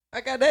I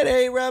got that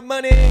A-Rap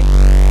money.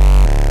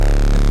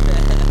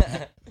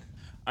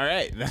 All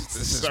right, that's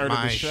the start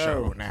my of the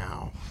show.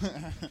 now.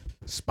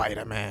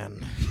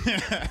 Spider-Man.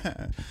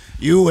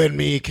 You and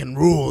me can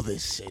rule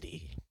this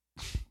city.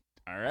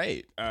 All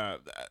right. I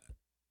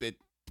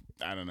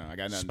don't know. I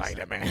got nothing.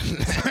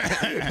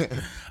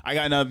 Spider-Man. I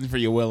got nothing for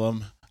you,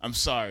 Willem. I'm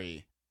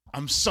sorry.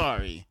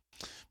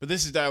 But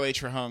this is Dial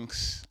H for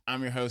Hunks.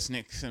 I'm your host,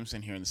 Nick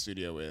Simpson, here in the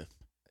studio with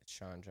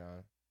Sean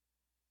John.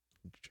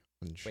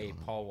 Wait,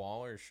 Paul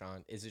Wall or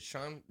Sean? Is it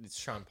Sean? It's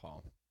Sean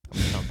Paul.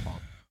 Sean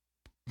Paul.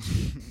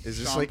 Is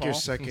this Sean like your Paul?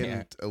 second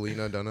Yeah.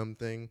 Alina Dunham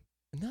thing?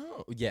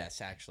 No. Yes,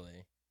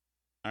 actually.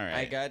 All right.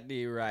 I got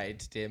the right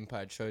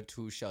temperature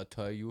to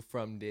shelter you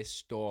from this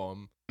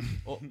storm.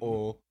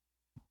 Uh-oh.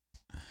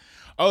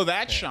 Oh,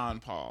 that's Sean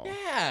Paul.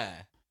 Yeah.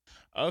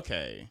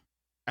 Okay.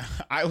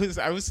 I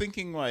was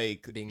thinking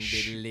like Bing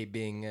biddly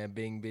bing,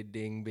 bing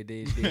biding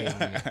biddy ding.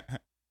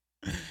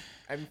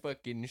 I'm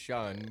fucking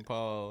Sean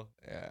Paul.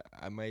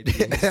 I might be He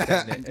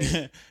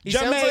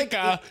sounds like-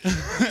 Jamaica.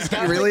 he's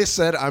got You really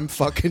said I'm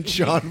fucking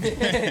Sean.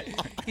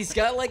 He's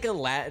got like a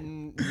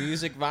Latin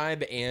music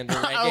vibe and a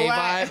reggae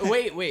Latin.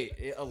 vibe. Wait,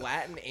 a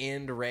Latin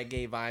and a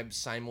reggae vibe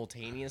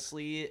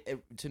simultaneously.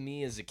 To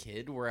me as a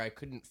kid, where I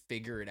couldn't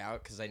figure it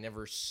out because I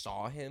never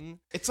saw him.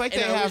 It's like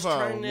And they I have was a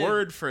trying to-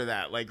 word for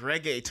that, like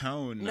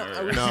reggaeton. No, or-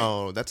 I was-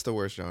 No, that's the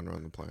worst genre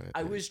on the planet.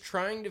 I dude. was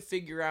trying to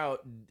figure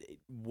out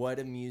what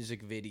a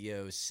music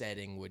video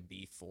setting would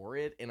be for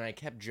it, and I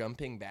kept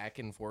jumping back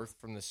and forth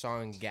from the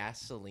song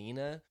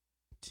Gasolina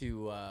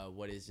to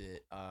what is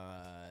it?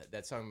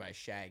 That song by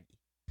Shaggy.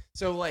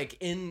 So like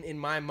in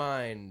my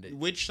mind,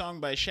 Which song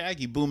by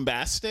Shaggy?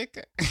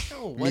 Boombastic?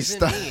 no, it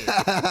wasn't me.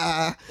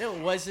 No,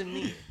 it wasn't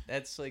me.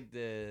 That's like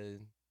the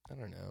I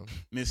don't know.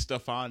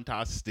 Mr.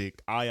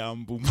 Fantastic, I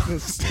am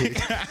Boombastic.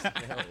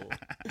 No.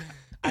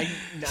 I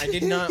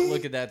did not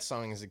look at that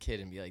song as a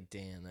kid and be like,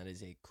 damn, that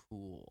is a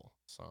cool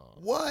song.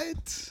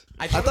 What?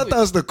 I I thought thought it that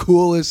was the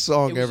coolest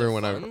song It was ever a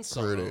when I fun heard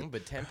song, it.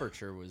 but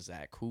Temperature was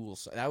that cool.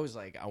 So that was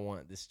like, I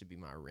want this to be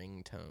my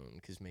ringtone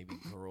because maybe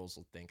girls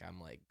will think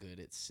I'm like good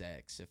at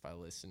sex if I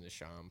listen to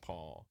Sean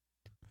Paul.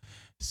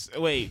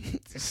 Wait,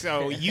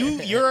 so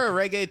you're a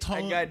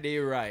reggaeton? I got the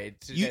right.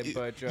 You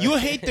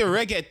hate the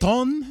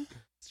reggaeton?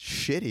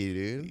 Shitty,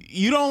 dude.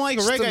 You don't like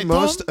It's reggaeton? the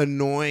most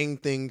annoying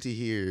thing to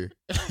hear.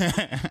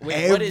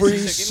 Wait, what is Every this?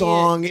 Give me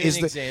song give me is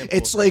an the. example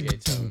It's of like.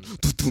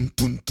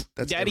 reggaeton.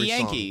 That's Daddy every song.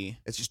 Yankee.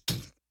 It's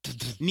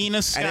just.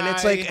 Nina Sky.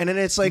 And then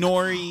it's like.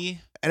 Nori.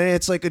 And then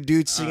it's like a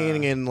dude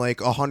singing in like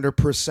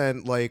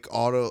 100% like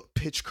auto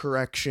pitch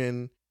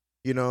correction,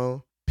 you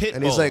know. Pitbull.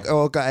 And he's like,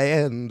 "Oh,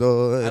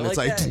 cayendo," and I it's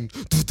like like,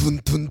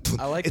 that.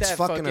 I like it's that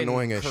fucking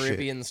annoying as shit.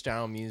 Caribbean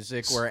style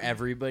music where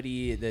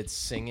everybody that's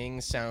singing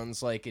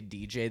sounds like a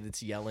DJ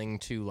that's yelling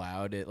too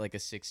loud at like a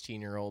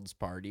 16-year-old's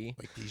party.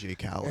 Like DJ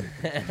Khaled.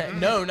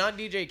 No, not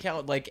DJ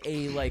Khaled, like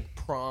a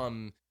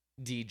prom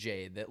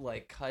DJ that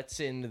like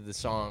cuts into the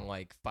song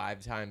like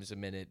 5 times a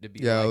minute to be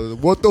Yeah, like,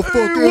 what the fuck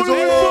is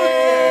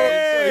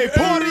Hey, up?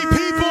 party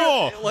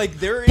people! like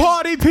there is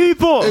Party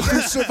people! If you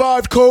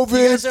survived You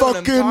COVID, guys know what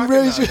I'm fucking talking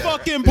raise about, your... though.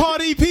 Fucking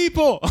party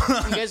people!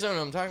 you guys know what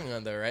I'm talking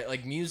about though, right?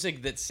 Like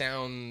music that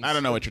sounds I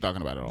don't know what you're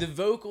talking about at all. the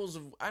vocals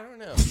of I don't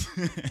know.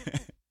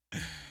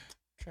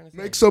 Trying to think.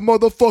 Make some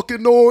motherfucking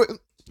noise.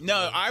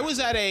 No, I was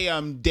at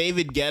a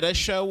David Guetta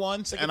show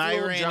once, Like and if I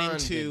Lil ran Jon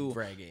into did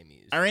reggae music.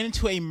 I ran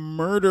into a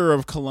murder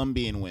of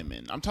Colombian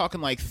women. I'm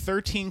talking like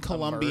 13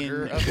 Colombian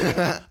murder of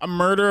women? a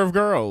murder of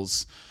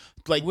girls.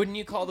 Like Wouldn't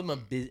you call them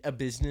a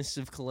business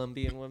of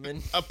Colombian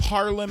women? a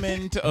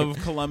parliament of A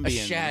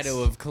Colombians.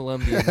 shadow of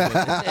Colombian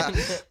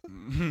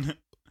women.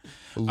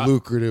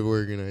 Lucrative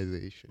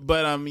organization.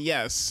 But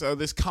yes, so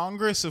this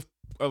Congress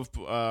of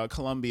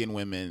Colombian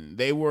women,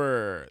 they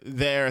were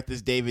there at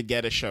this David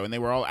Guetta show, and they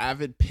were all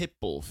avid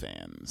Pitbull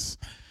fans.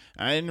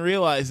 And I didn't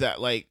realize that,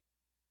 like,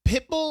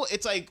 Pitbull,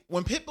 it's like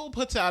when Pitbull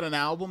puts out an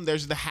album,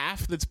 there's the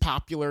half that's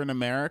popular in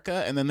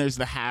America, and then there's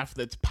the half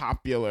that's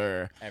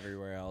popular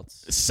Everywhere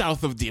else.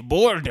 south of the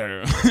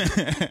border.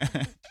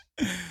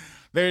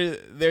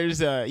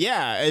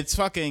 It's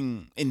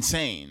fucking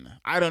insane.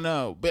 I don't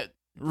know, but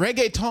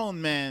reggaeton,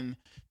 man,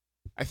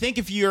 I think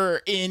if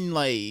you're in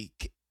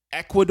like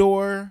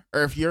Ecuador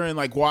or if you're in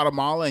like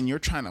Guatemala and you're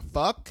trying to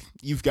fuck,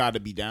 you've got to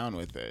be down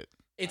with it.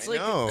 It's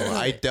No,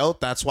 like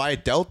that's why I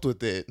dealt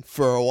with it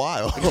for a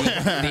while.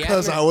 the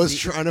Because I was atmo-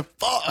 trying to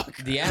fuck.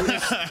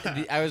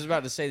 I was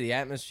about to say the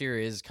atmosphere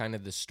is kind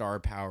of the star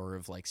power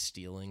of like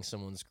stealing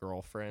someone's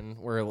girlfriend.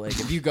 Where like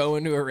if you go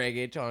into a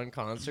reggaeton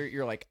concert,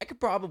 you're like, I could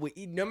probably,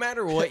 no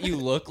matter what you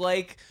look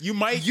like,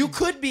 you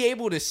could be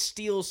able to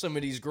steal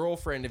somebody's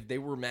girlfriend if they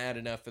were mad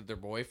enough at their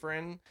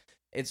boyfriend.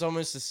 It's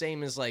almost the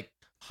same as like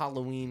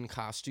Halloween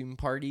costume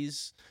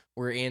parties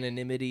where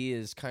anonymity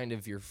is kind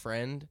of your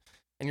friend.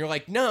 And you're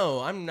like,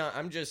 no, I'm not.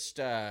 I'm just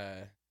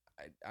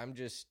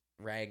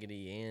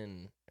Raggedy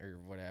Ann or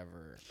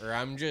whatever. Or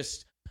I'm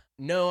just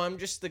No, I'm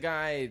just the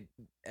guy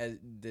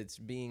that's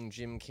being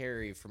Jim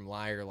Carrey from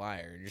Liar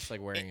Liar, just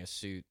like wearing a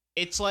suit.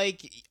 It's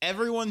like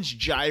everyone's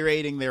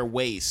gyrating their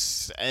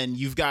waists, and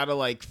you've got to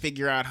like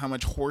figure out how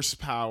much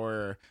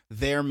horsepower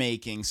they're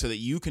making so that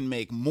you can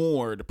make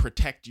more to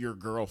protect your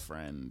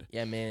girlfriend.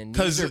 Yeah, man.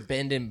 Knees are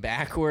bending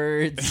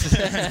backwards.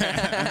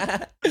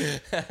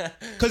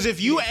 Because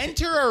if you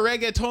enter a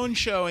reggaeton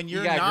show and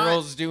you're you got not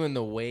girls doing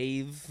the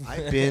wave.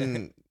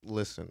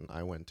 Listen,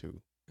 I went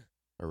to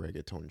a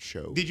reggaeton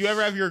show. Did you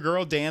ever have your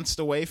girl danced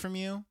away from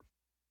you?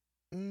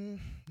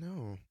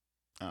 No.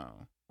 Oh.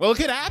 Well, it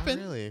could happen.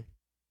 Not really.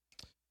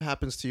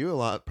 Happens to you a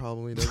lot,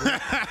 probably, doesn't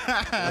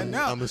it?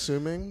 No. I'm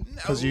assuming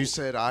because you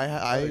said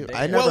I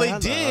never. Well,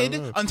 had it that.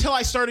 did until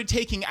I started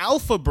taking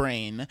Alpha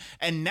Brain,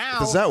 and now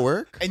does that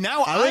work? And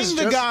now I'm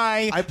the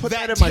guy. I put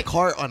that in my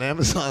cart on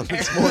Amazon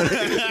this morning.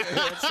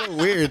 It's so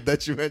weird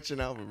that you mentioned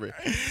Alpha Brain.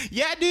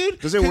 Yeah, dude.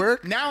 Does it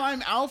work? Now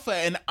I'm Alpha,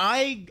 and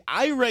I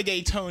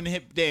reggaeton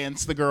hip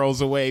dance the girls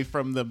away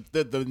from the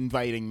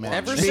inviting men.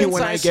 Ever Maybe since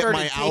when I get started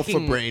my taking, Alpha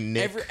Brain,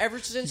 Nick, ever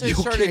since I you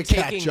started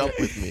can't taking, catch up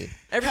with me.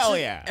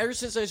 Ever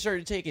since I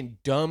started taking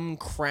dumb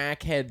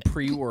crackhead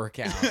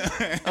pre-workout,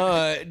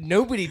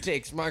 nobody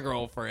takes my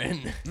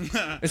girlfriend,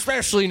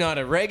 especially not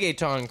at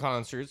reggaeton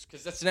concerts,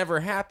 because that's never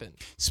happened.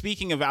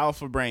 Speaking of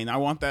Alpha Brain, I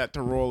want that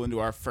to roll into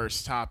our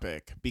first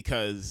topic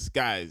because,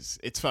 guys,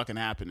 it's fucking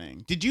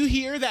happening. Did you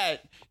hear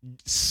that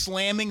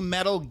slamming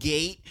metal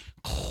gate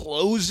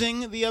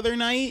closing the other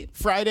night,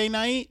 Friday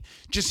night?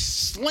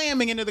 Just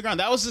slamming into the ground.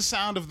 That was the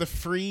sound of the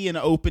free and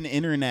open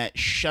internet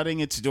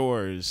shutting its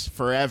doors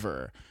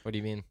forever. What do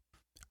you mean?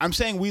 I'm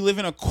saying we live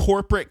in a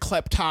corporate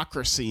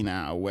kleptocracy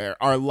now where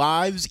our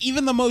lives,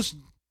 even the most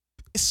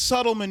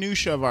subtle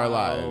minutia of our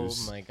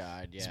lives, oh my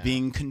God, yeah, is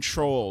being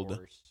controlled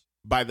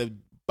by the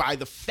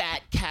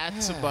fat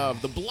cats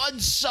above, the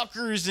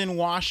bloodsuckers in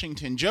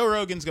Washington. Joe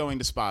Rogan's going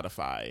to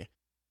Spotify.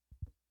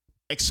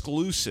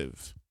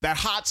 Exclusive. That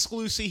hot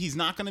exclusive, he's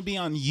not going to be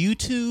on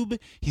YouTube.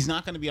 He's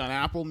not going to be on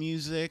Apple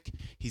Music.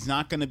 He's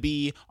not going to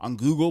be on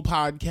Google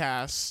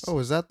Podcasts. Oh,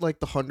 is that like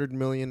the $100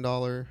 million?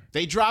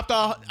 They dropped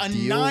a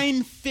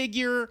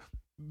 9-figure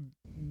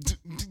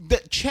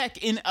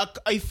check in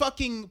a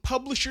fucking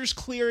Publishers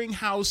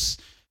Clearinghouse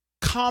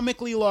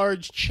comically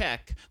large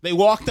check. They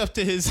walked up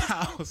to his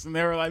house and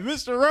they were like,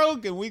 Mr.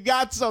 Rogan, we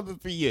got something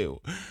for you.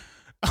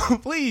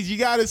 Please, you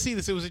got to see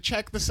this. It was a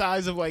check the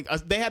size of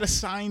they had a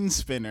sign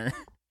spinner.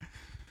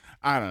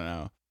 I don't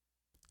know.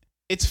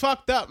 It's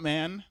fucked up,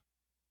 man.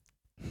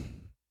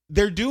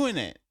 They're doing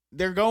it.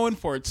 They're going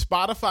for it.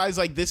 Spotify's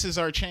like, this is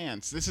our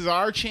chance. This is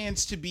our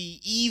chance to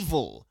be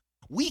evil.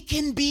 We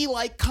can be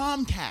like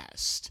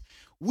Comcast.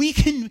 We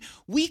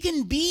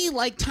can be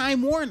like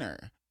Time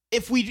Warner.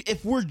 If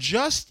we're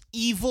just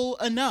evil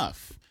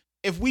enough.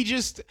 If we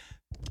just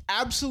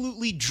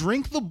absolutely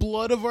drink the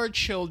blood of our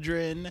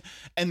children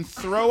and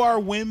throw our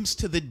whims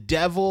to the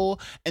devil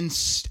and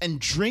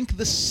drink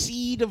the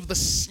seed of the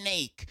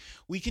snake,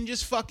 we can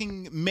just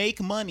fucking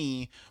make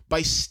money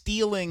by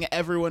stealing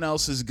everyone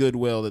else's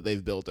goodwill that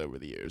they've built over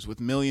the years with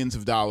millions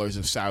of dollars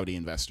of Saudi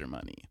investor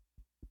money.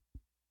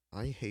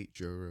 I hate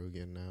Joe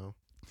Rogan now.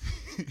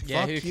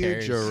 Yeah, Fuck who you,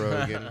 cares? Joe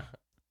Rogan.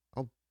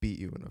 I'll beat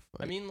you in a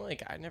fight. I mean,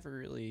 like, I never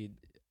really...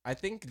 I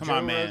think Come Joe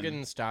on, man.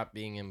 Rogan stopped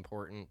being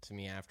important to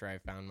me after I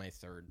found my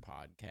third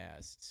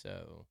podcast,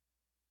 so...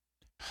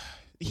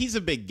 He's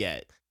a big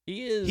get.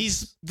 He is.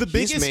 He's the He's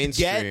biggest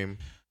mainstream.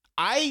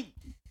 get.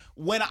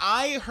 When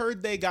I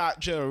heard they got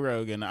Joe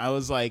Rogan, I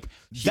was like,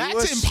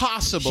 that's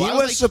impossible. He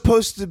was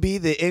supposed to be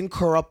the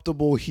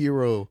incorruptible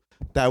hero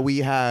that we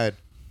had.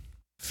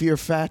 Fear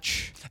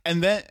Fetch.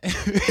 And then...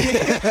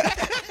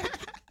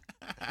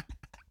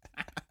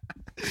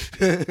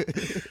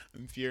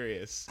 I'm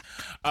furious.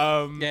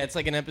 Yeah, it's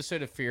like an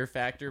episode of Fear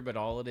Factor, but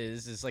all it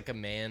is like a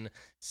man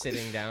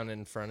sitting down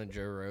in front of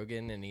Joe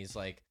Rogan, and he's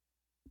like,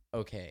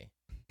 okay,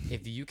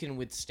 if you can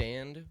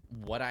withstand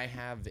what I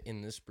have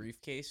in this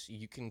briefcase,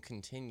 you can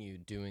continue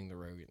doing the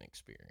Rogan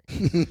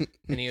experience.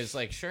 And he was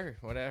like, sure,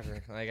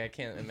 whatever. Like, I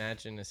can't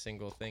imagine a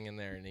single thing in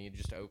there. And he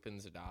just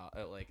opens a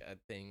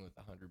thing with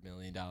 $100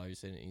 million in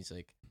it. And he's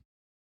like,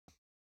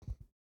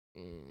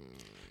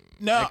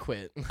 no, I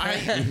quit.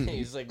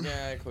 He's like,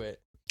 nah, I quit.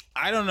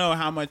 I don't know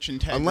how much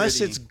integrity.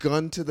 Unless it's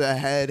gun to the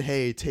head,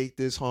 hey, take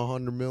this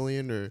 $100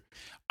 million, or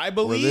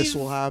this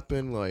will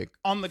happen. Like,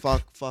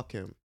 fuck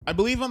him. I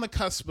believe on the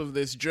cusp of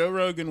this, Joe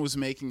Rogan was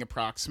making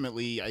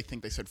approximately, I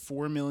think they said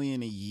 $4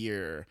 million a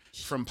year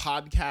from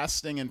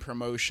podcasting and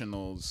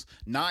promotionals,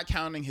 not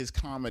counting his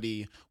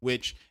comedy.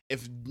 Which,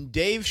 if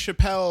Dave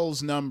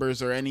Chappelle's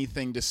numbers are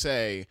anything to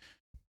say,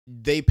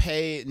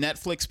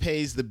 Netflix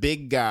pays the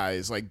big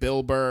guys like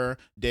Bill Burr,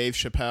 Dave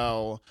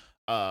Chappelle,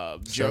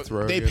 Joe,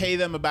 they pay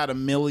them about $1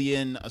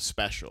 million a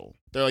special.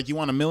 They're like, you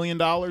want $1 million?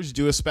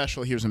 Do a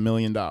special. Here's $1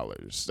 million.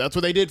 That's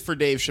what they did for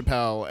Dave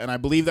Chappelle, and I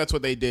believe that's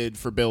what they did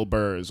for Bill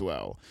Burr as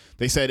well.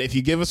 They said, if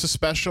you give us a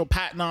special,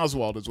 Patton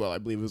Oswalt as well, I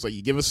believe it was like,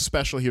 you give us a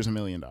special, here's $1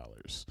 million.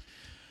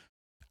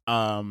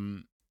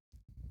 And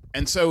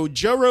so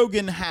Joe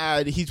Rogan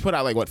he's put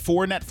out like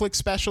 4 Netflix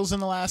specials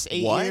in the last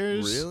 8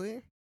 years.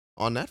 Really?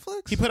 On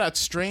Netflix? He put out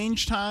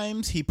Strange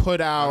Times. He put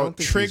out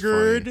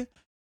Triggered.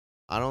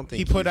 I don't think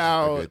he put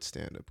out a good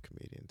stand-up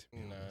comedian.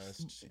 No,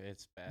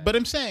 it's bad. But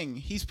I'm saying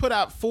he's put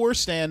out 4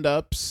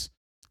 stand-ups.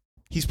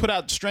 He's put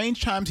out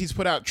Strange Times. He's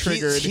put out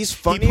Triggered. He's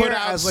funnier he put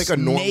out as like a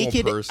normal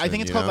person. I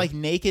think it's called like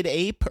Naked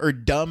Ape or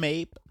Dumb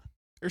Ape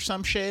or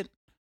some shit.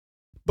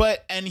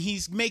 And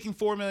he's making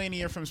 $4 million a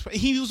year from.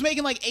 He was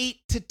making like $8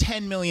 to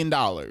 $10 million,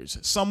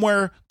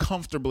 somewhere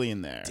comfortably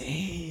in there.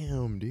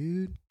 Damn,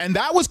 dude. And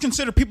that was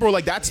considered. People were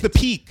like, "That's the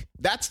peak.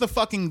 That's the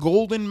fucking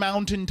golden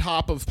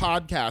mountaintop of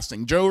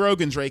podcasting." Joe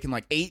Rogan's raking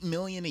like $8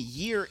 million a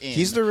year in.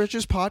 He's the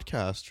richest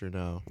podcaster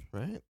now,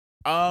 right?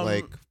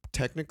 Like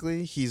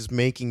technically, he's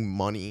making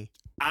money.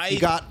 He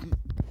got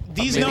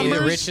these maybe numbers.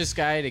 The richest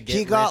guy to get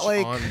rich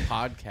on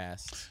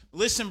podcasts.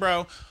 Listen,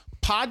 bro.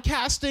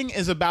 Podcasting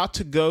is about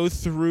to go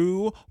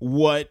through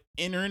what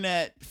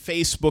internet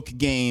Facebook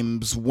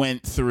games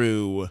went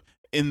through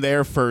in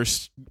their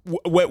first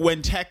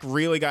when tech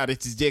really got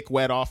its dick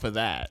wet off of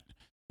that.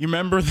 You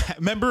remember that?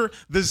 Remember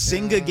the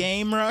Zynga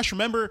game rush?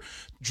 Remember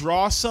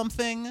Draw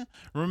Something?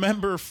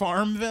 Remember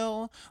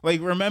Farmville? Like,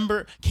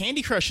 remember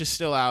Candy Crush is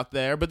still out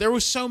there, but there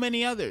was so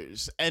many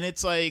others. And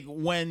it's like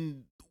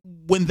when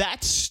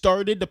that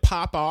started to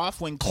pop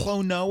off, when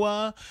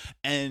Klonoa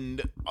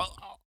and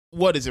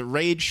what is it?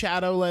 Raid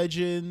Shadow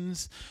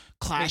Legends,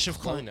 Clash of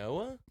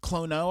Klonoa?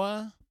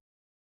 Klonoa?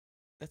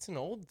 That's an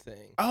old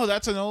thing. Oh,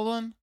 that's an old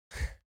one?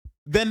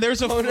 Then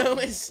there's a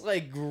Klonoa is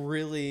like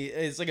really,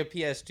 it's like a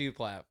PS2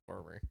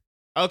 platformer.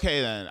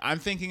 Okay, then. I'm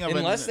thinking of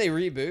unless they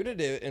rebooted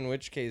it, in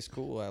which case,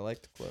 cool. I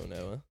liked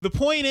Klonoa. The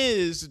point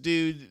is,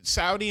 dude,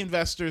 Saudi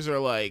investors are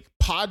like,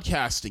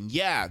 podcasting,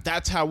 yeah,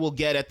 that's how we'll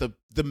get at the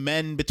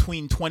men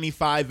between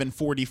 25 and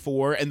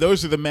 44, and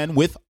those are the men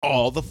with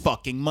all the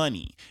fucking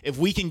money. If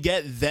we can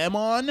get them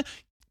on,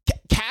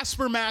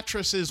 Casper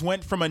Mattresses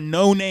went from a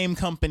no-name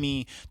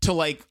company to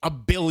like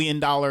 $1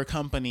 billion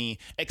company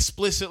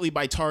explicitly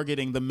by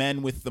targeting the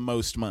men with the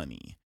most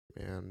money.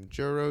 Man,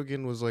 Joe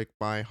Rogan was like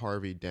my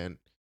Harvey Dent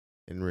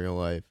in real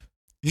life.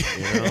 You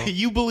know?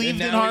 You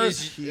believed in Harvey.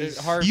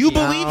 You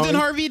believed in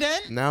Harvey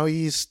Dent? Now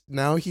he's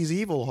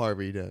evil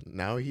Harvey Dent.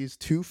 Now he's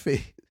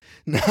Two-Faced.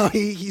 Now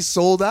he's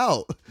sold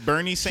out.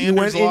 Bernie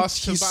Sanders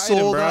lost to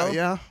Biden, bro. Out,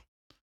 yeah.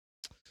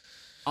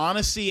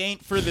 Honesty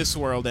ain't for this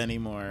world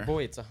anymore.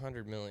 Boy, it's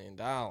 $100 million.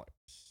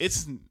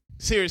 It's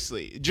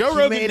seriously. Joe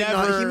Rogan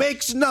never. He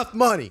makes enough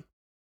money.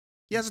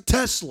 He has a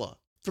Tesla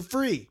for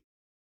free.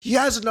 He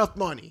has enough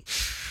money.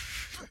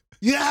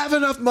 You have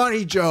enough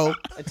money, Joe.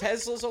 A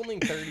Tesla's only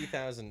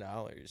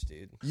 $30,000,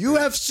 dude.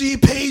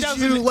 UFC pays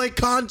you like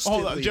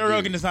constantly. Hold on, Joe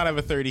Rogan does not have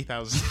a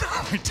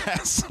 $30,000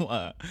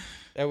 Tesla.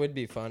 That would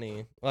be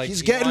funny. Like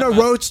he's getting a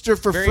Roadster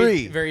for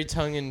free. Very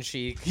tongue in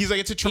cheek. He's like,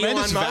 it's a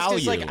tremendous Elon Musk value.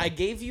 is like, I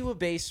gave you a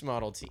base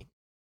Model T.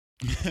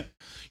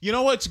 You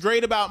know what's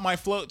great about my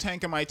float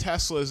tank and my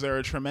Tesla is they're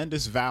a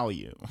tremendous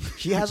value.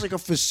 He has like a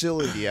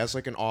facility, he has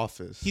like an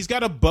office. He's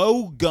got a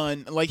bow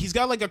gun, like he's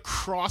got like a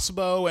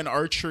crossbow and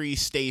archery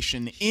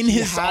station in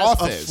his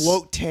office. A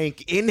float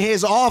tank in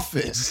his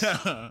office.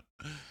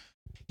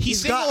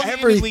 He's got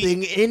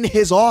everything in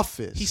his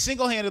office. He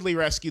single-handedly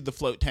rescued the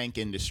float tank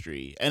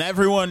industry, and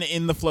everyone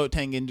in the float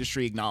tank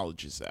industry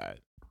acknowledges that.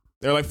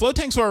 They're like, float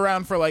tanks were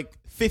around for like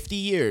 50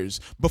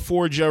 years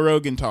before Joe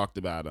Rogan talked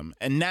about them,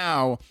 and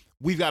now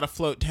we've got a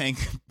float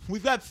tank.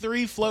 We've got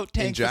 3 float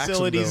tank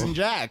facilities in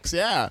Jax.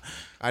 Yeah,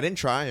 I didn't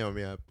try them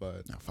yet,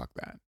 but no, fuck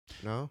that.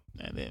 No,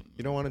 I didn't.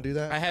 You don't want to do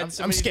that.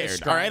 I'm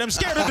scared. All right, I'm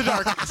scared of the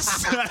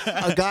darkness.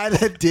 A guy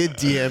that did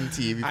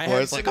DMT before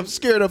is like, I'm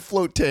scared of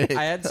float tank.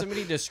 I had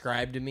somebody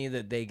describe to me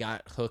that they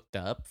got hooked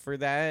up for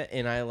that,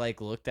 and I like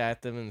looked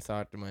at them and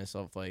thought to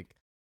myself, like,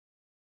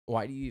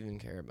 why do you even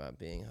care about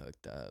being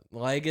hooked up?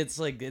 Like,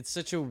 it's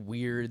such a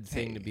weird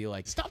thing to be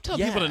like. Stop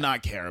telling people to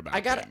not care about.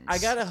 I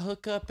got a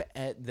hook up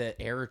at the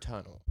air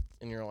tunnel,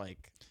 and you're like.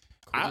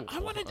 Cool. I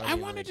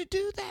wanted to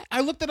do that.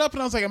 I looked it up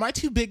and I was like, am I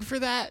too big for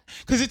that?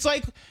 Because it's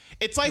like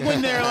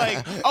when they're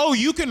like, oh,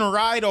 you can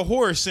ride a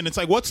horse, and it's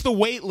like, what's the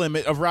weight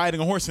limit of riding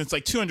a horse? And it's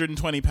like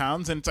 220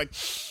 pounds, and it's like,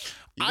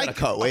 you gotta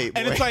cut weight,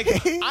 and it's like,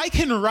 I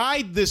can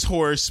ride this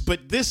horse,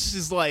 but this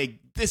is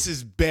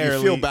barely.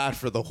 You feel bad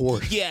for the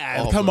horse.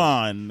 Yeah, come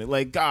on.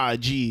 Like,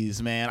 God,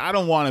 geez, man. I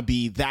don't want to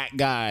be that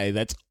guy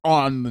that's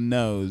on the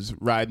nose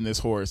riding this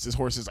horse. This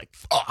horse is like,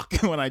 fuck,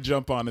 when I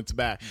jump on its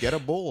back. Get a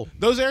bull.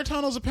 Those air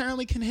tunnels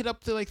apparently can hit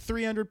up to like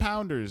 300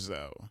 pounders,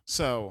 though.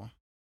 So,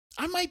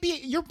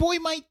 your boy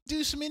might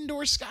do some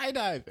indoor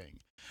skydiving.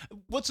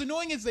 What's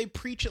annoying is they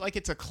preach it like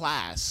it's a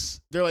class.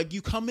 They're like,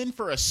 you come in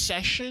for a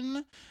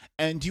session.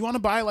 And do you want to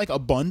buy like a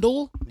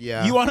bundle?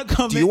 Yeah. You want to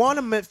come in? Do you want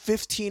a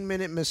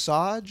 15-minute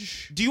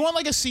massage? Do you want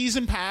like a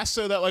season pass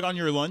so that like on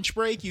your lunch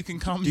break you can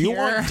come here? Do you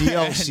want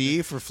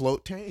DLC for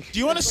float tank? Do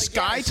you want a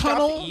sky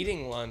tunnel? I stopped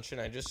eating lunch and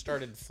I just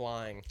started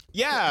flying.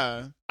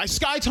 Yeah. I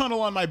sky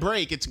tunnel on my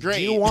break. It's great.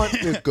 Do you want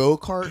the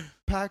go-kart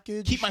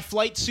package? Keep my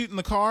flight suit in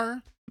the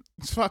car.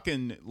 It's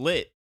fucking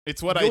lit.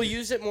 It's what You'll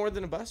use it more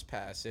than a bus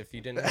pass if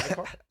you didn't have a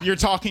car. You're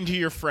talking to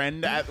your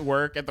friend at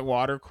work at the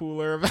water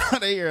cooler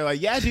about it. You're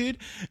like, yeah, dude,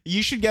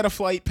 you should get a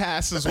flight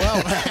pass as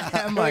well.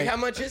 I'm like, how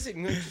much is it?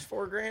 Just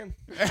 $4,000.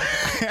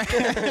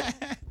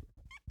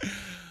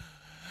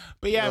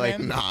 But yeah, like,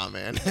 man. nah,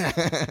 man.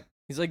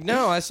 He's like,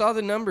 no, I saw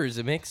the numbers.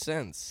 It makes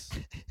sense.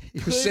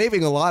 You're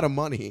saving a lot of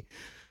money.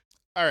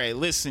 All right,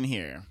 listen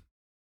here.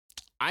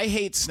 I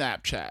hate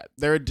Snapchat.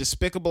 They're a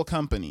despicable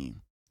company.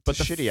 But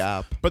the shitty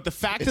app. But the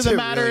fact of the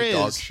matter really is,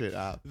 dog shit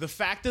app. The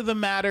fact of the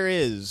matter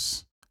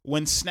is,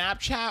 when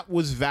Snapchat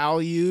was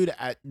valued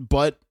at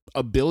but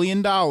 $1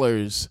 billion,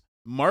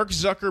 Mark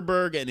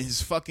Zuckerberg and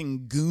his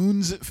fucking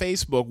goons at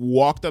Facebook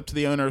walked up to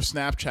the owner of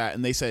Snapchat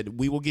and they said,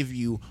 "We will give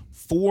you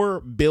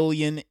 $4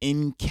 billion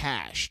in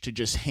cash to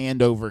just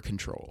hand over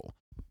control."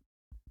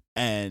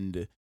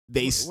 And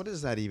they what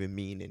does that even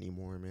mean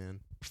anymore, man?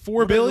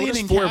 $4 billion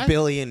in cash? What does $4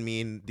 billion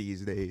mean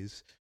these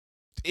days?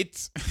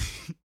 It's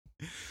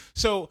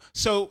so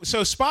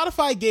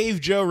Spotify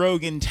gave Joe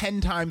Rogan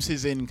 10 times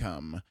his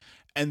income,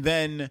 and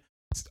then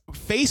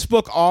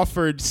Facebook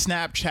offered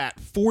Snapchat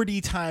 40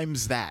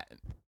 times that.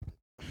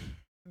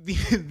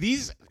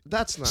 These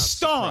That's not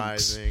stonks.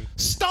 surprising.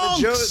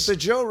 Stonks. The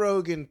Joe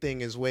Rogan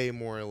thing is way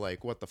more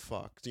like, what the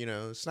fuck? You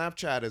know,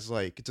 Snapchat is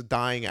like, it's a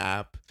dying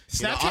app.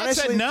 Snapchat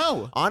said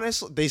no.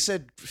 Honestly, they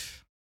said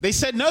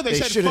no. They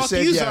said fuck you,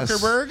 yes.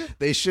 Zuckerberg.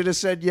 They should have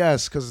said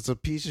yes because it's a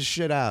piece of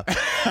shit app.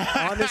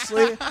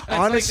 honestly,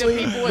 Like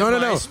the people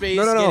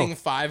no. getting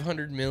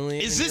 500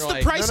 million. Is this the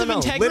like, price of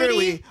integrity?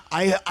 Literally,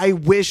 I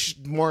wish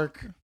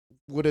Mark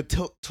would have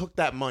took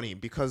that money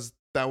because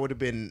that would have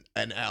been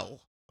an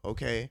L.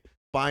 Okay,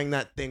 buying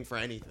that thing for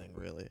anything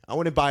really. I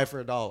wouldn't buy it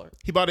for $1.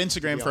 He bought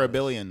Instagram for $1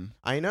 billion.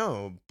 I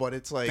know, but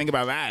it's like, think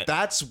about that.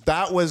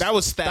 That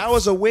was theft. That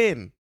was a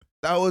win.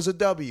 That was a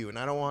W, and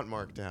I don't want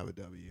Mark to have a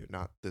W.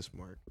 Not this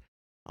Mark.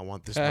 I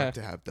want this Mark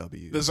to have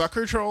W. The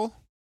Zucker troll?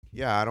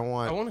 Yeah, I don't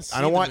want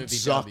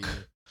Zuck. W.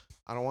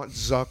 I don't want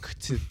Zuck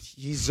to.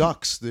 He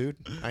Zucks, dude.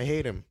 I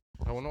hate him.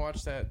 I want to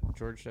watch that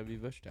George W.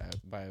 Bush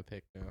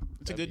biopic now.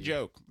 It's a good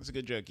joke. It's a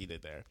good joke he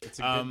did there. It's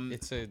not a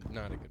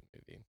good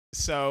movie.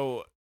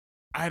 So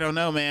I don't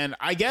know, man.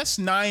 I guess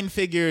 9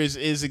 figures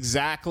is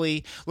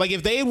exactly like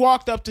if they had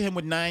walked up to him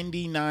with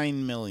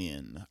 99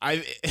 million.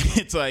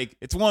 It's like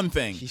it's one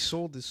thing. He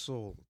sold his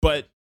soul,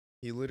 but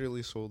he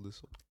literally sold his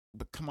soul.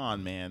 But come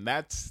on, man.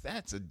 That's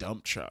a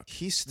dump truck.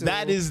 He's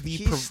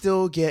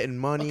still getting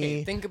money.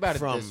 Okay, think about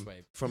it this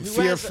way: from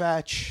Fear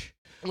Fetch.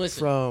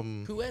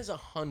 Listen, who has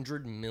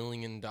 $100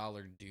 million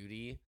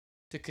duty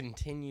to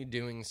continue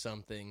doing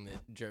something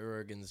that Joe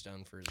Rogan's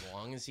done for as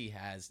long as he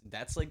has?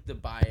 That's like the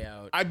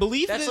buyout. I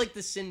believe that's like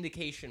the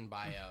syndication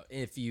buyout.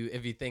 If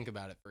you think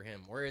about it for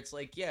him, where it's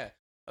like, yeah,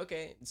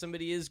 okay,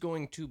 somebody is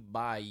going to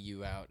buy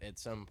you out at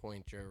some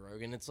point, Joe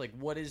Rogan. It's like,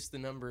 what is the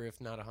number if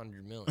not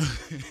 100 million?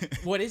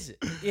 What is it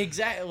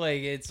exactly?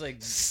 Like, it's like,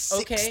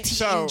 okay,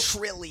 16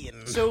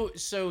 trillion.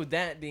 So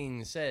that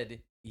being said,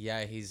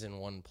 yeah, he's in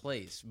one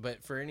place.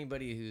 But for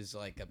anybody who's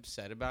like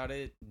upset about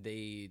it,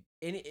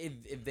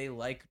 if they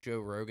like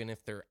Joe Rogan,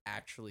 if they're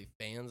actually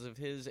fans of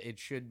his, it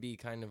should be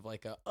kind of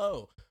like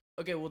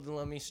okay, well then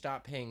let me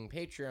stop paying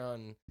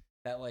Patreon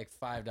at like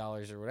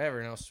 $5 or whatever,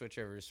 and I'll switch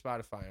over to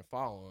Spotify and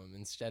follow him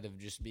instead of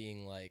just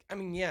being like, I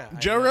mean, yeah.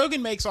 Joe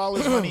Rogan makes all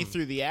his money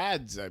through the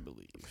ads, I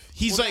believe.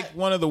 He's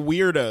one of the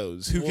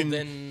weirdos who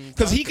can,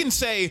 because he can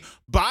say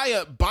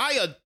buy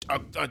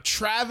a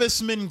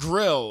Travisman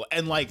grill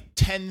and like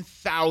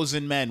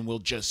 10,000 men will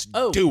just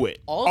do it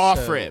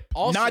off rip,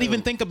 not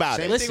even think about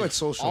it. Same thing with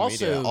social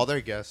media. All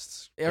their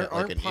guests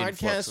aren't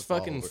podcasts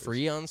fucking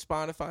free on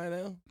Spotify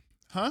though?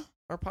 Huh?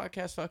 Are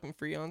podcasts fucking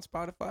free on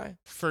Spotify?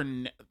 For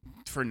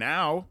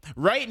now,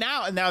 right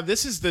now. Now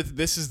this is the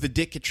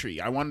dicketry.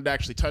 I wanted to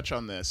actually touch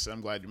on this.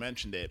 I'm glad you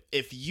mentioned it.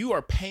 If you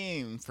are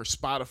paying for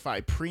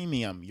Spotify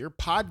Premium, your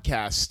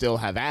podcasts still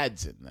have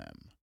ads in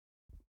them.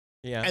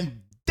 Yeah,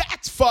 and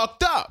that's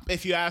fucked up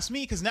if you ask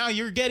me. Because now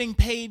you're getting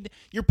paid.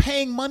 You're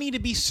paying money to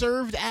be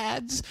served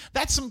ads.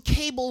 That's some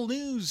cable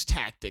news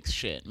tactics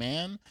shit,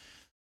 man.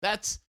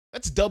 That's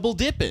double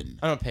dipping.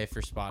 I don't pay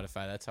for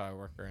Spotify. That's how I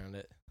work around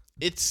it.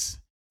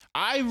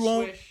 I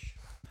won't.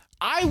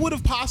 I would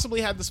have possibly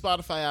had the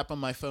Spotify app on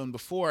my phone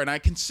before, and I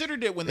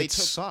considered it when they took.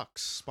 It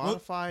sucks.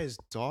 Spotify is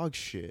dog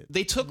shit.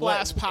 They took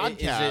last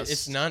podcast.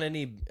 It's not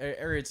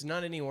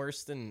any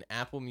worse than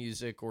Apple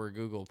Music or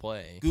Google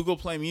Play. Google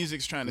Play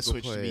Music's trying to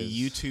switch to be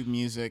YouTube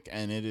Music,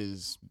 and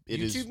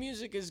YouTube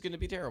Music is going to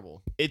be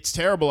terrible. It's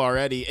terrible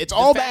already. It's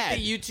all bad. The fact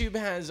that YouTube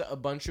has a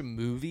bunch of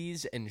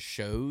movies and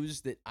shows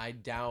that I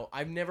doubt.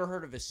 I've never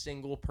heard of a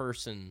single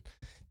person.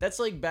 That's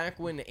like back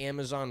when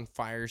Amazon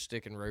Fire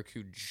Stick and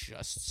Roku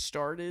just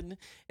started,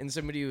 and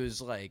somebody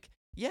was like,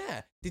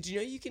 yeah, did you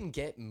know you can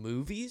get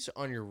movies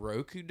on your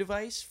Roku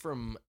device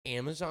from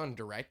Amazon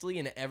directly?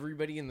 And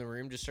everybody in the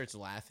room just starts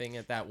laughing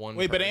at that one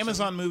person. But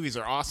Amazon movies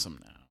are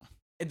awesome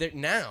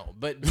now.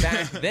 But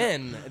back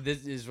then,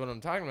 this is what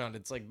I'm talking about.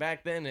 It's like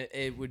back then,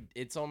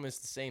 it's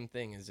almost the same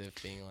thing as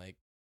if being like,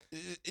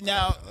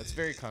 Now, it's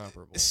very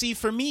comparable. see,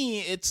 for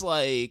me, it's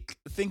like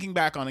thinking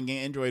back on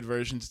Android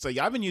versions. It's like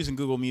I've been using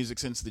Google Music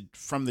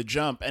from the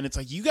jump, and it's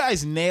like you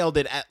guys nailed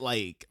it at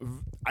like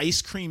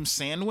Ice Cream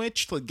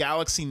Sandwich to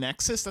Galaxy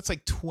Nexus. That's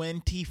like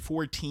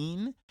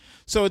 2014.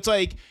 So it's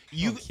like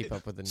you keep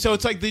up with the so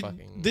it's like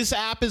fucking... this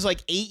app is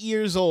like 8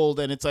 years old,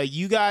 and it's like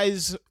you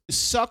guys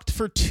sucked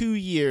for 2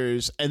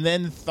 years, and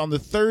then on the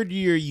third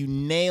year you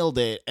nailed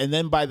it, and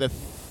then by the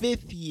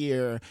fifth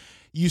year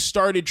you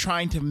started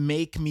trying to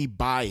make me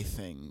buy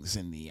things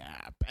in the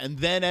app. And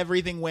then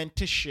everything went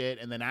to shit.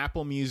 And then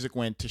Apple Music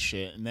went to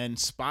shit. And then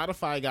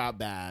Spotify got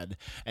bad.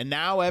 And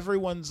now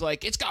everyone's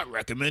like, it's got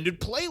recommended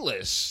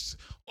playlists.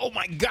 Oh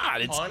my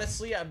God.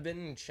 Honestly, I've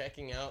been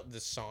checking out the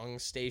song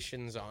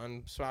stations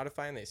on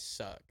Spotify and they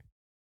suck.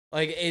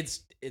 Like,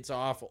 it's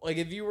awful. Like,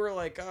 if you were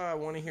like, oh, I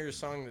want to hear a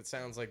song that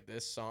sounds like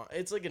this song.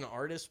 It's like an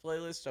artist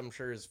playlist, I'm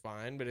sure is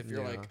fine. But if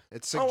you're like,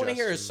 I want to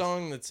hear a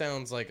song that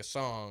sounds like a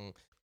song...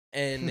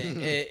 and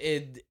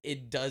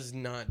it does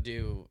not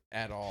do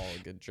at all a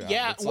good job.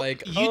 Yeah, it's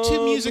like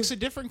YouTube Music's a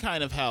different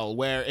kind of hell,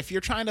 where if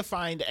you're trying to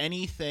find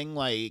anything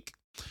like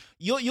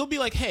you'll be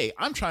like, hey,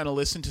 I'm trying to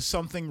listen to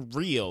something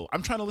real.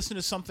 I'm trying to listen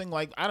to something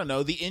like, I don't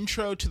know, the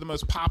intro to the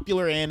most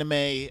popular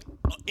anime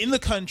in the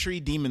country,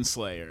 Demon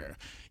Slayer.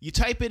 You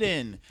type it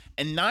in,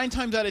 and 9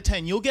 times out of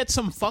 10, you'll get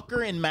some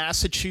fucker in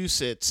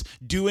Massachusetts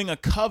doing a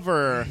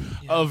cover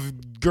of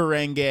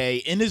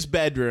Gurenge in his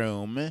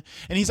bedroom, and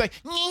he's like,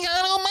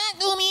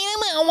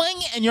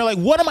 and you're like,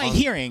 what am I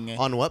hearing?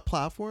 On what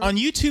platform? On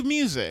YouTube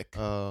Music.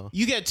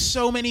 You get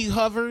so many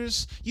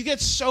covers. You get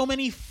so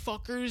many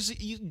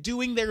fuckers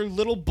doing their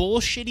little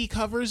bullshitty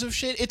covers of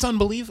shit. It's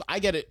unbelievable. I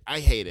get it. I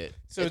hate it.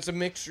 So it's a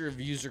mixture of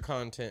user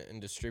content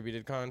and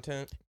distributed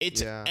content?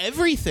 It's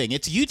everything.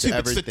 It's YouTube.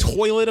 It's the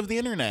toilet of the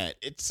internet.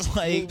 It's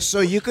like...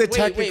 So you could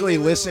technically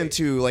listen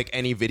to like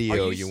any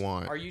video you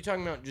want. Are you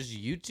talking about just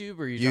YouTube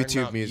or are you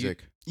talking about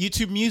Music?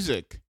 YouTube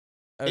Music.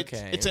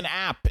 Okay. It's an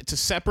app. It's a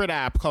separate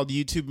app called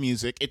YouTube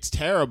Music. It's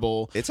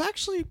terrible. It's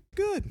actually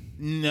good.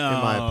 No.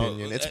 In my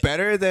opinion. It's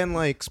better than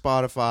like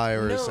Spotify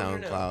or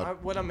SoundCloud. No.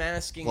 What I'm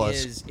asking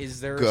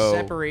is there a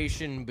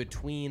separation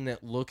between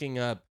looking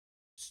up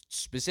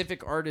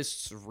specific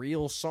artists'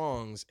 real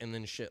songs and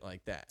then shit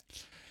like that?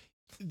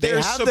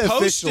 There's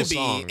supposed to be.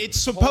 Song. It's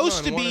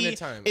supposed to be.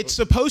 It's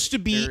supposed to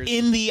be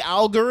in the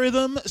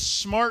algorithm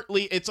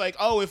smartly. It's like,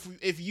 oh,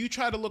 if you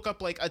try to look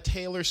up like a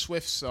Taylor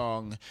Swift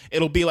song,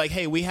 it'll be like,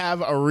 hey, we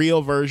have a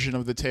real version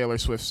of the Taylor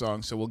Swift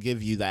song, so we'll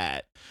give you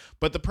that.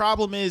 But the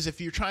problem is, if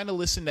you're trying to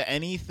listen to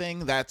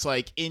anything that's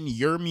like in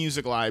your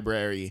music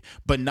library,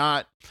 but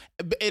not,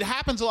 it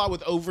happens a lot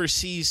with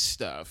overseas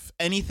stuff.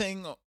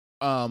 Anything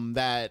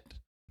that.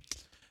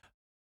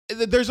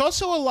 There's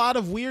also a lot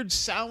of weird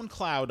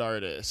SoundCloud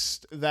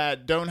artists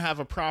that don't have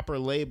a proper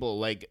label.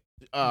 Like,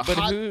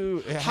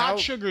 Hot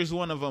Sugar is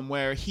one of them,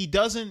 where he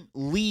doesn't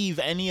leave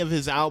any of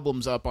his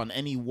albums up on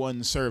any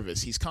one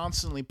service. He's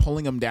constantly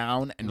pulling them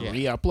down and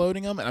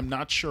re-uploading them, and I'm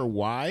not sure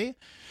why.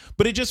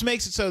 But it just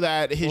makes it so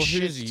that his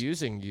shit... who's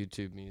using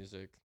YouTube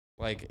Music?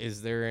 Like,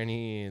 is there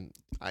any...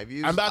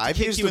 I'm about to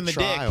kick you in the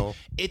dick.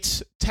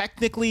 It's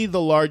technically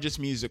the largest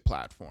music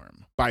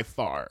platform, by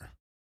far.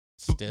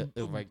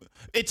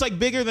 It's like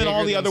bigger than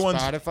all the other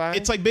ones. Spotify?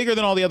 It's like bigger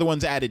than all the other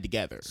ones added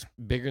together. It's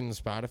bigger than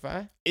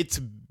Spotify? It's,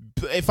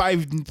 if I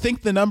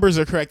think the numbers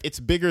are correct, it's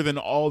bigger than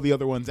all the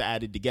other ones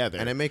added together.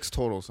 And it makes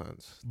total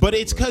sense. But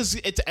it's because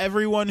it's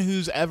everyone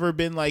who's ever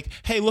been like,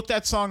 hey, look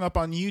that song up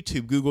on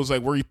YouTube. Google's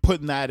like, we're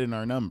putting that in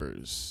our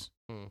numbers.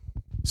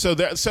 So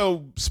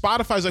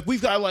Spotify's like,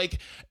 we've got like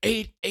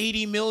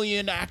 80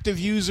 million active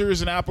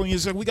users, and Apple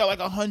Music, we got like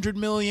 100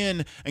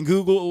 million, and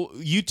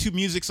YouTube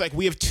Music's like,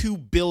 we have 2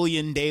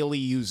 billion daily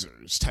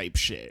users type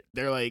shit.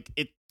 They're like,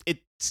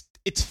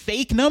 it's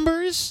fake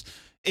numbers.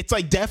 It's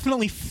like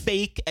definitely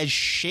fake as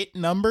shit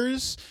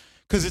numbers,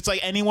 because it's like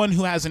anyone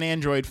who has an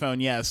Android phone,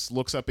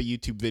 looks up a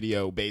YouTube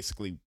video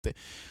basically,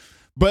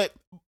 but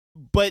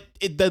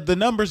the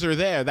numbers are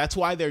there. That's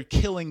why they're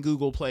killing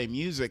Google Play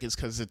Music, is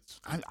because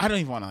I don't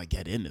even want to like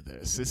get into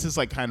this. This is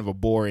like kind of a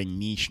boring,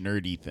 niche,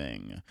 nerdy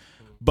thing.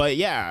 But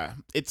yeah,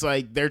 it's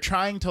like they're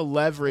trying to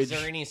leverage. Is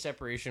there any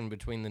separation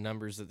between the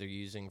numbers that they're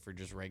using for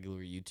just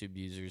regular YouTube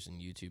users and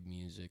YouTube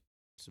Music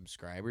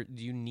subscribers?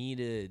 Do you need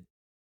to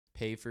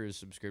pay for a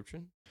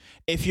subscription?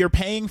 If you're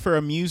paying for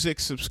a music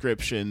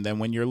subscription, then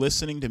when you're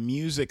listening to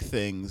music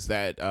things,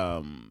 that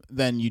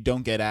then you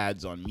don't get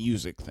ads on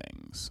music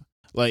things.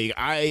 Like,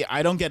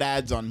 I don't get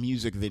ads on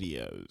music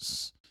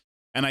videos.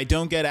 And I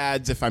don't get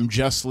ads if I'm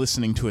just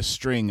listening to a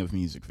string of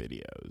music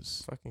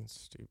videos. Fucking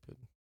stupid.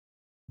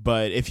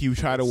 But if you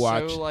try to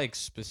watch... So, like,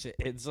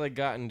 it's, like,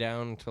 gotten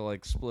down to,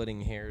 like,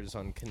 splitting hairs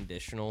on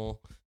conditional.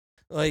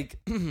 Like,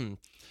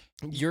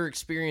 your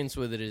experience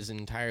with it is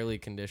entirely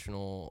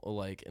conditional,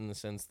 like, in the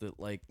sense that,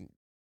 like...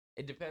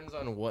 It depends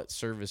on what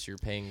service you're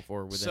paying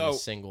for within a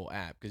single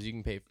app, because you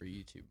can pay for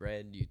YouTube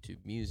Red,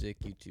 YouTube Music,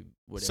 YouTube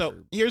whatever. So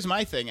here's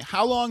my thing.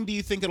 How long do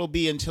you think it'll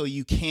be until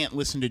you can't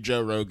listen to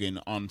Joe Rogan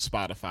on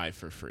Spotify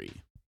for free?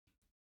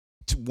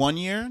 1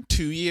 year,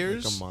 2 Like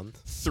years, a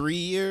month, 3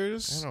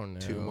 years, I don't know.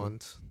 2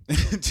 months.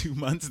 2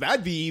 months.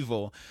 That'd be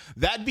evil.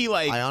 That'd be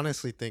like, I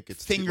honestly think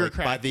it's finger like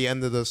by crack. the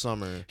end of the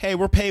summer. hey,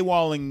 we're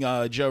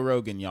paywalling Joe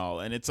Rogan, y'all,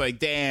 and it's like,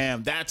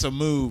 damn, that's a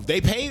move. They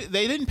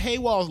didn't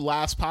paywall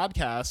last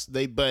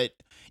podcast. But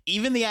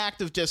even the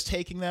act of just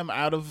taking them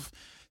out of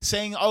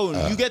saying,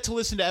 oh, you get to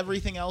listen to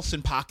everything else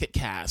in Pocket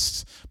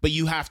Casts, but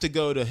you have to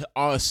go to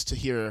us to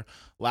hear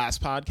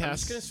last podcast. I'm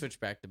just gonna switch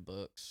back to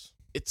books.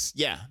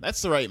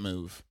 That's the right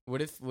move.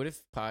 What if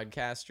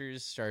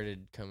podcasters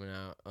started coming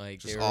out like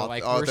Just they were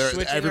like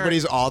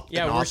everybody's we're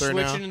author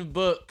switching now. to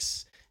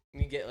books.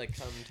 You get like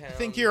Come Town. I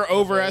think you're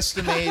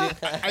overestimating.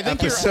 I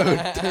think you're Episode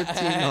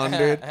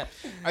 1300.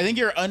 I think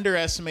you're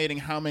underestimating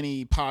how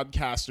many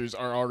podcasters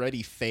are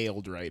already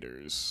failed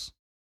writers.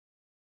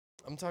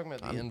 I'm talking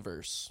about the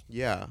inverse.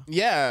 Yeah,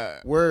 Yeah.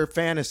 we're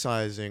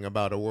fantasizing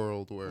about a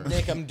world where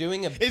Nick, I'm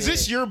doing a bit. Is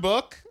this your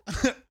book?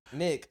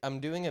 Nick, I'm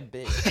doing a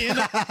bit. In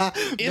a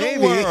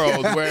Maybe.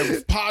 world where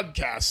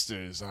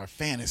podcasters are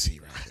fantasy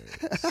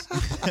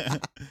writers.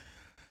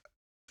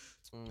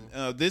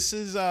 This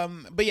is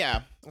but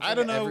yeah, I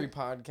don't know. Every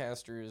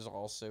podcaster is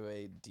also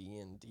a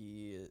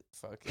D&D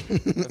fucking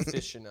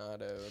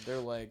aficionado. They're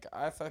like,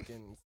 I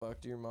fucking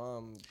fucked your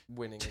mom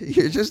winning. a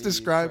you're just D&D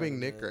describing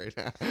Nick tournament."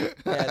 right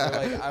now. Yeah,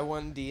 they're like, I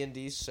won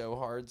D&D so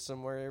hard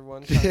somewhere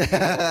one time.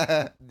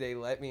 Yeah. They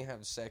let me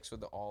have sex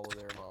with all of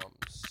their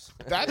moms.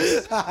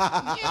 That's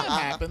yeah, it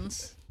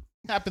happens.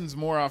 Happens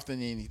more often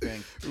than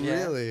anything.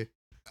 Really?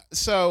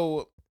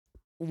 So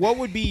what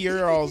would be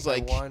your all's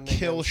like won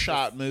kill against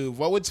shot move?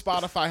 What would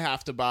Spotify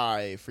have to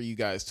buy for you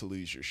guys to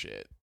lose your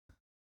shit?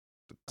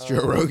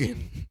 Joe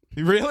Rogan.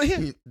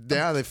 Really?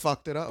 Yeah, they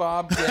fucked it up.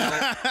 Bob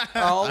Dylan.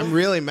 I'm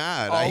really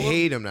mad. I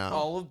hate him now.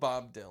 All of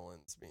Bob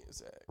Dylan's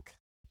music.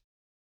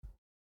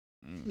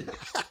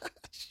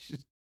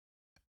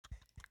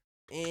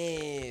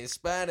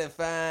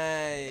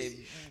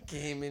 Spotify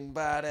came and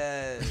bought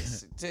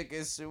us, took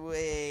us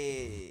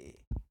away.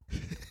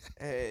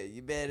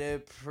 You better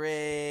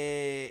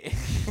pray.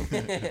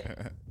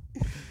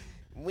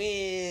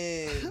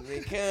 When they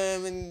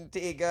come and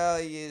take all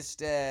your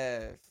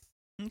stuff.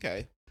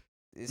 Okay.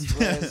 This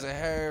was a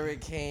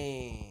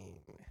hurricane.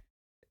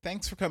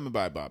 Thanks for coming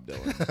by, Bob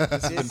Dylan.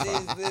 This is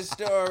the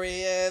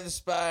story of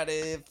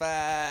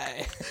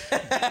Spotify.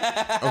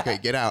 Okay,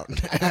 get out.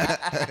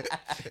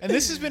 And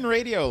this has been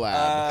Radio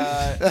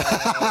Lab.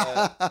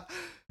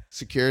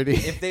 Security.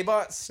 If they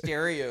bought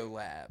Stereo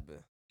Lab.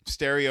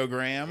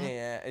 Stereogram.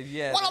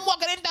 Yeah. When I'm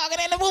walking and talking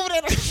and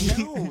moving.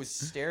 No,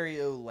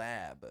 Stereo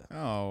Lab.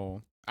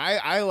 Oh.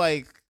 I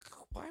like.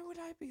 Why would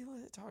I be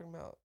talking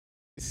about?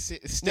 No,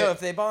 No, if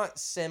they bought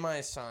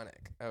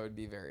Semisonic, I would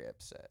be very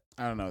upset.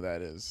 I don't know what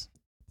that is.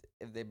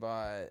 If they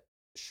bought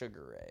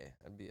Sugar Ray,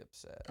 I'd be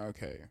upset.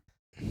 Okay.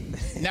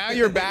 Now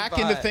you're If they back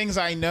into bought- things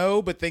I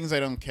know, but things I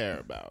don't care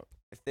about.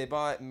 If they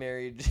bought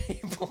Mary J.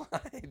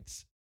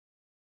 Blige.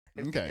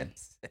 I'd be Okay.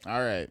 upset.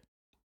 All right.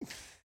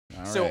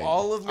 So right.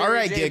 all of All Mary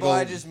right, J. Giggle.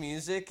 Blige's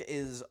music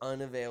is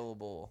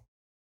unavailable.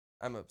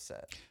 I'm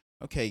upset.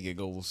 Okay,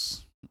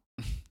 Giggles.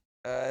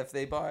 If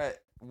they bought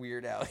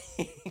Weird Al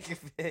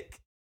Yankovic,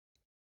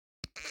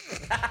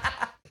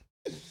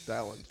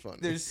 That one's funny.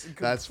 there's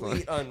That's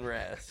complete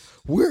unrest.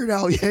 Weird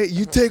Al Yankovic.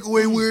 You take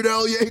away Weird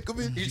Al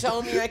Yankovic. You're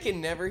telling me I can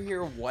never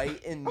hear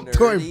White and I'm Nerdy?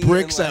 throwing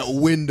bricks and, at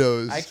like,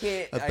 windows. I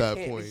can't. at I that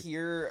can't point.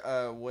 hear.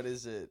 What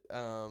is it?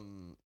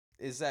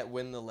 Is that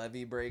When the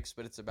Levee Breaks?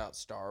 But it's about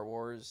Star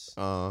Wars.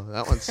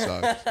 That one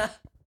sucks.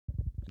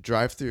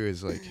 Drive Through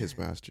is like his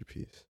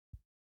masterpiece.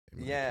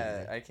 in my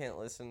Yeah, I can't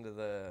listen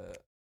to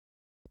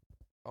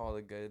all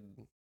the good.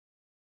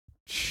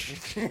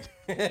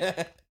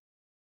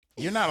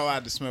 You're not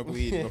allowed to smoke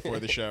weed before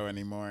the show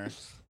anymore.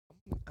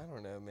 I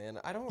don't know, man.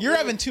 I don't. You're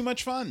really- having too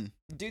much fun.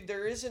 Dude,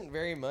 there isn't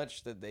very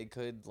much that they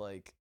could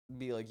like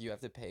be like. You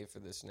have to pay for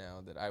this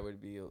now. That I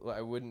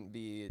wouldn't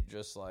be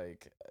just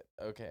like,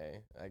 okay,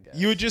 I guess.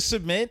 You would just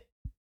submit?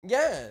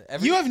 Yeah.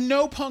 You have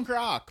no punk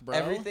rock, bro.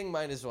 Everything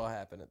might as well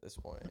happen at this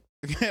point.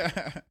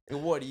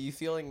 What are you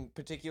feeling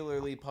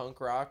particularly punk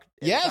rock?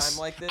 At a Yes. time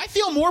like this? I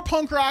feel more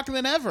punk rock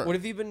than ever. What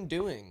have you been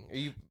doing? Are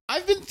you?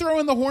 I've been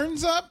throwing the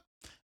horns up.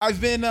 I've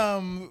been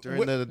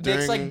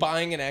Nick's like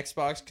buying an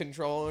Xbox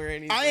controller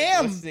and he's I like,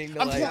 am. listening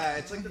to I'm like. Yeah,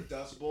 it's like the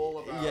Dust Bowl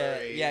of our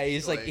age, Yeah,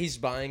 he's like he's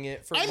buying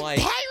it from I'm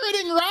like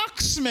pirating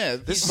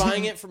Rocksmith. he's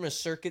buying it from a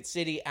Circuit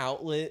City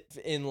outlet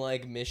in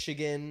like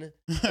Michigan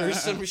or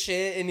some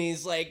shit, and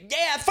he's like,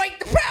 "Yeah, fight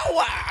the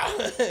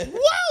power!"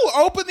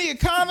 Whoa! Open the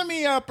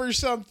economy up or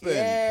something.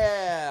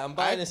 Yeah, I'm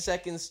buying a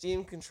second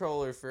Steam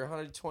controller for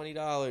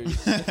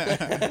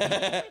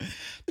 $120.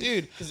 Dude,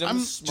 dude, Because I'm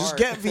smart. Just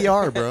get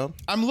VR, bro.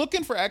 I'm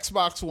looking for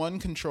Xbox One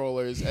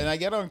controllers, and I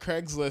get on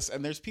Craigslist,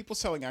 and there's people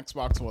selling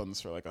Xbox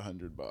Ones for like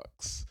 $100.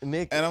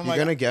 Nick, And I'm You're like,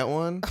 gonna get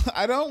one?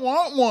 I don't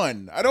want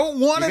one. I don't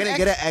want You're gonna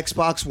get an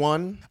Xbox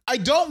One I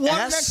don't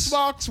want S? an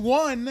Xbox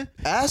One,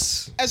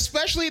 S?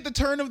 especially at the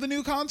turn of the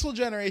new console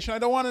generation. I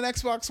don't want an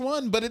Xbox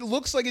One, but it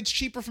looks like it's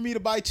cheaper for me to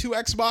buy 2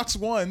 Xbox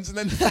Ones and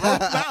then throw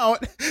them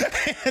out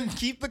and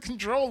keep the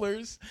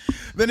controllers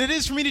than it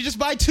is for me to just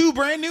buy 2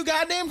 brand new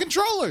goddamn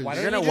controllers. Why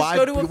don't You're you gonna just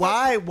go to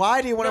a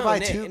why do you want to No, buy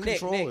Nick, 2 Nick,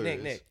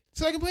 controllers? Nick.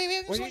 So I can play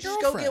with Why my don't you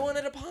just girlfriend. go get one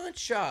at a pawn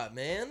shop,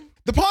 man?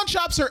 The pawn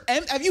shops are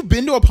have you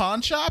been to a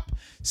pawn shop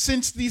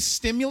since these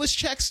stimulus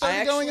checks I started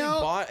actually going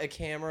out? bought a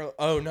camera.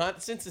 Oh,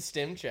 not since the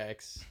stim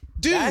checks.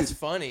 Dude, That's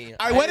funny.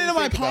 I went didn't into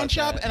my think pawn about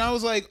shop that. and I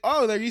was like,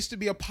 oh, there used to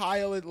be a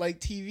pile of like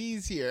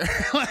TVs here.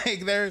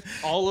 Like there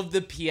all of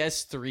the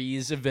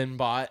PS3s have been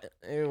bought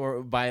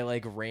or by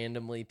like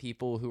randomly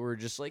people who were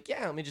just like,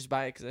 yeah, let me just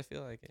buy it because I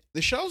feel like it.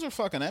 the shelves are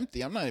fucking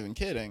empty. I'm not even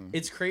kidding.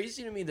 It's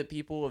crazy to me that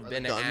people have Are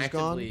been the guns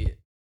actively.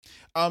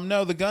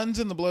 No, the guns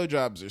and the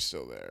blowjobs are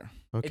still there.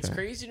 Okay. It's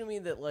crazy to me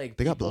that like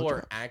They got people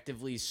are blowjobs.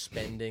 actively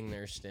spending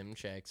their stim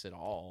checks at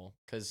all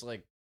because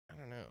like I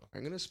don't know.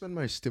 I'm gonna spend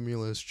my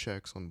stimulus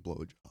checks on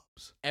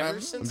blowjobs. Ever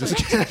I'm since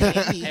just I,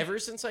 kidding. ever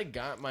since I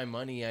got my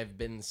money, I've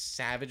been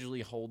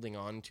savagely holding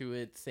on to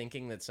it,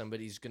 thinking that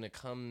somebody's gonna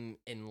come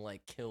and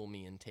like kill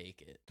me and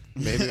take it.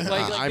 Maybe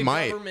Like I the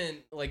might. government,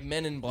 like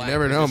Men in Black.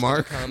 never are know, just gonna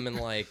Mark. Come and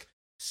like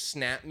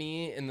snap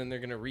me, and then they're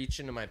gonna reach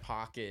into my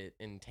pocket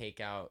and take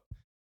out.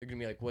 They're gonna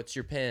be like, "What's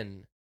your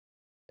pen?"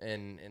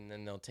 And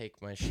then they'll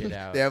take my shit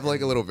out. They have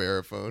like a and- little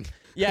Verifone.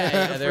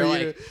 Yeah. for They're you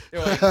like, to-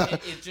 they're like,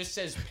 it just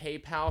says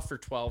PayPal for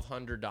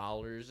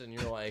 $1,200, and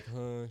you're like,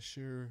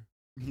 sure.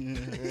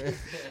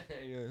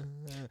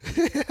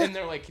 And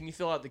they're like, "Can you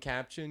fill out the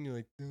caption?" You're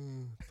like,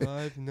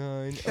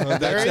 5'9".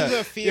 There is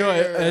a fear. You're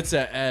like, that's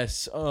a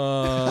S.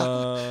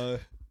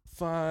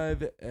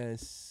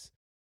 5S.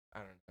 I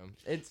don't know.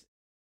 It's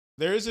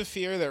There is a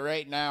fear that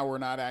right now we're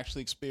not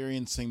actually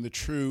experiencing the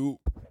true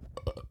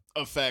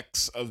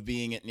effects of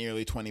being at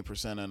nearly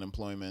 20%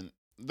 unemployment.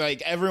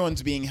 Like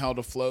everyone's being held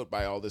afloat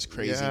by all this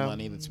crazy Yeah.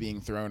 money that's being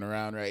thrown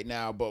around right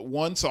now. But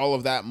once all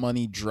of that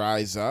money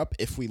dries up,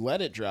 if we let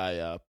it dry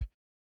up,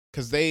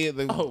 because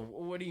oh,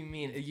 what do you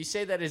mean? You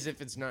say that as if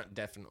it's not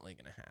definitely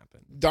gonna happen.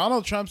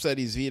 Donald Trump said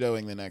he's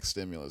vetoing the next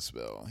stimulus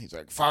bill. He's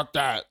like, fuck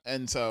that.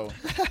 And so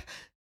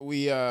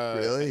we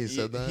Really? He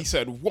said that? He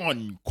said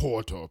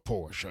 1/4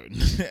 portion.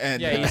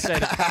 And Yeah, he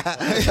said.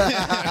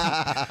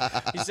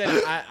 He said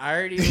I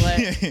already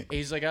let.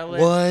 He's like I let.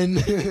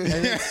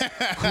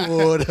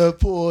 1/4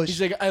 portion.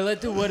 He's like I let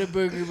the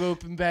Whataburger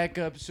open back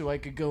up so I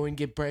could go and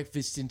get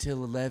breakfast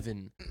until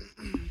 11.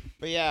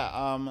 But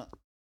yeah,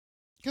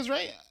 because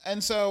right,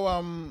 and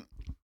so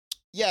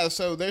yeah,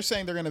 so they're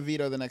saying they're going to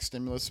veto the next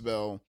stimulus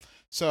bill.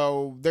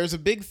 So there's a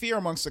big fear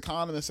amongst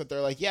economists that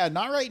they're like, yeah,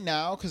 not right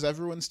now, because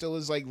everyone still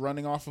is like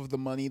running off of the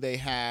money they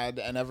had,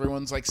 and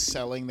everyone's like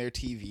selling their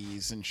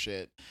TVs and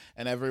shit,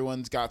 and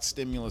everyone's got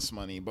stimulus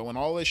money. But when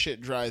all this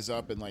shit dries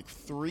up in like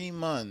 3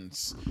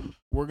 months,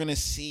 we're gonna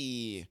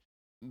see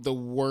the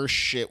worst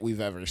shit we've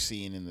ever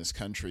seen in this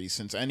country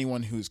since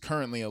anyone who's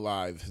currently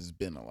alive has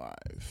been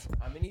alive.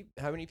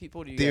 How many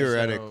people do you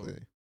Theoretically.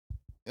 guys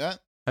know? Yeah.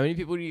 How many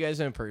people do you guys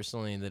know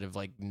personally that have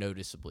like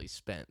noticeably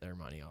spent their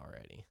money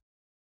already?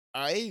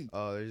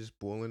 Oh, they're just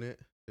bulling it.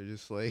 They're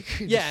just like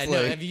Yeah, just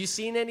no. like- Have you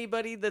seen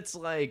anybody that's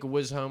like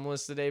was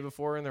homeless the day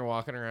before and they're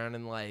walking around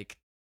in like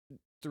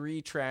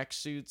 3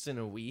 tracksuits in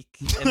a week,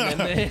 and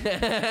then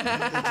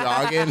They're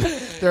jogging.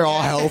 They're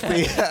all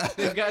healthy.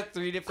 They've got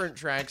 3 different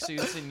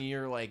tracksuits, and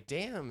you're like,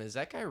 "Damn, is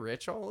that guy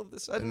rich all of a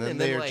sudden?" and then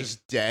they're like,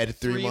 just dead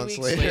 3 months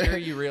weeks later.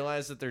 you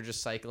realize that they're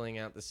just cycling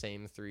out the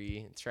same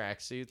 3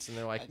 tracksuits, and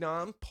they're like, "No,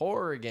 I'm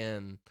poor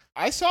again."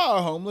 I saw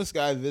a homeless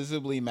guy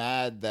visibly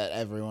mad that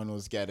everyone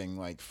was getting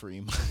like free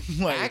money.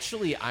 Like,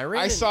 Actually,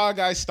 I saw a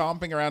guy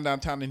stomping around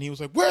downtown and he was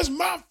like, "Where's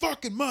my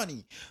fucking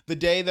money?" The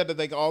day that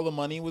like all the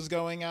money was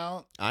going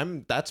out.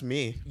 That's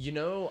me. You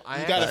know,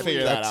 You gotta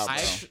figure that out, bro.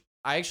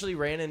 I actually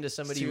ran into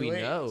somebody It's too we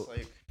late. know. It's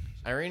like-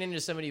 I ran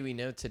into somebody we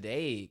know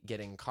today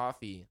getting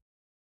coffee.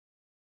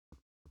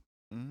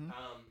 Mm-hmm.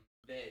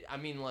 I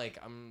mean, like,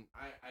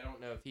 I don't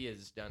know if he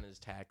has done his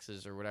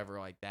taxes or whatever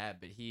like that,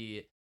 but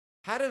he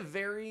had a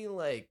very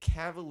like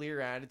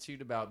cavalier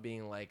attitude about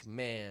being like,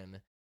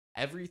 man,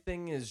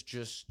 everything is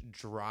just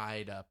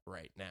dried up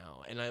right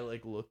now. And I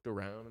like looked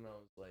around and I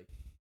was like,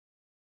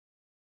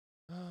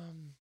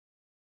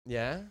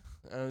 yeah.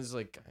 I was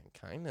like,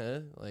 kind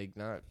of like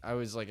not. I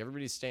was like,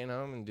 everybody's staying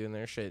home and doing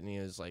their shit, and he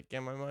was like, yeah,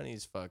 my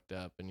money's fucked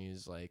up, and he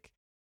was like.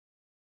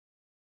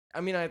 I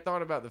mean, I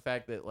thought about the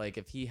fact that, like,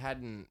 if he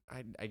hadn't,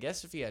 I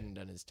guess if he hadn't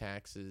done his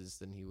taxes,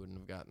 then he wouldn't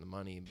have gotten the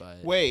money,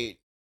 but... Wait,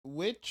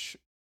 which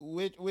I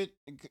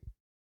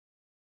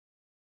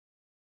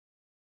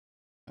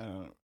don't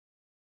know.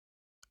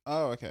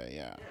 Oh, okay,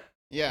 yeah.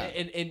 Yeah.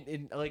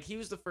 And like, he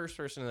was the first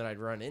person that I'd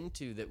run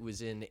into that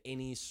was in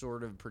any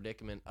sort of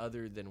predicament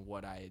other than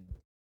what I had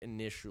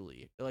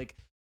initially... Like,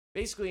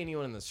 basically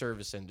anyone in the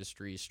service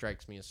industry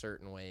strikes me a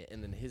certain way,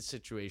 and then his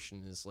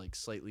situation is like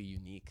slightly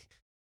unique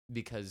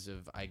because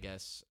of, I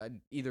guess,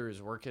 either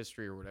his work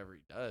history or whatever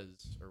he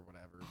does or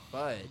whatever.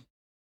 But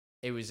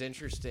it was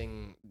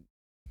interesting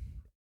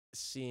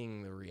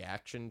seeing the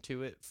reaction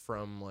to it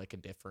from like a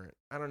different,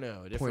 I don't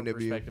know, a different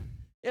perspective.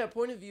 Yeah,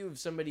 point of view of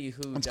somebody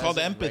who it's called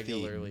empathy.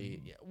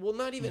 Regularly. Yeah, well,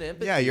 not even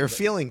empathy. Yeah, you're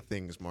feeling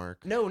things,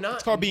 Mark. No, not.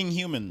 It's called being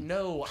human.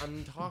 No,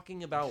 I'm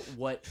talking about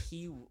what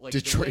he like.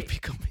 Detroit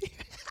becoming.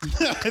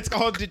 It's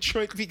called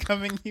Detroit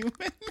becoming human.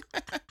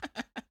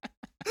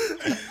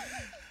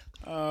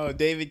 Oh,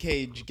 David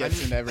Cage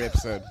gets in every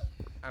episode.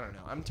 I don't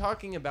know. I'm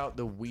talking about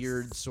the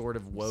weird sort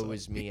of woe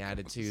is me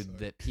attitude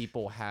that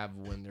people have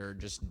when they're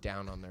just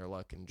down on their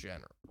luck in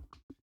general.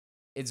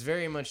 It's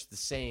very much the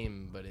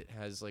same, but it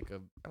has like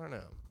a, I don't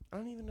know. I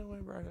don't even know why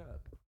I brought it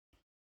up.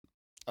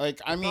 Like,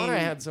 I mean, thought I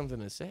had something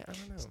to say. I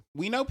don't know.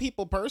 We know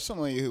people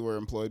personally who were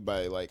employed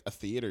by like a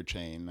theater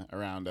chain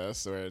around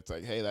us, where it's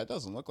like, hey, that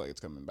doesn't look like it's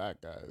coming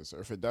back, guys.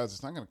 Or if it does,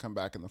 it's not going to come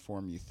back in the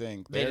form you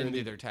think. They didn't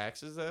do their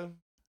taxes though?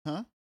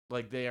 Huh?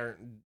 Like they aren't,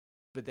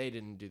 but they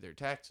didn't do their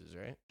taxes,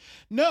 right?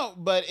 No,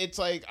 but it's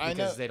like, I know.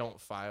 Because they don't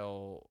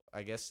file,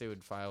 I guess they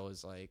would file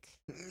as like.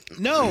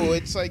 No,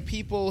 it's like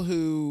people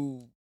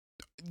who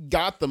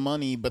got the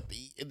money, but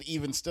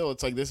even still,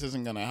 it's like, this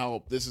isn't going to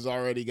help. This is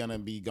already going to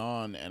be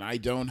gone, and I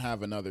don't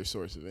have another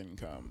source of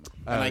income.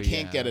 And I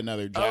can't get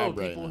another job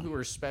right now. People who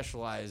are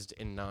specialized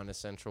in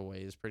non-essential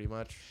ways, pretty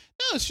much.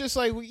 No, it's just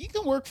like, you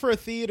can work for a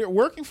theater.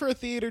 Working for a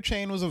theater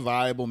chain was a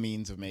viable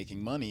means of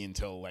making money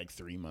until like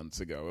 3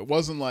 months ago. It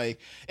wasn't like,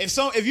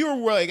 if you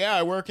were like, yeah,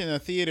 I work in a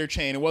theater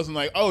chain, it wasn't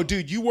like, oh,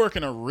 dude, you work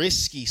in a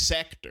risky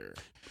sector.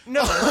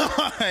 No,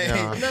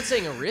 I'm not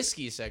saying a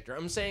risky sector.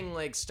 I'm saying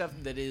like stuff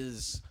that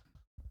is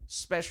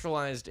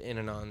specialized in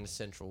a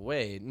non-essential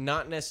way,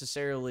 not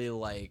necessarily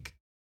like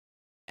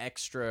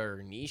extra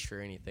or niche or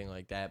anything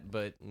like that,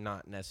 but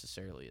not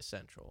necessarily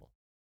essential.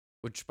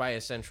 Which by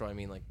essential I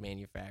mean like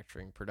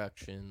manufacturing,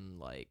 production,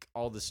 like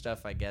all the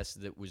stuff I guess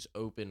that was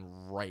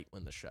open right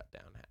when the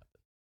shutdown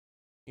happened.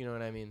 You know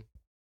what I mean?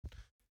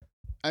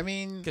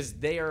 Because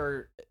they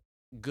are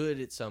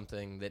good at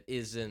something that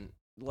isn't,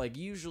 like,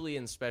 usually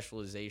in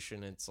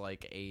specialization, it's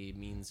like a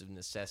means of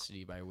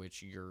necessity by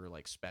which you're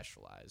like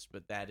specialized,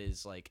 but that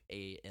is like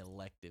a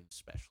elective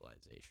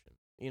specialization.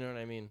 You know what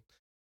I mean?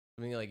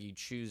 Something like you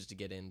choose to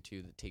get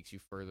into that takes you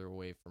further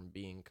away from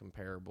being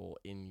comparable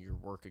in your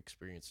work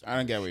experience. I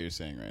don't get what you're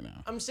saying right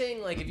now. I'm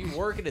saying like if you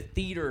work at a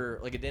theater,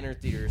 like a dinner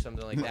theater or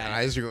something like that. My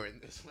eyes are going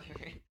this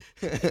way.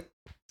 Right?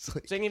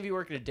 Saying if you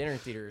work at a dinner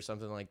theater or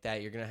something like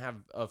that, you're gonna have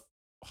a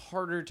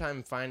harder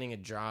time finding a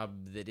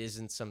job that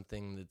isn't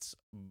something that's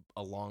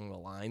along the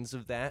lines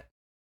of that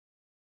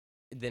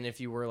than if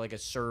you were like a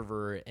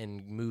server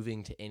and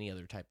moving to any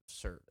other type of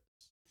service.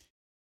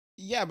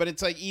 Yeah, but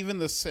it's like even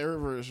the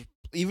servers,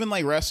 even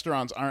like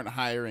restaurants aren't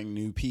hiring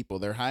new people.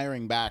 They're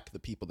hiring back the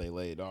people they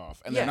laid off.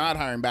 And they're not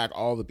hiring back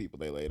all the people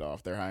they laid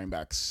off. They're hiring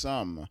back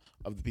some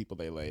of the people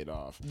they laid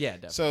off. Yeah,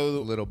 definitely. So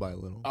little by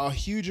little. A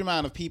huge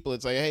amount of people,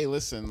 it's like, hey,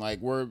 listen,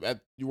 like we're going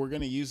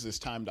to use this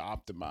time to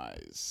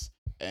optimize.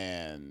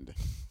 And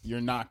you're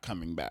not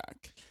coming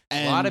back.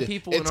 And a lot of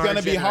people it's going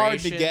to be hard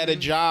to get a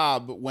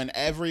job when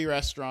every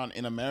restaurant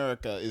in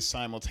America is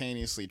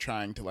simultaneously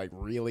trying to like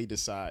really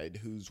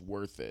decide who's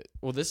worth it.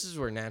 Well, this is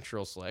where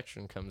natural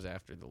selection comes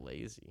after the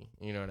lazy.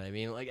 You know what I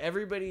mean? Like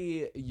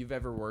everybody you've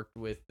ever worked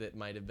with that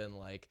might have been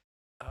like,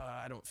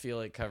 I don't feel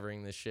like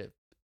covering this shit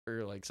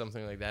or like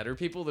something like that. Or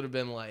people that have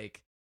been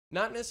like,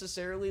 not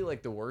necessarily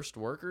like the worst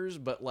workers,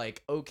 but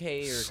like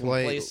okay or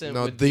complacent.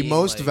 No, with the being,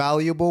 most like,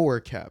 valuable were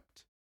kept.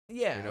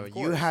 Yeah, you know, of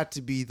course. you had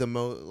to be the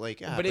most like.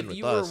 But if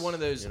you were one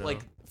of those, you know? like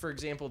for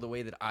example, the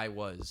way that I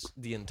was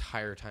the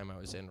entire time I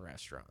was in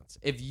restaurants,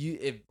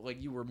 if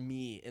like you were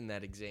me in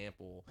that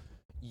example,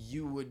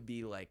 you would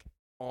be like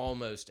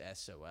almost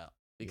SOL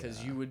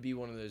because you would be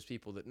one of those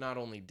people that not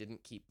only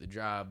didn't keep the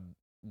job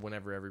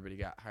whenever everybody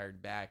got hired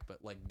back,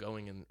 but like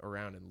going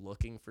around and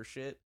looking for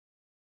shit.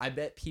 I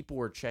bet people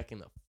were checking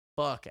the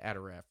fuck out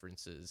of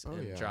references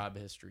and job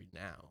history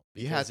now.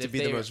 You had to be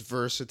the most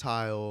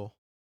versatile.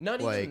 Not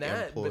even like,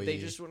 that, employee. but they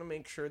just want to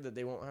make sure that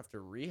they won't have to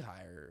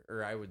rehire,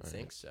 or I would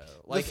think so.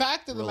 Like, the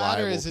fact of the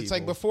matter is, it's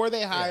like people. before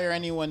they hire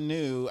anyone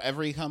new,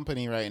 every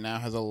company right now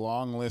has a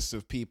long list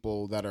of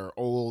people that are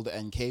old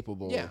and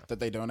capable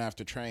that they don't have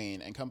to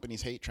train, and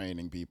companies hate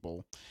training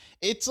people.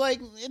 It's like,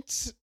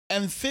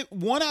 and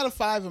 1 out of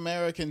 5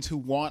 Americans who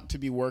want to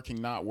be working,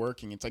 not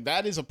working. It's like,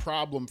 that is a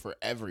problem for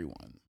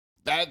everyone.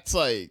 That's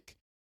like,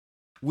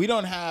 we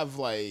don't have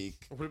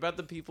like... What about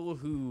the people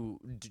who,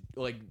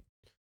 like...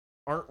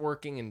 aren't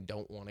working and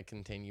don't want to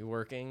continue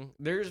working?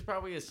 There's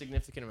probably a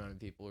significant amount of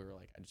people who are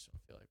like, I just don't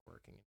feel like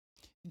working.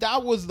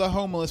 That was the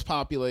homeless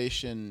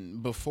population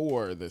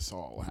before this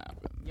all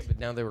happened. Yeah, but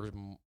now there was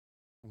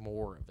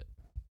more of it.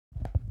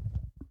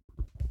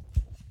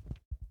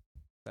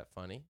 Is that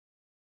funny?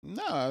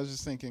 No, I was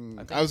just thinking.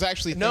 I was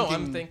actually thinking. No,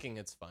 I'm thinking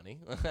it's funny.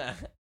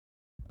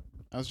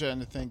 I was trying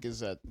to think, is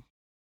that...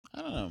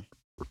 I don't know.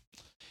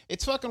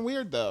 It's fucking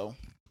weird, though.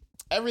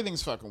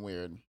 Everything's fucking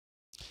weird.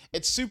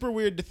 It's super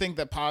weird to think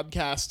that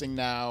podcasting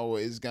now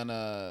is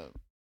gonna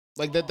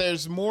like that.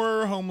 There's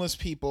more homeless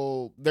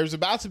people. There's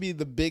about to be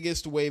the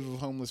biggest wave of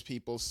homeless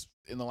people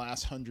in the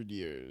last 100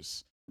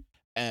 years,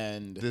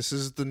 and This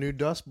is the new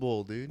Dust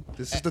Bowl, dude.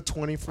 This is the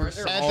 21st Are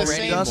there at the already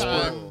same Dust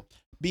time, Bowl.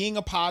 being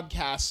a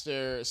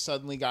podcaster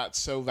suddenly got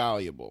so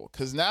valuable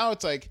because now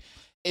it's like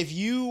if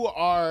you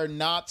are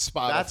not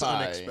Spotify, That's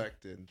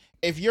unexpected.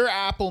 if you're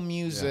Apple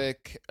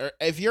Music or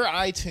if you're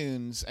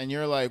iTunes and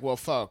you're like, well,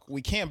 fuck,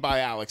 we can't buy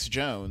Alex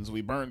Jones. We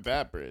burnt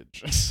that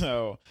bridge.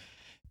 So,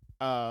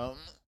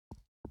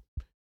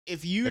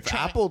 If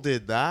Apple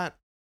did that,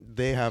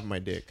 they have my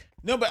dick.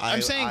 no, but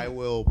I'm saying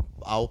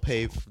I'll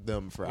pay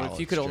them for What Alex if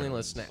you could only Jones.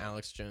 listen to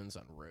Alex Jones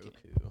on Roku?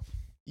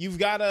 you've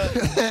got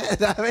to.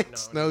 That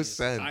makes No, no you-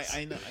 sense.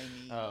 I know.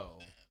 Oh.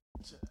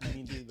 I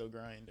need to do the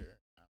grinder.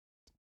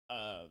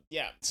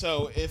 Yeah.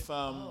 So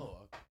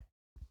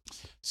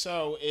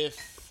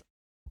if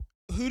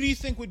who do you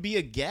think would be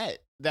a get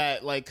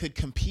that like could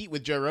compete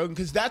with Joe Rogan?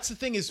 Because that's the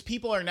thing is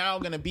people are now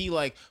going to be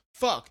like,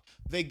 fuck,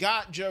 they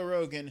got Joe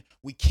Rogan.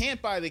 We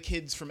can't buy the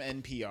kids from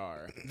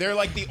NPR. They're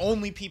like the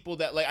only people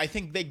that like I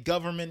think they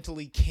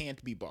governmentally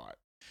can't be bought.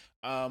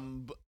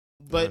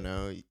 But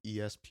no,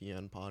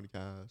 ESPN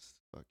podcast,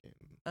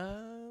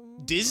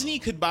 fucking. Disney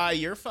could buy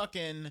your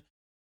fucking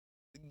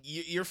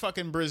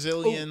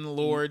Brazilian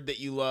lord that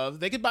you love.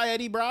 They could buy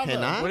Eddie Bravo.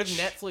 Hinoch? What if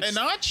Netflix?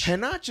 Hinoch?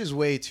 Hinoch is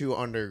way too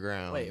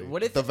underground. Wait, dude.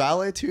 what if- the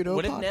Vale Tudo?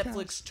 What if podcast?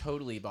 Netflix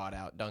totally bought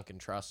out Duncan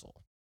Trussell?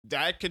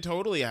 That could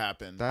totally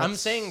happen. I'm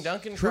saying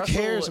Duncan Who Trussell.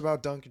 cares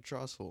about Duncan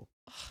Trussell?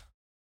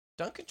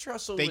 Duncan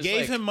Trussell? They was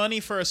gave like, him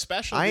money for a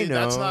special. I Dude.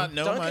 That's know. not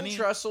no Duncan money.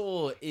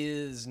 Trussell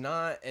is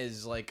not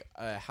as like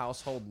a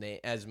household name,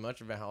 as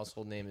much of a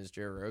household name as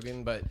Joe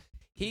Rogan, but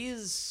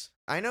he's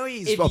I know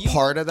he's If a you-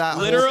 part of that.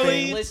 whole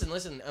Literally- thing.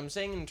 Listen. I'm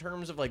saying in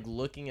terms of like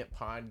looking at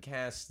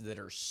podcasts that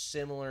are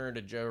similar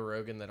to Joe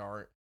Rogan that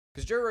aren't,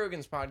 because Joe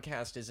Rogan's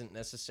podcast isn't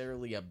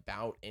necessarily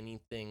about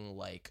anything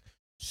like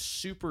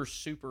super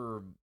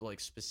like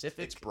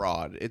specific. It's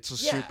broad. It's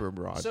a Yeah, super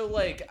broad. So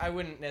like I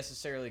wouldn't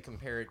necessarily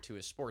compare it to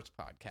a sports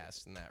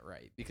podcast in that,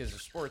 right? Because a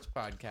sports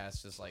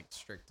podcast is like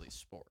strictly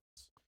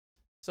sports.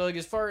 So like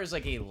as far as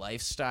like a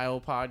lifestyle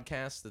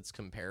podcast that's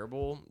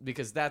comparable,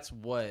 because that's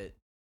what,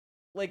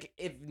 like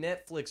if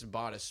Netflix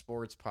bought a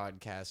sports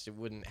podcast, it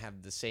wouldn't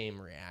have the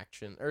same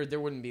reaction, or there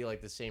wouldn't be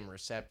like the same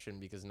reception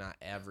because not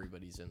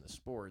everybody's into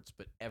sports,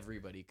 but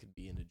everybody could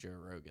be into Joe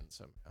Rogan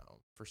somehow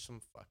for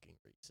some fucking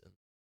reason.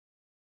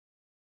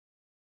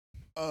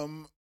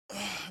 I'm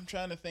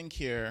trying to think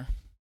here.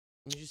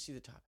 Let me just see the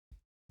top.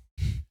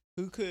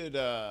 Who could?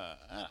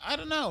 I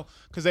don't know,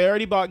 because they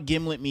already bought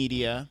Gimlet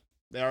Media.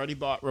 They already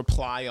bought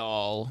Reply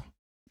All.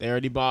 They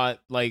already bought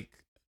like.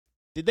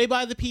 Did they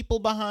buy the people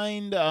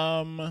behind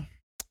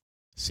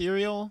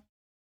Serial?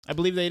 I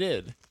believe they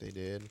did. they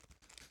did.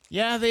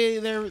 Yeah,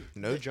 they're.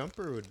 No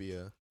Jumper would be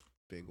a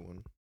big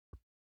one.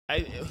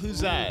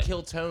 Who's that?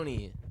 Kill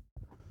Tony.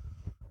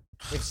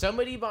 If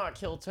somebody bought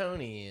Kill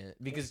Tony,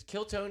 because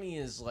Kill Tony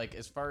is like,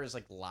 as far as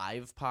like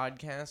live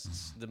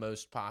podcasts, the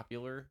most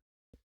popular.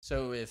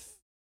 So if,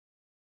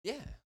 yeah,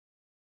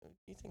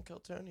 you think Kill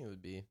Tony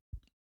would be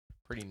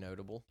pretty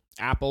notable?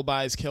 Apple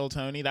buys Kill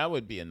Tony. That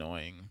would be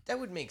annoying. That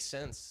would make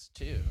sense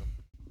too.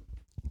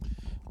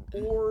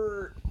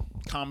 Or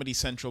Comedy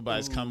Central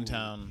buys Ooh.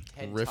 Cumtown.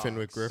 TED Riffin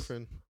with Talks.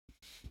 Griffin.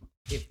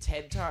 If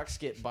TED Talks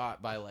get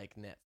bought by like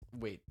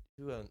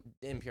who owns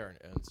NPR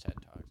owns TED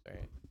Talks,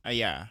 right?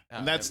 Yeah, Oh,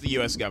 and that's never- the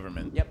U.S.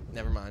 government. Yep,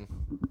 never mind.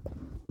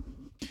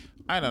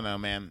 I don't know,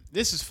 man.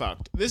 This is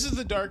fucked. This is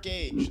the dark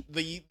age.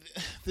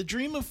 The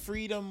dream of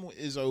freedom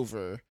is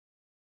over.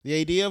 The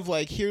idea of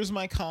like, here's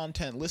my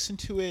content, listen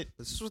to it.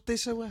 This is what they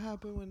said would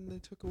happen when they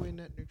took away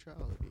net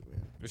neutrality,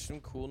 man. There's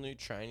some cool new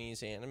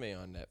Chinese anime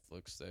on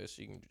Netflix though,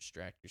 so you can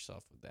distract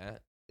yourself with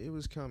that. It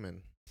was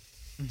coming.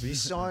 We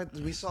saw it.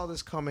 We saw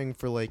this coming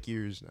for like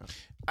years now.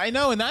 I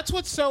know, and that's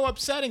what's so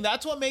upsetting.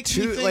 That's what makes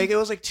me think. It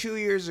was like 2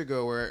 years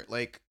ago where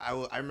like I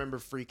remember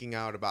freaking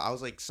out about. I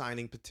was like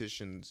signing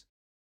petitions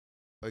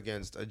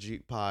against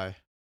Ajit Pai,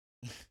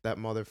 that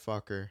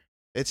motherfucker.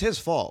 It's his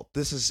fault.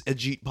 This is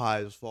Ajit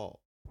Pai's fault.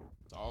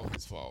 It's all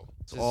his fault.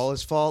 It's all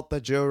his fault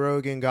that Joe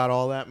Rogan got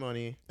all that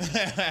money Do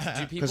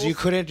because people you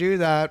couldn't do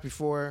that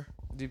before.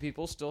 do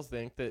people still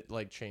think that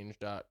like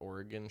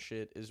change.org and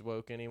shit is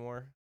woke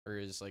anymore? Or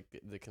is like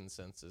the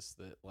consensus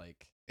that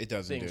like It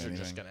doesn't things do are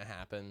anything. just gonna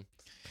happen?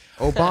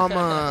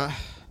 Obama.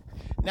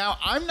 Now,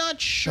 I'm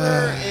not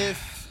sure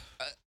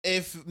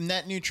if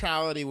net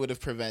neutrality would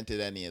have prevented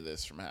any of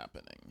this from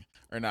happening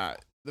or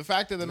not. The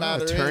fact of the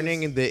matter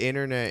turning is, the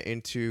internet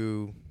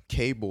into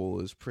cable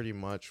is pretty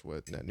much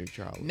what net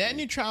neutrality. net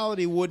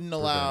neutrality wouldn't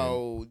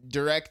allow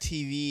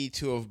DirecTV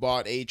to have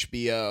bought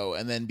HBO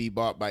and then be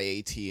bought by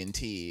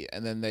AT&T,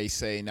 and then they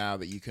say now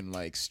that you can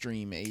like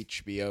stream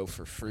HBO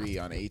for free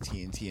on AT&T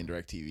and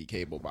DirecTV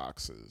cable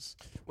boxes.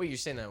 Wait, you're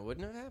saying that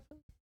wouldn't have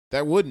happened?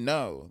 That wouldn't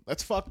know.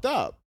 That's fucked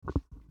up.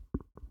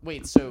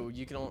 Wait, so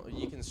you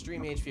can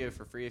stream HBO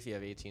for free if you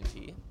have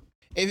AT&T?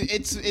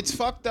 It's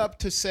fucked up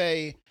to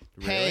say,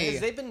 hey,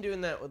 Because they've been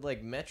doing that with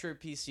like Metro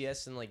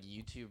PCS and like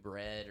YouTube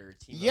Red or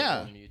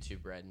T-Mobile and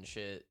YouTube Red and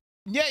shit.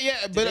 Yeah,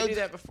 Did but they do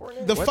that before?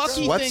 The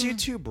fucky what's thing.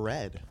 YouTube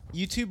Red?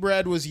 YouTube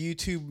Red was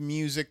YouTube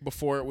Music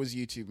before it was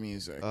YouTube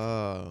Music.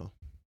 Oh.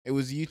 It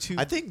was YouTube.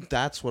 I think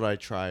that's what I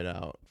tried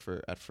out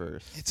at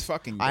first. It's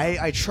fucking dumb.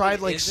 I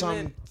tried like Isn't some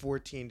it-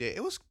 14 day.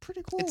 It was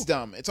pretty cool. It's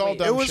dumb. It's all Wait,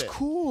 dumb It was shit.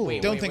 cool.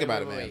 Don't think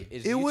about it, man.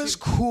 Is It was YouTube-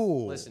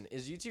 cool. Listen,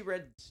 is YouTube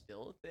Red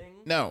still a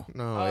thing? No.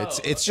 No, Oh,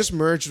 it's just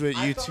merged with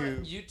I thought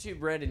YouTube. YouTube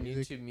Red and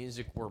YouTube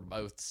Music were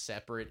both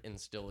separate and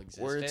still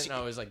existent. it's- And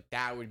I was like,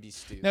 that would be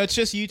stupid. No, it's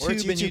just YouTube, Or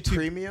it's and YouTube YouTube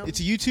Premium? It's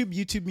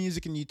YouTube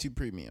Music, and YouTube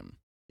Premium.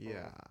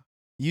 Yeah.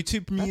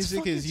 YouTube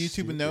Music is fucking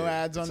YouTube with no stupid.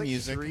 ads on It's like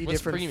music. three What's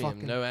different premium?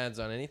 fucking- No ads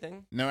on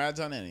anything? No ads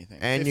on anything.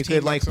 And you 15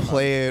 could like bucks a month.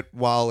 play it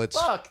while it's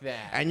Fuck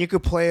that. and you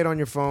could play it on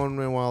your phone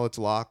while it's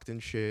locked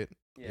and shit.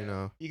 Yeah. You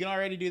know. You can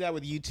already do that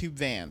with YouTube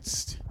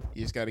Vanced.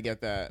 You just got to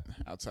get that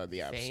outside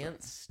the app store.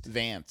 Advanced?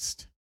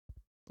 Vanced.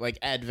 Like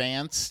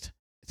advanced.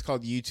 It's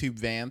called YouTube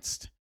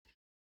Vanced.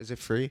 Is it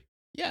free?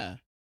 Yeah.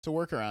 It's a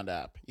workaround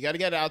app. You got to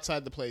get it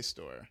outside the Play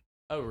Store.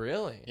 Oh,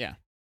 really? Yeah.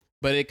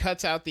 But it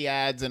cuts out the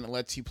ads and it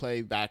lets you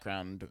play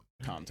background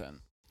content.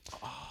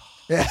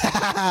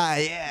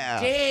 Yeah.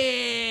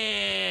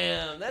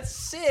 Damn, that's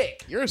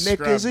sick. You're a Nick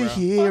scrub, is a bro.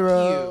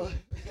 hero.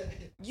 Fuck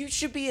you. You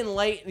should be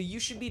enlightened. You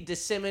should be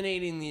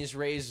disseminating these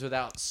rays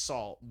without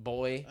salt,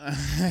 boy.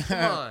 Come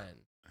on.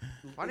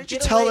 Why didn't you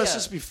Get a tell us layup.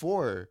 this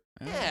before?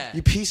 Yeah.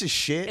 You piece of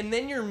shit. And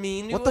then you're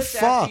mean to What the us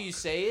fuck? after you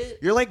say it.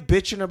 You're like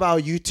bitching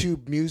about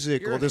YouTube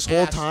Music You're all an this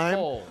whole time,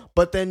 asshole.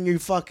 but then you're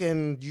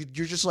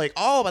just like,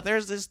 oh, but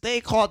there's this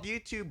thing called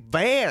YouTube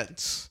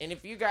Vance. And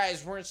if you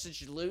guys weren't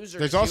such losers,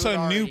 There's you also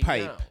would New already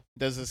Pipe. know.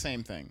 Does the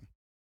same thing.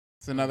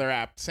 It's another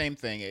app, same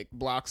thing. It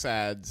blocks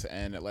ads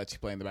and it lets you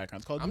play in the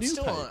background. It's called I'm New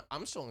still Pipe.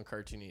 on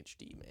Cartoon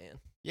HD, man.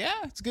 Yeah,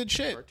 it's good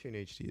shit. Cartoon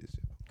HD is.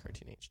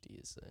 Cartoon HD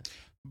is.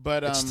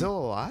 But It's still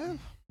alive.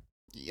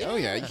 oh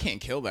yeah, you Yeah. can't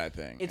kill that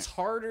thing. It's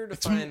harder to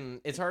It's- find.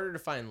 It's harder to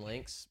find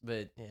links,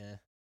 but yeah.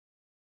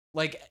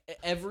 Like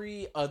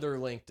every other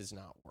link does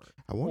not work.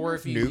 I wonder Or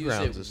if if you use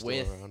Newgrounds it is still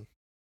with- around.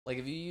 Like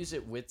if you use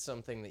it with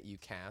something that you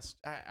cast.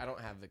 I don't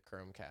have the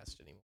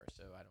Chromecast anymore,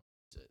 so I don't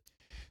use it.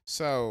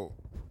 So,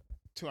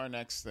 to our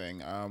next thing,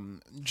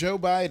 Joe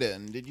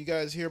Biden. Did you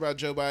guys hear about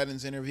Joe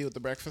Biden's interview with the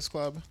Breakfast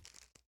Club?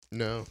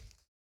 No.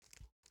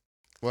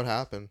 What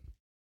happened?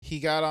 He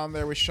got on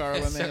there with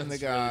Charlamagne Sounds the really-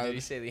 God, Did he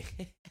say the?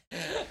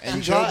 and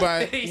He Joe got-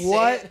 Biden. Did he say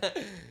What?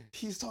 it?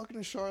 He's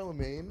talking to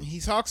Charlamagne. He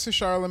talks to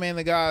Charlamagne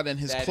the God, and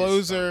his That is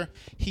closer.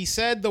 funny. He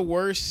said the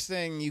worst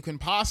thing you can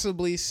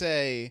possibly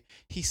say.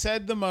 He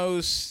said the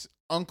most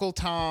Uncle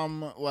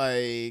Tom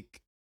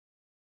like.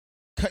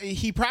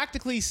 He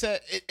practically said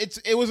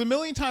it was a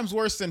million times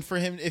worse than for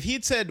him if he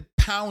had said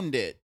 "pound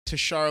it" to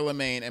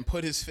Charlamagne and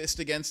put his fist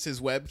against his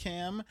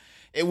webcam.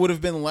 It would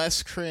have been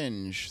less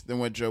cringe than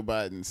what Joe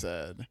Biden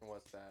said.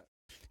 What's that?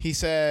 He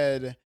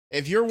said,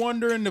 "If you're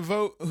wondering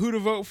who to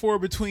vote for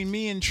between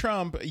me and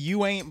Trump,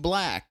 you ain't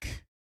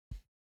black."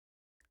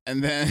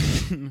 And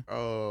then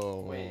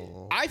Oh. Wait.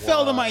 I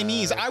fell to my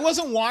knees. what? I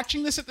wasn't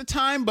watching this at the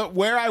time, but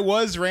where I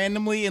was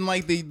randomly in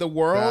like the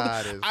world,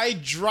 That is- I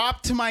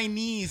dropped to my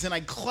knees and I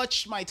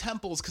clutched my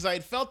temples because I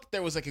had felt that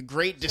there was like a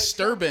great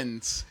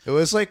disturbance. It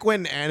was like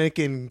when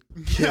Anakin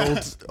killed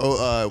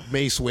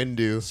Mace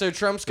Windu. So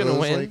Trump's It gonna was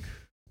win. like-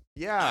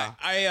 yeah.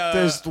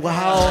 There's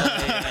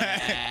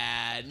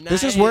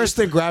This is worse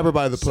than grab her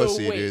by the So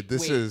pussy, wait, dude.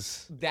 This wait.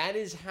 is. That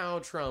is how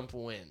Trump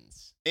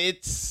wins.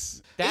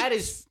 It's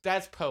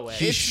That's poetic.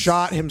 He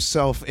shot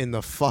himself in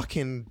the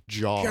fucking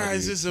jaw.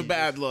 guys, dude. this is a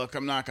bad look.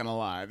 I'm not gonna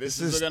lie. This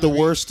is is gonna the be-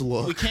 worst We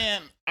look.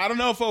 can't. I don't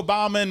know if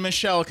Obama and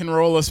Michelle can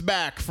roll us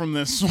back from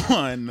this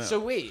one. So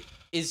wait,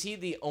 is he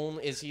the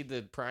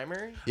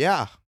primary?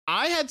 Yeah.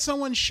 I had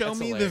someone show That's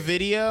me hilarious. the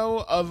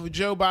video of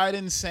Joe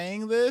Biden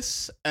saying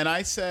this, and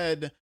I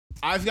said,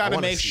 I've got to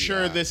wanna make see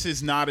sure that. this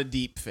is not a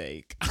deep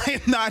fake.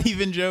 I'm not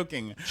even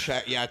joking.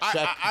 Check. Yeah.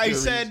 I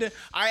said,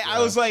 I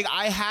was like,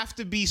 I have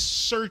to be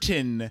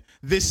certain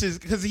this is,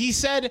 because he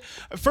said,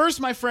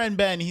 first my friend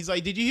Ben, he's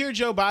like, did you hear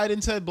Joe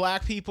Biden said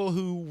black people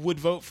who would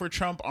vote for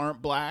Trump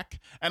aren't black?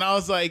 And I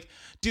was like,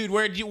 dude,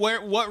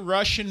 what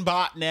Russian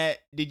botnet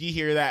did you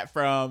hear that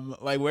from?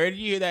 Like, where did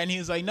you hear that? And he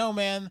was like, no,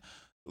 man.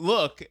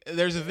 Look,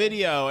 there's a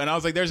video. And I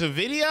was like, there's a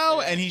video?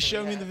 And he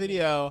showed me the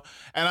video.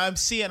 And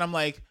I'm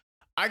like,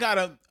 I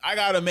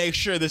gotta make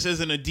sure this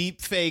isn't a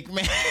deep fake,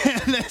 man.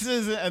 This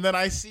isn't. And then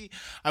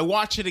I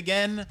watch it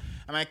again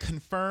and I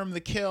confirm the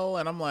kill.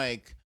 And I'm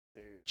like,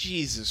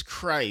 Jesus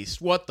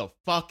Christ, what the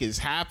fuck is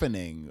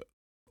happening?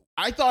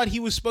 I thought he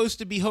was supposed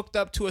to be hooked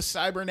up to a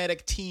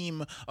cybernetic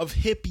team of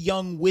hip,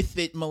 young, with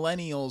it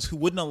millennials who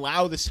wouldn't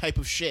allow this type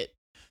of shit.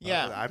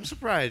 Yeah. I'm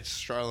surprised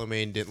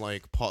Charlamagne didn't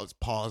like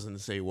pause and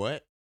say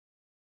what.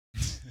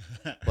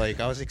 Like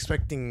I was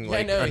expecting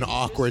like no, an he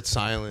awkward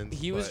silence.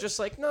 He was but just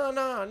like, no.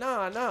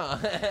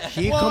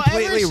 he Well,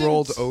 completely ever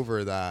rolled since-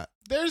 over that.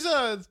 There's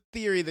a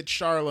theory that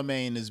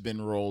Charlamagne has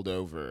been rolled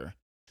over.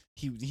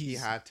 He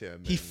had to.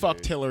 He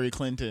fucked Hillary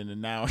Clinton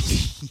and now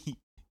he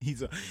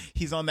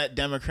He's on that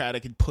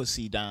Democratic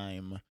pussy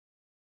dime.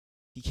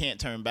 He can't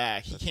turn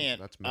back. He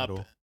can't. That's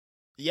metal.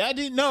 Yeah,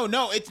 dude. No,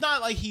 it's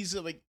not like he's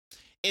like.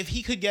 If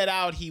he could get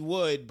out, he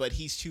would, but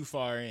he's too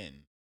far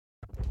in.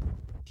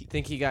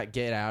 Think he got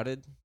get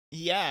outed?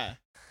 Yeah.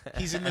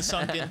 He's in the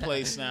sunken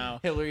place now.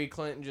 Hillary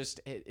Clinton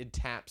just it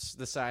taps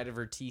the side of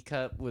her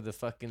teacup with a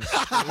fucking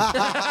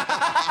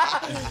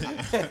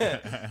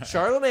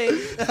Charlemagne.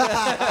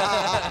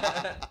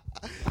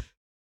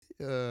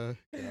 God,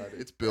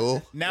 it's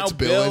Bill. Now it's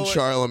Bill and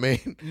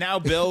Charlemagne. Now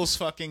Bill's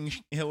fucking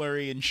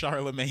Hillary in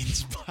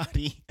Charlemagne's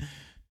body.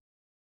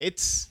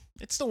 It's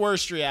the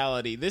worst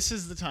reality. This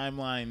is the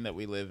timeline that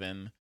we live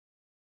in.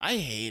 I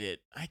hate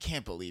it. I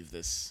can't believe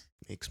this.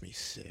 Makes me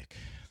sick.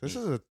 This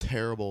is a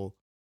terrible.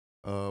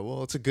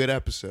 Well, it's a good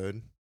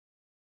episode,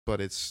 but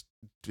it's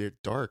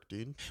dark,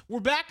 dude. We're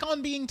back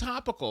on being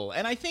topical,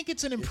 and I think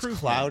it's an improvement.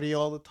 It's cloudy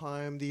all the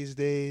time these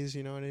days,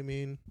 you know what I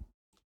mean?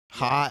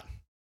 Hot.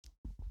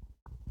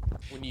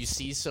 When you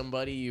see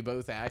somebody, you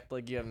both act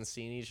like you haven't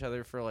seen each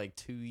other for like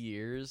 2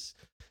 years.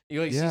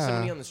 You like see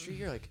somebody on the street,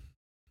 you're like,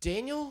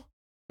 Daniel?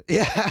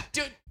 Yeah.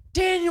 Dude,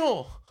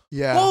 Daniel!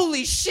 Yeah.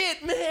 Holy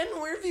shit, man!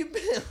 Where have you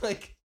been?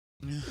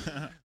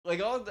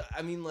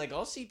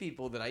 I'll see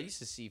people that I used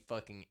to see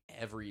fucking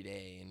every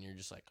day, and you're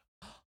just like,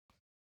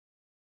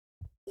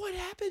 what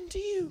happened to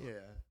you?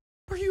 Yeah.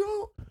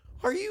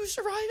 Are you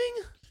surviving?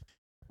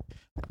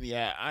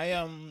 Yeah, I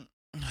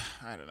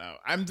don't know.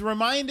 I'm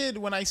reminded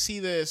when I see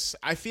this,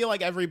 I feel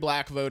like every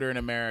black voter in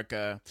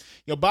America,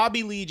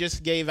 Bobby Lee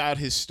just gave out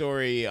his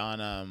story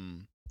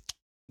on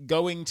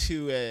going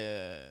to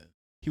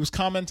he was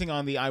commenting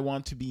on the I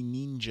Want to Be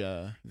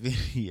Ninja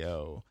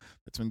video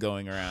that's been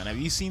going around. Have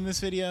you seen this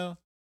video?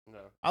 No.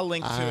 I'll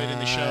link to it in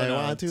the show notes.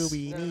 I want to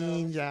be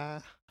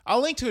ninja.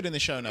 I'll link to it in the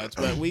show notes,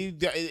 but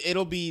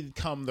it'll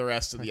become the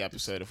rest of the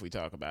episode if we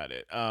talk about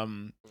it.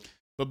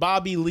 But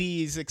Bobby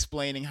Lee's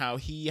explaining how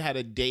he had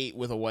a date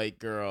with a white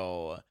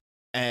girl,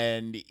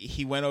 and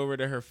he went over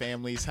to her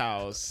family's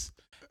house,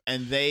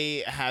 and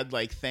they had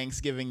like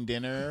Thanksgiving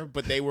dinner,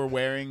 but they were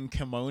wearing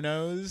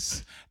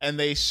kimonos, and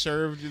they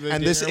served the dinner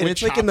with it's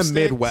like in the chopsticks.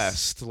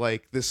 Midwest,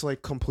 like this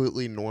like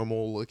completely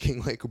normal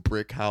looking like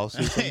brick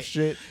houses and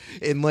shit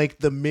in like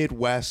the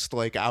Midwest,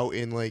 like out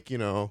in like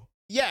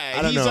Yeah,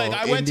 I don't know, like,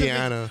 I went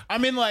Indiana.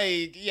 I'm in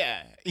like,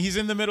 yeah, he's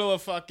in the middle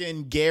of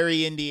fucking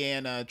Gary,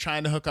 Indiana,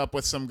 trying to hook up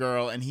with some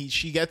girl, and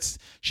she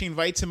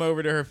invites him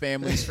over to her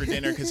family's for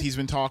dinner because he's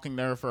been talking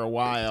to her for a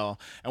while.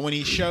 And when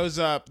he shows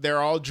up,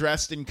 they're all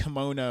dressed in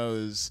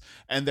kimonos,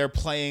 and they're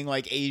playing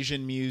like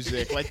Asian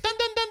music, like dun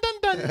dun dun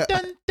dun dun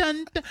dun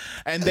dun, dun.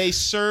 And they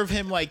serve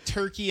him like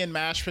turkey and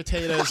mashed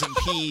potatoes and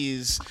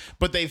peas,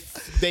 but they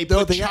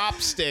put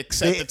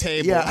chopsticks at the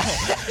table. Yeah.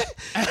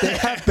 They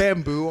have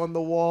bamboo on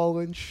the wall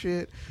and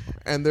shit,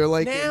 and they're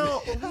like,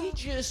 now we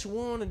just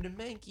wanted to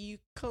make you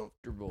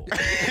comfortable.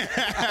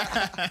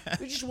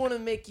 We just want to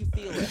make you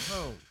feel at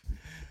home,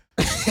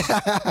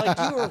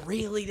 like you were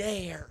really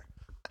there.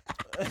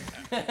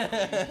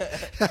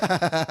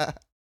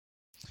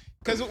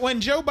 Because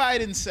when Joe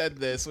Biden said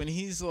this, when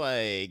he's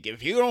like,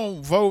 if you're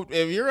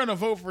gonna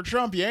vote for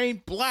Trump, you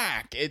ain't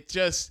black. It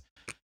just,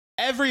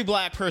 every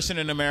black person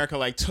in America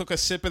like took a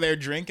sip of their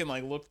drink and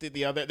like looked at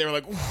the other. They were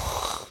like,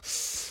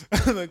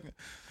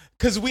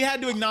 because we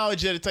had to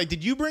acknowledge that it's like,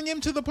 did you bring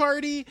him to the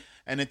party?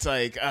 And it's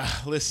like,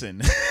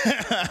 listen,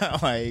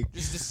 like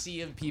just to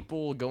see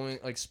people going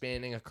like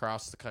spanning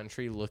across the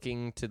country,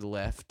 looking to the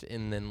left,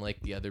 and then like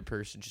the other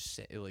person just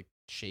like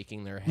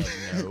shaking their head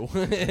no,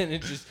 and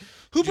it just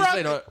whose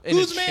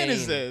man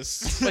is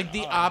this? Like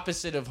the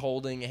opposite of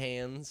holding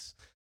hands.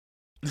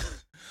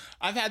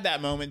 I've had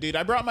that moment, dude.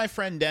 I brought my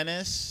friend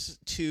Dennis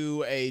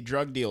to a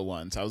drug deal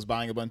once. I was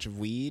buying a bunch of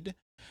weed,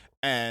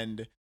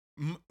 and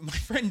my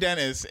friend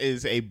Dennis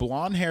is a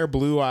blonde hair,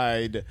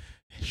 blue-eyed,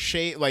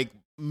 like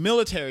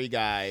military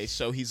guy,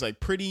 so he's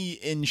like pretty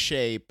in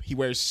shape. He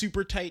wears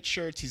super tight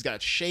shirts. He's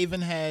got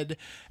shaven head,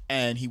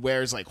 and he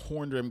wears like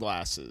horn rim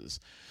glasses.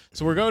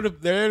 So we're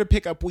there to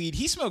pick up weed.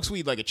 He smokes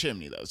weed like a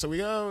chimney, though. So we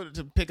go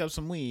to pick up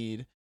some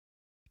weed,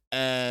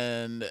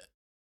 and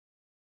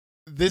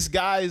this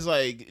guy's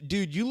like,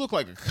 dude, you look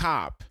like a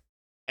cop.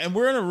 And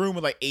we're in a room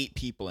with like 8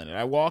 people in it.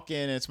 I walk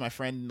in, and it's my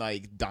friend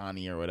like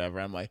Donnie or whatever.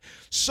 I'm like,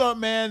 sup,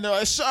 man? They're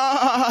like,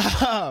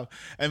 sup?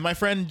 And my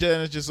friend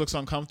Dennis just looks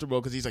uncomfortable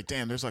because he's like,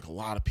 damn, there's like a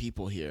lot of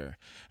people here.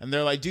 And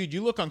they're like, dude,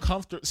 you look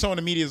uncomfortable. Someone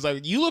in the media is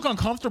like, you look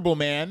uncomfortable,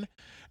 man.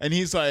 And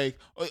he's like,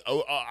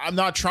 I'm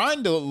not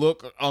trying to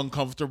look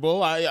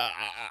uncomfortable.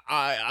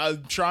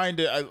 I'm trying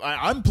to.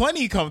 I'm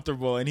plenty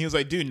comfortable. And he was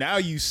like, dude, now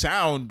you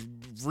sound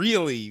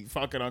really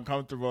fucking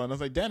uncomfortable. And I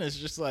was like, Dennis,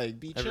 just like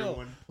be chill.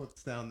 Everyone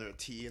puts down their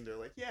tea and they're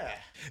like, yeah.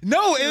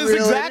 No, it was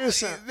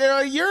exactly. They're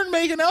like, you're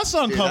making us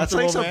uncomfortable. Dude, that's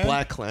like some man.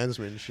 Black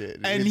Klansman shit.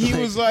 Dude. And he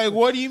was like,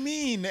 what do you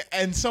mean?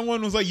 And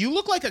someone was like, you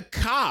look like a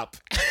cop.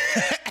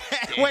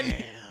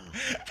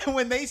 And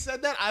when they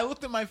said that, I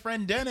looked at my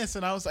friend Dennis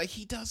and I was like,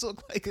 he does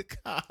look like a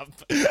cop.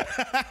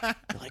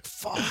 Like,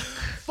 fuck.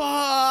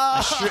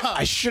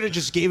 I should have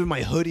just gave him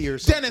my hoodie or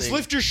something. Dennis,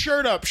 lift your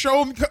shirt up.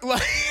 Show him.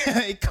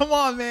 Like, come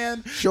on,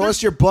 man. Show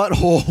us your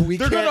butthole. We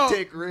can't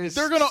take risks.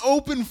 They're gonna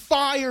open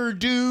fire,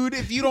 dude,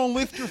 if you don't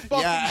lift your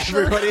fucking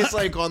shirt. Everybody's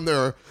like on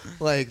their,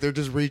 like, they're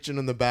just reaching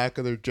in the back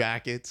of their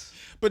jackets.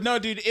 But no,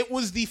 dude, it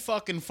was the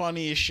fucking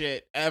funniest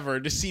shit ever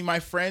to see my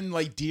friend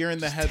like deer in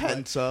the headlights.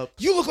 Tense up.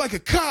 You look like a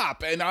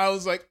cop. And I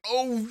was like,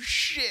 oh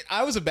shit.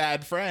 I was a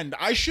bad friend.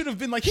 I should have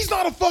been like, he's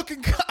not a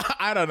fucking cop.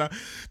 I don't know.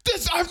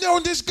 I've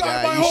known this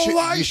guy my whole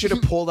life. You should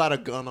have pulled out a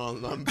gun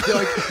on them. Be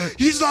like,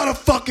 he's not a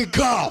fucking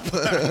cop.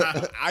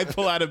 I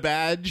pull out a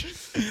badge.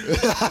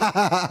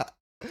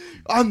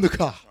 I'm the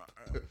cop.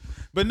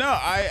 But no,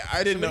 I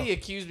didn't know. Somebody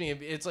accused me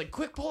of, it's like,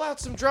 quick, pull out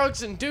some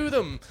drugs and do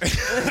them.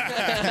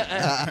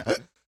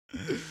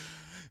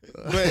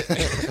 But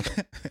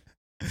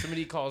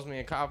Somebody calls me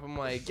a cop. I'm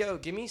like, yo,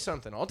 give me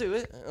something. I'll do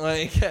it.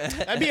 Like,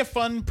 that'd be a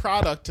fun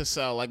product to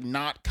sell, like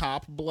not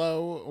cop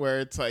blow, where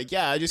it's like,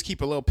 yeah, I just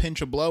keep a little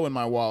pinch of blow in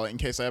my wallet in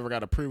case I ever got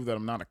to prove that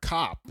I'm not a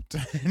cop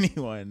to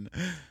anyone.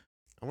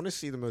 I want to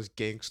see the most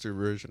gangster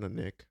version of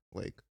Nick.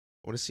 Like,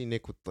 I want to see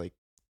Nick with like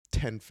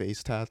 10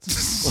 face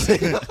tats.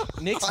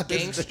 Nick's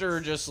gangster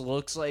just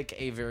looks like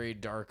a very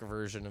dark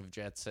version of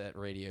Jet Set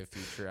Radio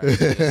Future, I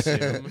would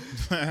assume.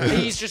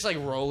 He's just like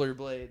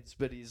rollerblades,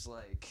 but he's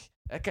like,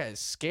 that guy's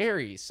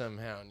scary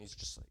somehow, and he's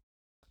just like,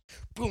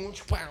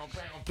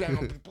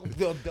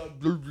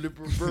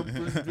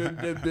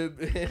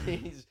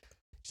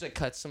 he's like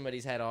cuts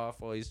somebody's head off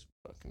while he's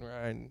fucking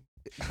riding.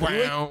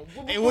 Wow.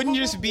 It wouldn't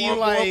just be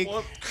like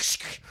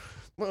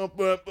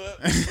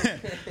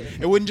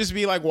it wouldn't just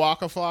be like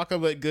Waka Flocka,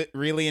 but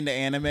really into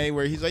anime,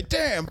 where he's like,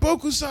 damn,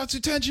 Bokusatsu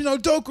Tenchi no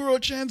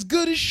Dokuro-chan's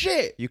good as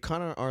shit. You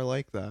kind of are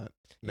like that.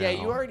 Now. Yeah,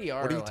 you already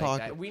are. What are you like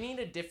talking? that. We need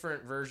a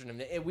different version of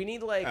Nick. We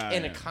need like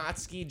an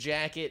Akatsuki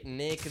jacket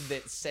Nick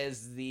that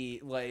says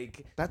the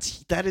like.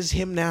 That is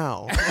him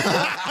now.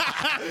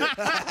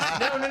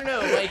 No.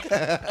 Like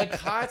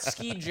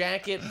Akatsuki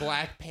jacket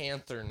Black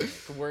Panther Nick,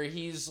 where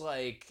he's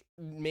like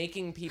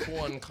making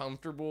people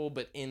uncomfortable,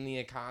 but in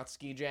the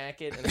Akatsuki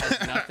jacket, and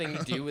has nothing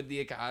to do with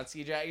the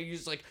Akatsuki jacket.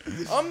 He's like,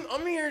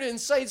 I'm here to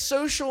incite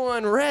social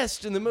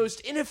unrest in the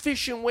most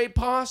inefficient way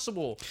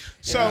possible.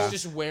 So and he's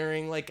just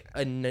wearing like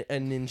a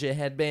ninja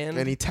headband,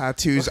 and he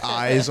tattoos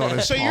eyes on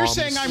his So palms. you're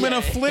saying I'm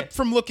gonna flip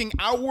from looking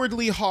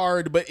outwardly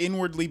hard but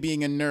inwardly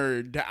being a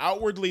nerd to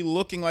outwardly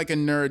looking like a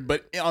nerd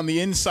but on the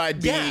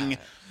inside being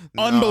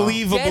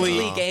unbelievably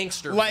deadly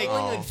gangster, like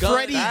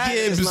Freddie That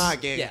Gibbs, is not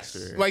gangster.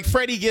 Yes. like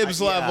Freddie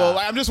Gibbs level.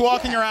 I'm just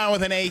walking around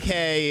with an AK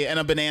and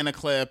a banana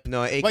clip.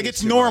 No, AK like is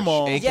it's too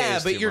normal. much. AK Yeah,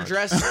 is but too you're much.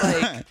 dressed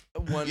like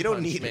One You don't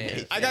Punch need Man. an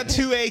AK. I got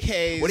 2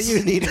 AKs. What do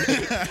you need?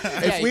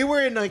 Yeah, If we were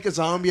in like a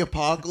zombie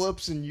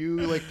apocalypse and you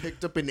like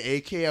picked up an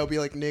AK, I'll be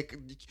like, Nick,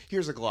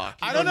 here's a Glock.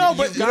 I don't know,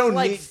 but you don't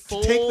like need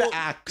full- take the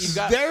axe. you've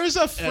got- There's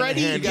a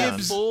Freddie hand You got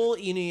Gibbs. full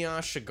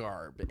Inuyasha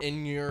garb,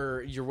 and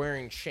you're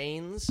wearing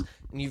chains,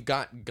 and you've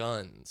got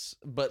guns.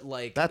 But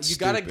like, That's you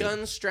got a stupid.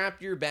 gun strapped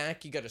to your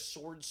back, you got a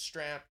sword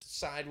strapped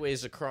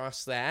sideways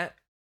across that.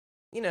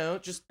 You know,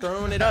 just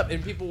throwing it up,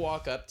 and people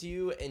walk up to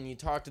you, and you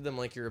talk to them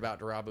like you're about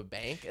to rob a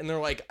bank, and they're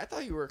like, "I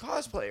thought you were a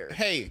cosplayer."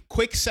 Hey,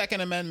 quick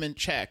Second Amendment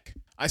check.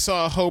 I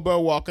saw a hobo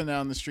walking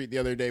down the street the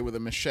other day with a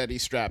machete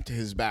strapped to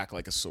his back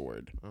like a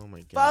sword. Oh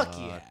my god. Fuck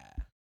yeah!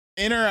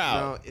 In or out?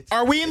 No, it's-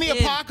 Are we in the it's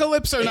in.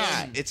 apocalypse or It's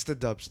not? in. It's the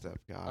dubstep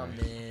guy. I'm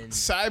in.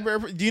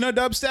 Cyber. Do you know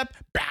dubstep?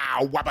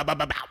 Bow, wow, wow,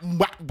 wow,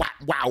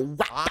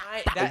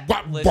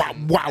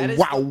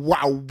 wow,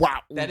 wow, wow,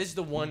 That is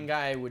the one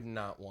guy I would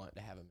not want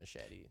to have a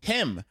machete.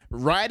 Him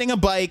riding a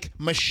bike,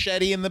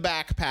 machete in the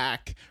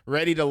backpack,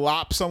 ready to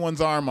lop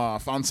someone's arm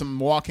off on some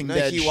Walking No,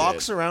 Dead he shit.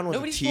 walks around with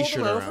Nobody's a pulled t-shirt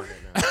him around over. right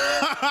now.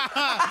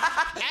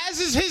 As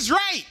is his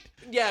right.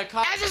 Yeah, a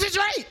cop. As is his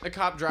right. A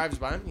cop drives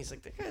by him. He's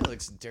like, "That guy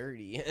looks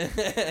dirty,"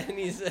 and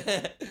he's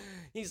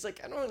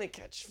like, "I don't want to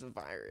catch the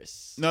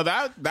virus." No,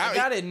 that I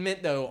gotta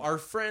admit though, our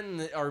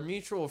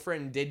mutual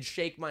friend did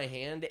shake my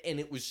hand, and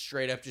it was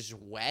straight up just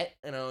wet,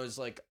 and I was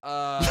like,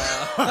 I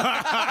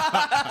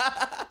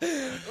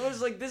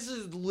was like, this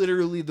is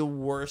literally the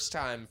worst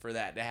time for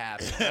that to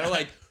happen. I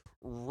like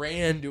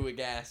ran to a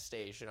gas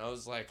station. I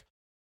was like,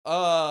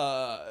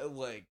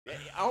 like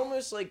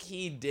almost like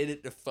he did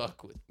it to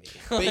fuck with me.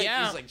 But Like,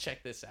 yeah. he's like,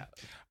 check this out.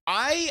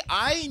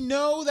 I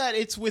know that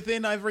it's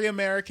within every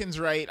American's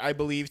right, I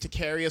believe, to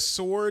carry a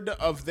sword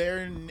of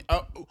their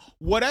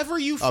whatever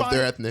you find Of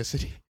their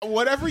ethnicity.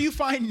 whatever you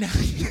find.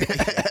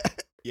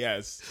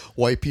 Yes,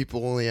 White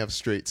people only have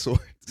straight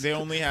swords. they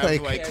only have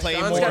like, Like- Yeah,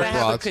 claymore. Sean's gotta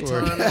have a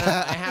broadsword.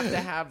 katana. I have to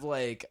have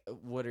like,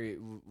 what are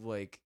you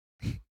like?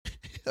 A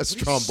What do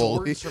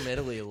stromboli. swords from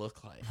Italy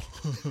look like?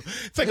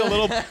 It's like a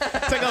little.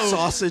 It's like a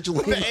Sausage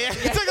link.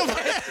 It's like a.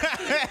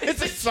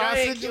 It's a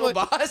giant sausage.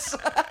 kielbasa.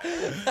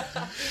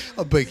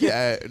 But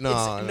yeah,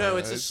 no,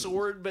 it's a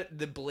sword, but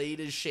the blade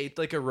is shaped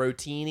like a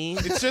rotini.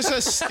 It's just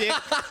a stick.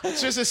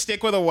 It's just a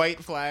stick with a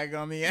white flag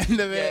on the end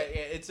of Yeah,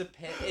 it. it's a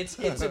pen.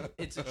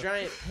 It's a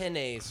giant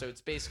penne, so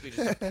it's basically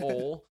just a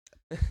pole.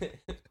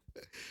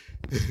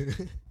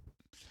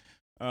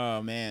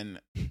 Oh man,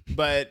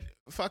 but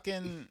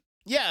fucking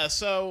yeah.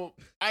 So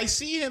I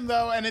see him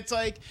though, and it's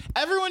like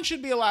everyone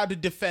should be allowed to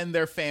defend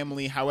their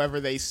family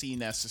however they see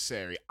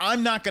necessary.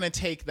 I'm not gonna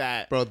take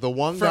that, Bro, the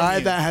one from guy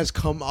him. that has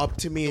come up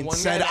to me and one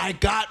said, guy that- "I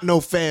got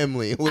no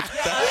family." Was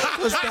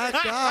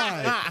that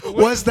guy?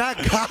 Was that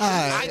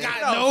guy? I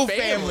got No no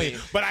family.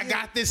 family, but I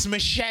got this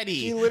machete.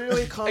 He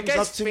literally comes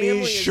guy's up to me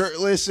family is-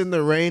 shirtless in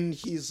the rain.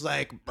 He's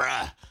like,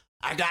 "Bruh,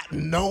 I got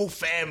no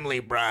family,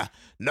 bruh,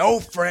 no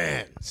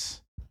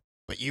friends,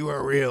 but you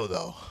are real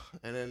though."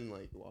 And then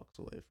like walks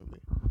away from me.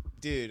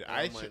 Dude, And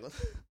I'm like,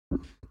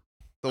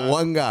 the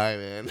one guy,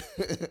 man.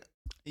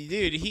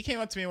 Dude, he came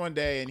up to me one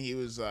day and he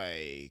was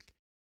like,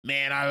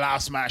 "Man, I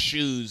lost my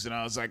shoes," and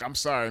I was like, "I'm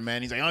sorry,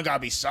 man." He's like, "You don't gotta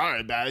be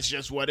sorry about it. It's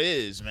just what it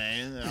is,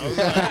 man." And I was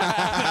like,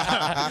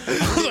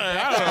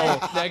 I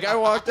don't know. That guy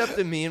walked up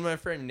to me and my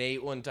friend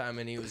Nate one time,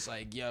 and he was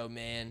like, "Yo,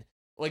 man."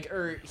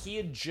 He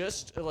had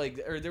just,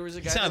 there was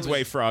a guy. Sounds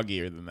way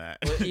froggier than that.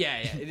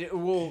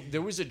 Well,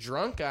 there was a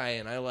drunk guy,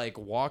 and I,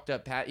 walked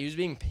up past. He was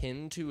being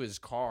pinned to his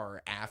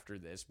car after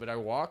this, but I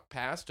walked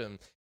past him,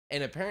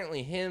 and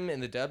apparently him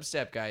and the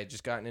dubstep guy had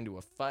just gotten into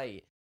a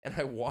fight, and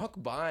I walk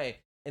by,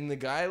 and the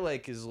guy,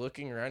 is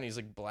looking around. He's,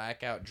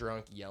 blackout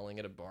drunk, yelling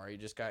at a bar he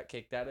just got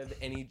kicked out of,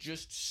 and he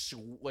just,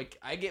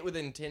 I get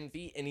within 10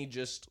 feet, and he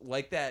just,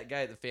 like that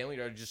guy at the Family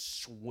Dollar,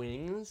 just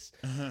swings,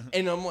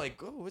 and I'm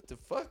like, oh, what the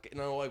fuck?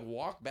 And I,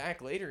 walk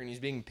back later, and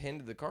he's being pinned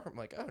to the car. I'm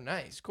like, oh,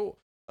 nice, cool.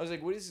 I was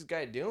like, what is this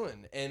guy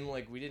doing? And,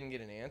 we didn't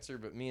get an answer,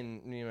 but me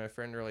and my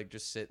friend are,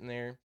 just sitting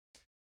there.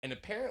 And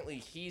apparently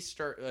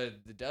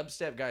the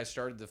dubstep guy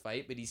started the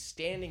fight, but he's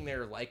standing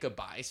there like a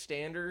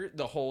bystander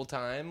the whole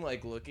time,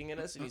 looking at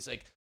us, and he's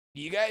like,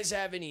 "Do you guys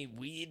have any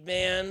weed,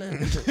 man?"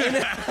 Nate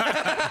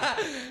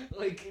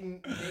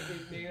and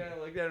I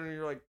looked at him, and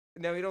you're like,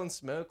 "No, we don't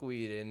smoke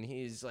weed," and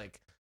he's like,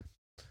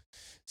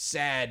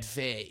 sad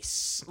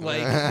face,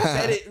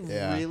 said it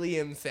Yeah. really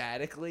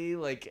emphatically,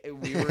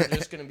 we were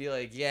just gonna be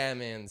like, "Yeah,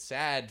 man,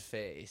 sad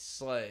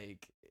face,"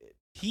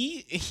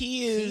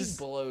 He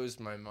blows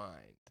my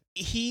mind.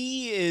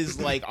 He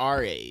is like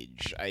our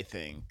age, I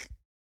think.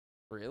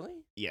 Really?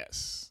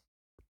 Yes.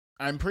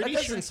 I'm pretty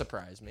That sure. doesn't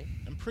surprise me.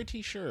 I'm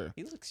pretty sure.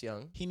 He looks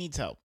young. He needs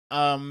help.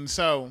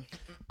 So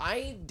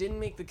I didn't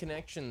make the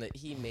connection that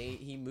he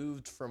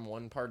moved from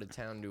one part of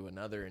town to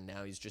another, and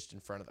now he's just in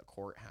front of the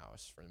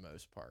courthouse for the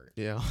most part.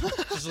 Yeah.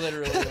 Just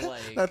literally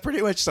that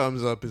pretty much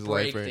sums up his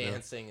life break right now.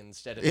 dancing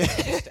instead of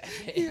Yeah.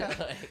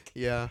 yeah.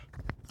 Yeah.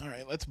 all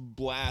right, let's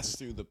blast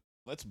through the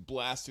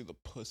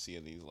pussy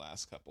of these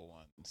last couple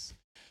ones.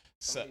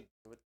 So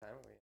What time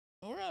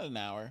are we? we're at an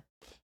hour.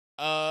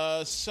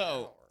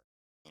 So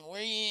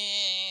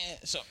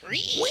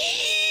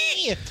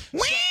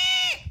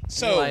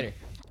Lighter.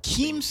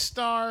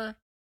 Keemstar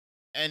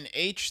and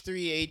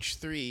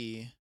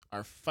H3H3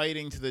 are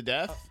fighting to the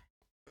death.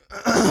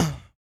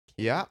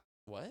 Yeah.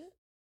 What?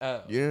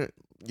 Oh. You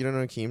don't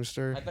know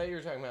Keemstar? I thought you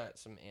were talking about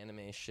some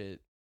anime shit.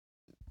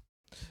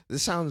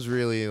 This sounds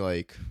really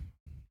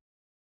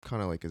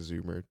kind of like a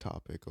Zoomer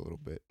topic a little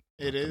bit.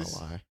 It not gonna is?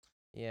 lie.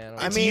 Yeah.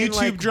 It's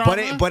YouTube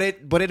drama? but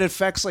it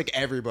affects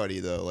everybody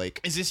though.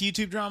 Is this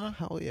YouTube drama?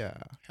 Hell yeah.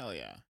 Hell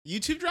yeah.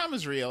 YouTube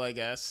drama's real, I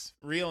guess.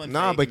 Real and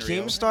Nah, fake but and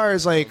real. Keemstar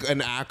is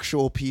an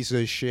actual piece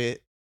of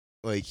shit.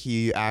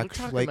 He We're acts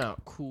talking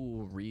about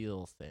cool,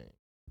 real thing.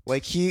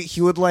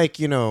 he would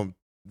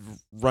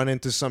run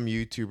into some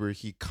YouTuber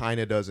he kind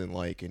of doesn't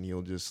like, and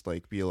he'll just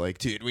be like,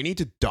 "Dude, we need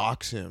to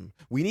dox him.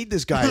 We need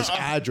this guy's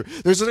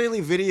address." There's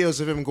literally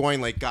videos of him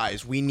going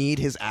 "Guys, we need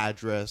his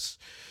address,"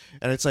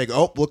 and it's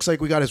 "Oh, looks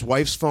like we got his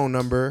wife's phone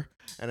number,"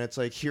 and it's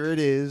 "Here it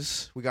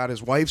is. We got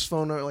his wife's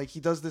phone number." He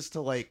does this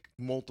to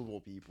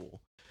multiple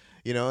people.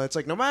 It's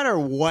no matter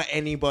what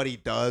anybody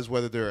does,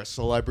 whether they're a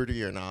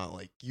celebrity or not,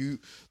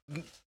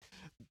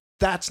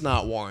 that's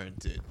not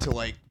warranted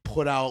to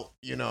put out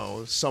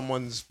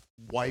someone's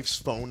wife's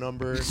phone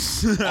number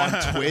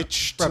on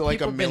Twitch to Bro,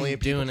 a million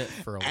people. doing it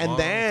for a long And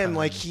then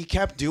time. he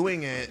kept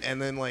doing it,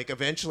 and then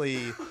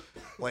eventually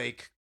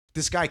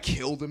this guy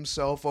killed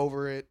himself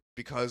over it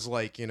because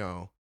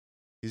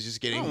he's just I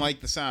getting don't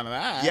like the sound of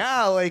that.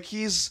 yeah,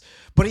 he's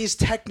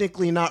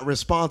technically not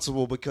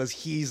responsible because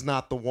he's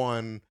not the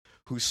one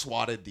who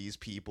swatted these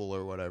people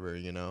or whatever,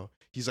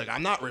 He's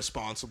I'm not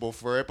responsible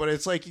for it, but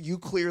it's you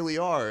clearly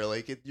are.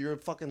 You're a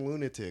fucking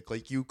lunatic.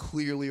 You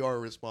clearly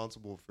are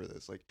responsible for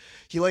this.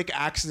 He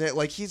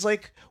accident he's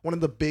one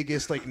of the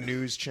biggest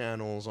news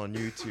channels on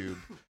YouTube.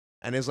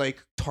 And his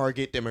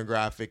target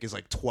demographic is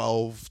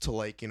 12 to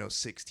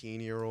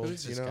 16-year-olds,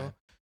 Who's this guy?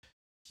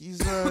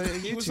 He's a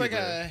He was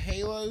YouTuber. a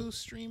Halo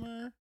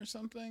streamer or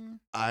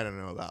something. I don't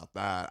know about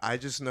that. I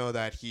just know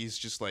that he's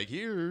just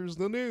here's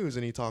the news,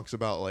 and he talks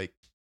about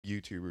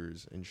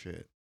YouTubers and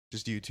shit.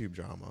 Just YouTube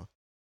drama.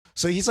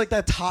 So he's like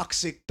that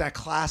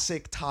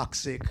classic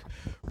toxic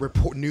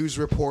news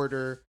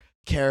reporter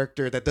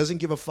character that doesn't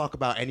give a fuck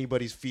about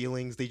anybody's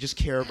feelings. They just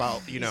care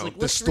about, you know, like,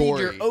 the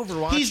story.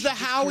 He's the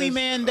Howie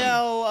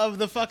Mandel of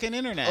the fucking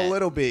internet. A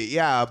little bit,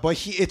 yeah.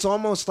 But it's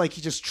almost like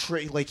he just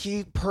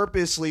he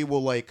purposely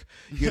will, like,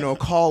 you know,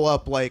 call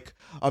up like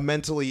a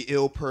mentally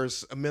ill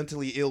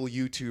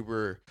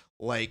YouTuber,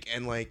 like,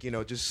 and like, you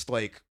know, just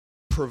like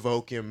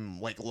provoke him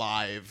like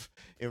live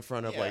in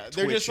front of like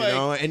Twitch, just you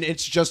know, and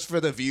it's just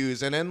for the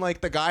views. And then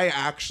like the guy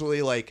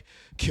actually like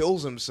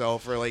kills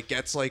himself or like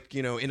gets like,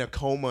 you know, in a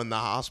coma in the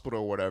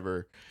hospital or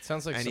whatever.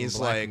 Sounds like and some he's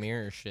Black like,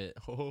 Mirror shit.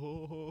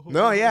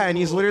 No, yeah, and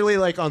he's literally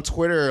like on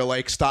Twitter,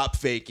 like, stop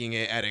faking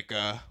it,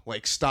 Etika.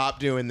 Like, stop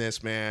doing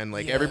this, man.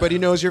 Like, everybody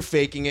knows you're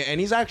faking it. And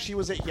he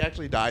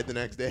actually died the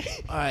next day.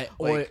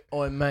 Oi,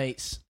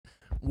 mates.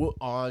 What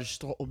I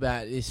just thought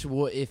about this.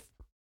 What if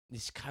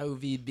this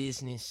COVID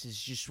business is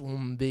just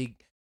one big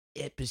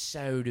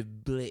episode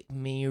of Black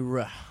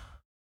Mirror?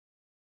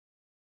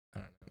 I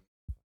don't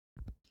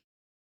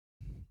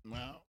know.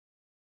 Wow.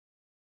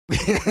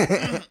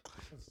 That's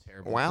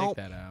terrible. Wow. Take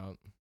that out.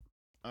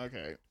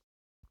 Okay.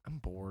 I'm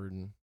bored.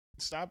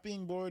 Stop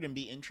being bored and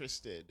be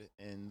interested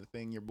in the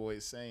thing your boy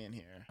is saying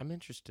here. I'm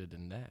interested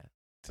in that.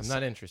 I'm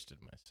not interested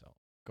in myself.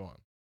 Go on.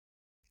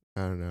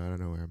 I don't know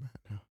where I'm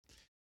at now.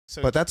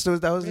 So, But that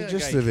was the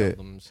gist of it.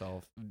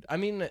 Himself. I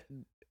mean,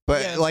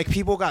 But like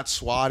people got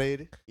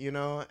swatted, you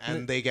know,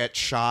 and they get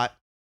shot.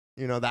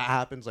 You know, that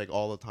happens like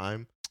all the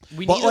time.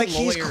 But like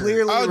he's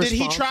clearly did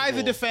he try the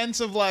responsible.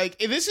 defense of like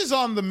this is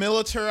on the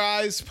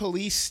militarized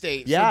police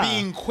state Yeah. for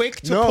being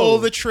quick to No. pull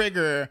the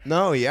trigger?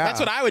 No, yeah. That's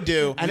what I would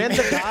do. And then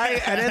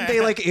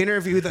they like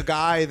interview the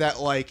guy that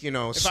like, you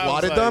know,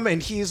 swatted them,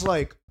 and he's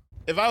like,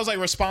 if I was like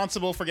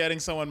responsible for getting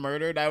someone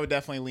murdered, I would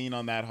definitely lean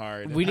on that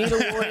hard. We need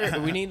a lawyer.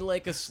 We need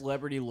like a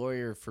celebrity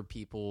lawyer for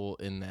people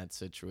in that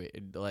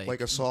situation,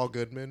 like a Saul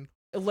Goodman.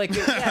 Like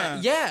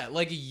yeah,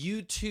 like a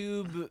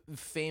YouTube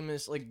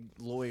famous like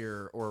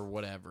lawyer or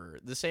whatever.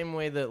 The same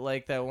way that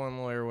like that one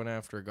lawyer went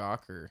after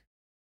Gawker.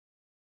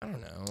 I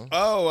don't know.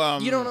 Oh,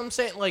 you know what I'm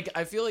saying? Like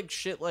I feel like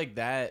shit like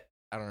that.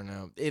 I don't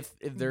know if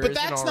there. But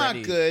that's already...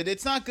 not good.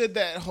 It's not good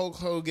that Hulk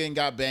Hogan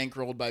got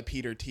bankrolled by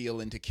Peter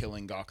Thiel into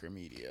killing Gawker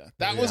Media.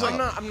 That was. I'm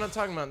not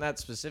talking about that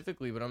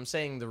specifically, but I'm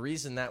saying the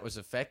reason that was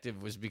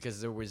effective was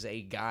because there was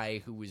a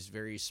guy who was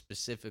very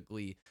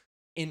specifically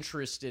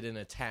interested in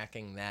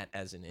attacking that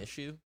as an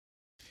issue.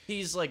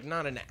 He's like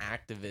not an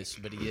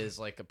activist, but he is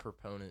like a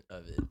proponent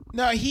of it.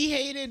 No, he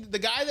hated the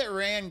guy that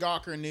ran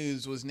Gawker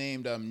News was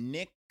named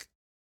Nick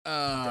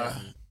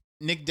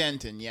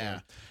Denton,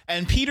 yeah.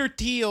 And Peter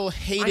Thiel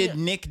hated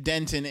Nick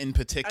Denton in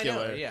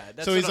particular. I know, yeah.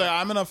 So he's like,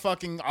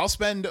 I'll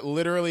spend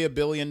literally $1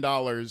 billion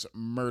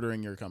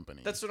murdering your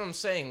company. That's what I'm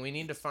saying. We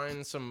need to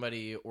find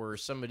somebody, or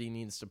somebody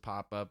needs to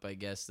pop up, I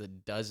guess,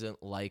 that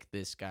doesn't like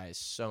this guy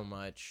so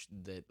much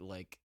that,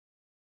 like,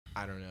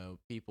 I don't know,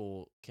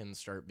 people can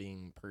start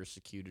being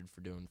persecuted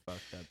for doing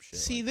fucked up shit.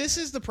 See, like this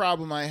that. is the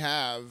problem I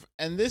have.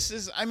 And this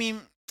is, I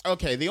mean,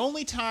 okay, the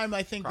only time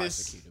I think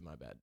Prosecuted, my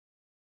bad.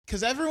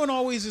 Because everyone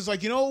always is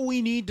like, you know what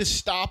we need to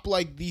stop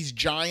like these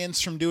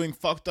giants from doing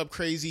fucked up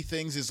crazy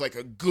things is like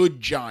a good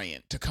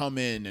giant to come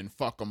in and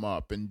fuck them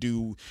up and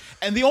do.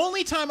 And the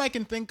only time I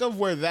can think of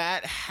where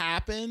that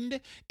happened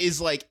is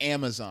like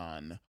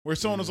Amazon, where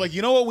someone was like,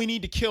 you know what we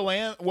need to kill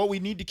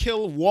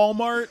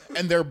Walmart,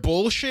 and their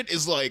bullshit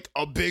is like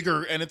a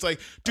bigger, and it's like,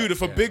 dude,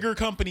 if a bigger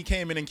company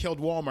came in and killed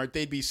Walmart,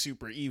 they'd be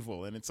super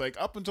evil. And it's like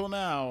up until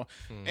now,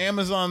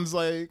 Amazon's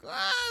like,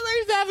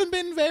 they haven't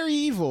been very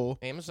evil.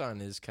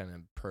 Amazon is kind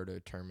of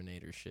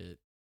proto-Terminator shit.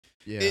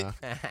 Yeah,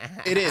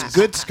 it is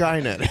good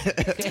Skynet.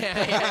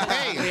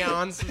 Hey,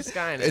 on some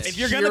Skynet. If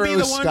you're gonna be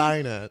the one,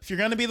 Skynet. If you're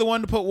gonna be the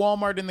one to put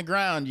Walmart in the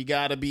ground, you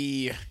gotta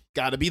be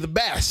the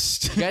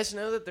best. You guys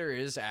know that there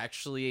is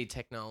actually a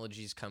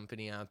technologies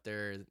company out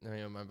there. You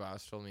know, my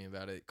boss told me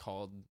about it,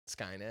 called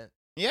Skynet.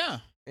 Yeah.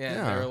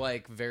 Yeah, they're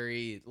like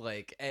very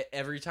like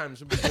every time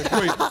somebody's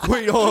like,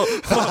 wait,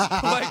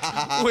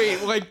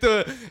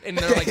 and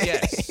they're like,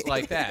 yes,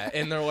 like that,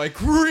 and they're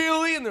like,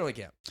 really, and they're like,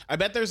 yeah. I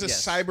bet there's a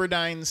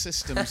Cyberdyne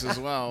Systems as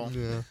well.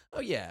 Yeah. Oh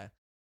yeah,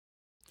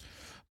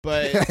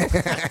 but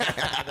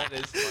that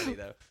is funny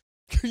though.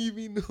 You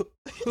mean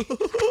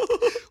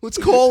let's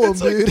call him,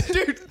 dude.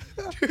 Dude,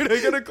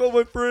 I gotta call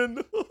my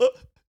friend.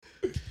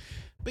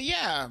 But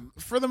yeah,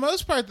 for the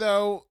most part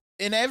though,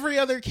 in every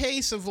other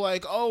case of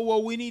like, oh,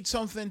 well, we need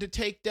something to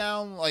take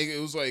down, like, it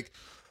was like,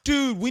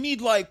 dude, we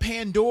need like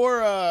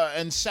Pandora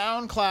and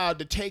SoundCloud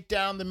to take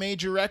down the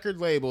major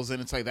record labels.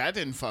 And it's like, that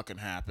didn't fucking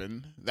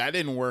happen. That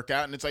didn't work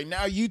out. And it's like,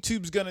 now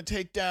YouTube's going to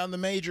take down the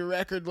major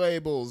record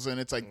labels. And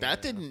it's like,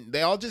 that didn't,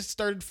 they all just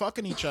started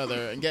fucking each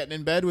other and getting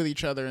in bed with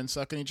each other and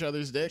sucking each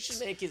other's dicks. It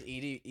should make it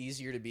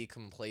easier to be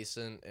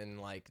complacent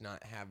and like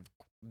not have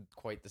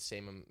quite the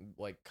same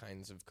like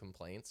kinds of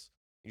complaints.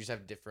 You just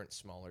have different,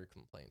 smaller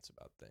complaints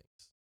about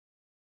things.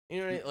 You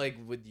know what I mean? Like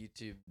with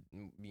YouTube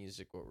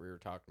music, what we were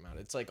talking about.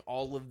 It's like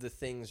all of the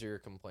things you're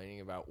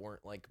complaining about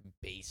weren't like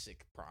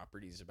basic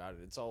properties about it.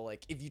 It's all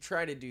like, if you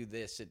try to do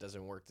this, it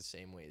doesn't work the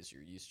same way as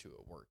you're used to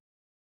it work.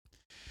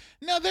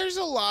 No, there's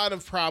a lot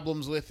of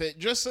problems with it,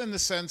 just in the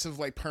sense of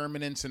like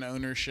permanence and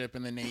ownership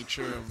and the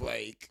nature of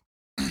like.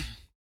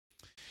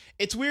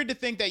 It's weird to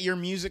think that your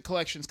music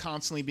collection's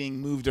constantly being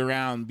moved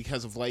around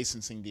because of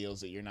licensing deals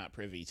that you're not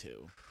privy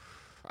to.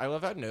 I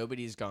love how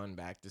nobody's gone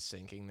back to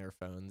syncing their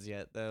phones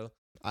yet, though.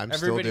 I'm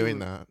Everybody still doing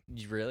that.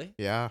 You really?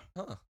 Yeah.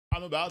 Huh.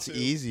 I'm about It's to.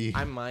 easy.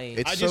 I might.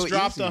 It's I just so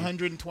dropped easy. a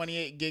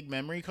 128 gig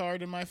memory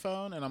card in my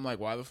phone, and I'm like,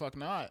 why the fuck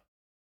not?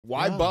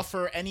 Why Yeah.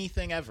 buffer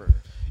anything ever?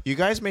 You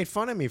guys made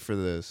fun of me for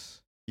this.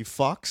 You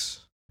fucks.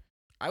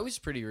 I was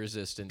pretty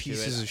resistant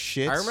Pieces to it. of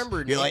shit. I remember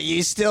You're Nick, like,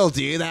 you still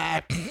do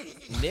that.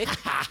 Nick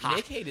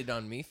hated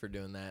on me for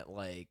doing that.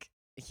 Like,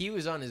 he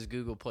was on his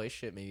Google Play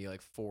shit maybe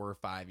like 4 or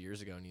 5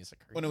 years ago, and he's like,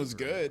 When it was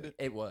good.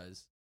 It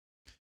was.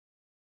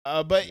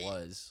 But It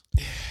was.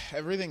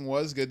 everything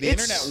was good. The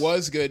It's- internet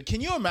was good. Can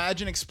you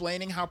imagine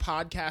explaining how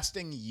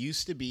podcasting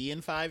used to be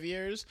in 5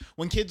 years?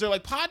 When kids are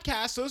like,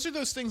 podcasts, those are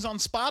those things on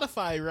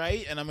Spotify,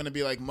 right? And I'm going to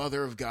be like,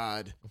 mother of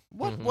God.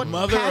 What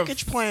Mother of-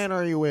 package plan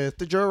are you with?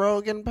 The Joe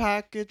Rogan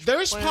package?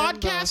 There's plan?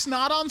 podcasts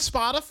not on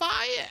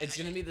Spotify. It's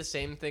gonna be the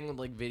same thing with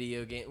like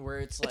video game where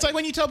it's like It's like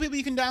when you tell people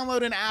you can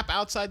download an app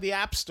outside the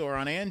App Store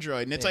on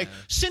Android, and it's like, Yeah.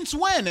 since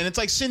when? And it's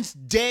like, since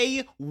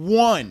day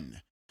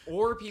one.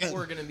 or people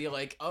are gonna be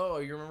like, oh,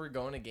 you remember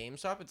going to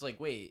GameStop? It's like,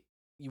 wait,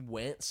 you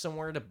went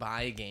somewhere to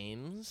buy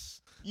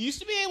games? You used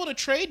to be able to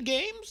trade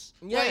games?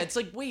 Yeah, Like, it's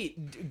like,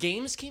 wait,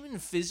 games came in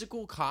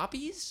physical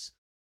copies?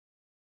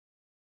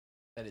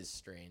 That is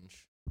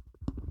strange.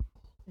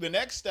 the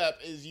next step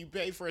is you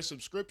pay for a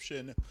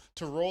subscription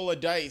to roll a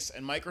dice,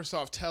 and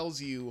Microsoft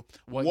tells you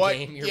What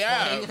game you're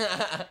playing?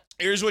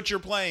 here's what you're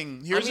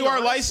playing. Here's mean, who our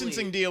honestly-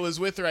 licensing deal is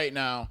with right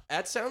now.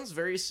 That sounds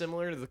very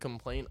similar to the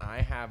complaint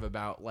I have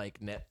about like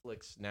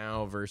Netflix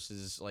now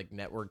versus like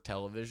network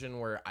television,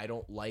 where I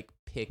don't like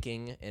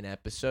picking an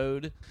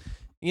episode.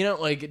 You know,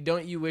 like,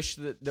 don't you wish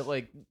that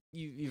like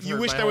you've You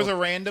heard wish my there was whole- a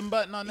random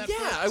button on Netflix?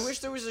 Yeah, I wish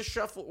there was a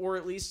shuffle, or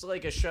at least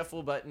like a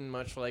shuffle button,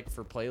 much like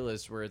for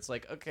playlists, where it's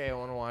like, okay, I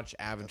want to watch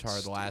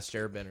Avatar: The Last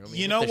Airbender. Let me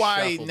You hit know the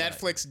why shuffle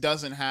Netflix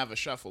doesn't have a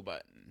shuffle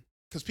button?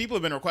 Because people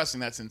have been requesting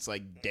that since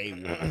like day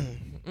one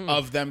button.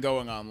 of them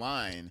going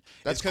online.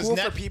 That's It's 'cause cool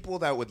for people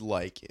that would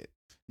like it.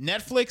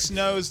 Netflix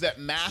knows that It's a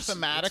good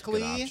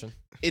mathematically option.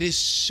 it is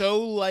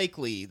so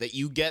likely that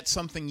you get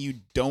something you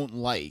don't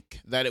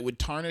like that it would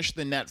tarnish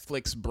the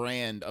Netflix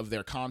brand of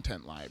their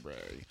content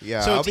library.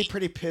 Yeah, So I'll it's be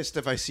pretty pissed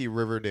if I see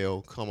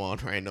Riverdale come on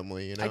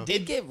randomly, you know? I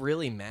did get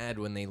really mad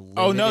when they.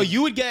 Oh no, limited-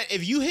 you would get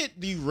if you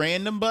hit the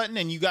random button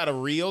and you got a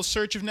real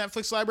search of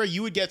Netflix library,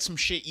 you would get some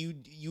shit you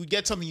would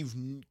get something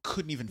you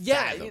couldn't even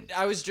Yeah, fathom.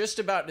 I was just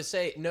about to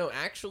say no.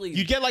 Actually,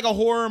 You'd get like a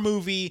horror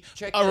movie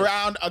Check this.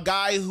 around a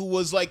guy who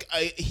was like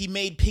he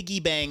made piggy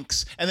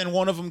banks and then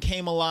one of them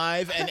came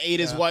alive and ate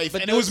his wife,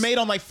 But and it was those- made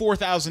on like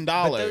 $4,000.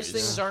 but those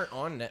things aren't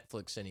on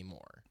Netflix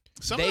anymore.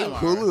 Some They- of them are.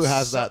 Hulu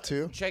has that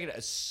too. Check it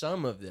out.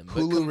 Some of them. but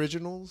Hulu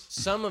originals.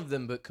 Some of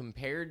them, but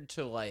compared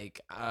to like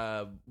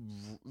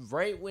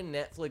right when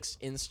Netflix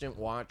Instant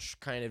Watch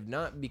kind of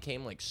not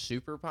became like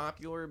super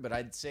popular, but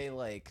I'd say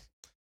like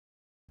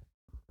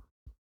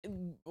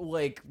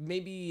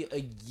maybe a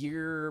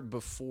year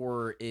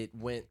before it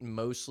went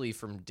mostly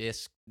from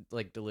disc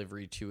like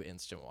delivery to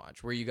Instant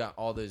Watch, where you got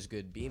all those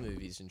good B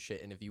movies and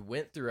shit. And if you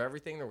went through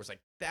everything, there was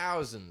like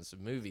thousands of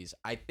movies.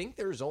 I think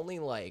there's only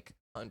like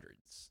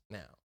hundreds now.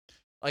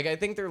 Like, I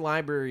think their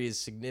library is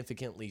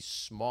significantly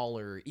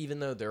smaller, even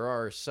though there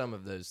are some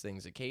of those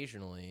things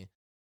occasionally.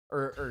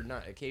 Or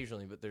not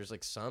occasionally, but there's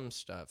like some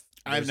stuff.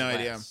 I have There's no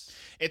idea. less.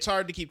 It's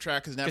hard to keep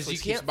track because 'Cause you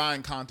Netflix keeps can't-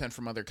 buying content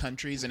from other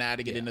countries and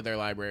adding it Yeah. into their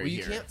library Well,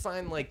 you here. can't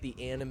find like the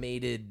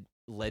animated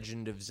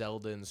Legend of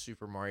Zelda and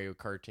Super Mario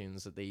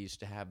cartoons that they used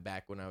to have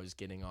back when I was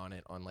getting on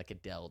it on like a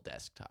Dell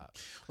desktop.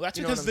 Well, that's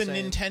You know because what the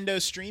I'm saying? Nintendo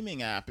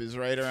streaming app is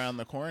right around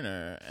the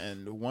corner,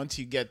 and once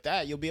you get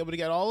that, you'll be able to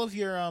get all of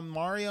your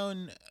Mario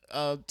and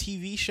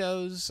TV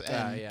shows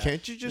and Yeah.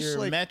 Can't you just your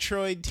like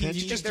Metroid can't TV. you You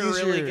think just they're use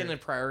really your- going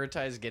to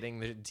prioritize getting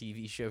the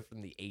TV show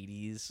from the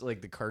 80s,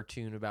 like the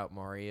cartoon about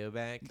Mario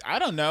back? I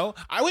don't know.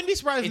 I wouldn't be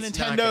surprised if It's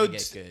not Nintendo. gonna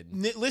get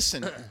good.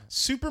 Listen,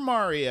 Super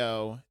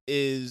Mario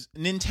is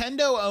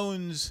Nintendo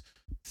owns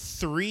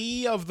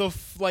 3 of the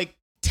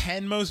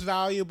 10 most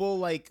valuable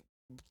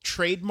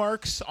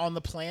trademarks on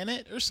the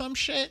planet or some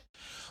shit.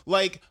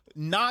 Like,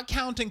 not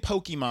counting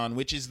Pokemon,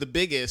 which is the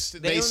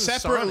biggest. They own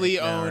separately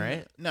Sonic now, own.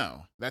 right?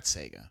 No, that's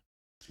Sega.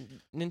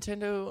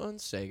 Nintendo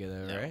owns Sega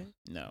though, right?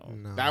 No.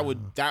 No.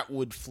 That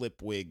would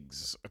flip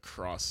wigs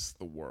across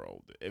the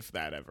world if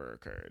that ever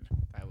occurred.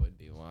 That would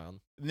be wild.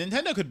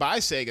 Nintendo could buy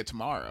Sega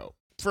tomorrow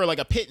for like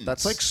a pittance.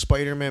 That's like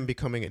Spider-Man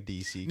becoming a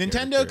DC Nintendo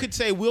character. could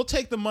say, we'll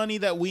take the money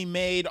that we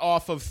made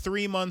off of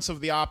 3 months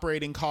of the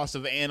operating cost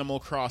of Animal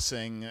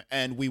Crossing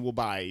and we will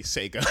buy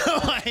Sega.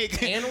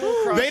 Animal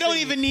Crossing. They don't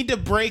even need to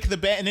break the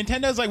bank.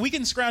 Nintendo's like, we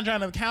can scrounge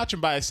on the couch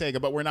and buy a Sega,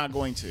 but we're not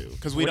going to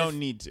because we What don't if-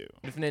 need to.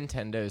 If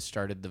Nintendo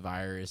started the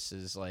virus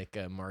as like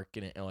a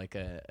marketing, like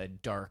a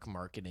dark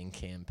marketing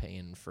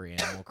campaign for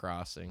Animal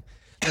Crossing,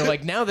 They're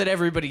like, now that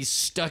everybody's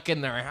stuck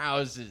in their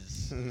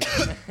houses,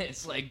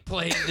 it's like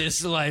playing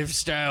this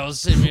lifestyle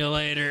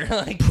simulator.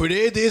 Like,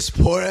 play this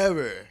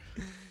forever.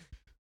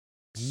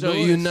 So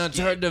you're not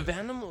heard of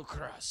Animal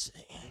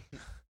Crossing?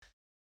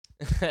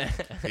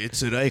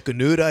 It's like a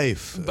new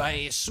life. Buy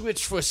a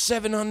Switch for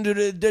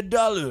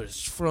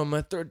 $700 from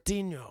a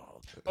 13-year-old.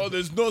 Oh,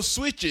 there's no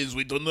switches.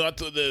 We do not.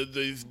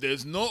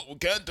 There's no. We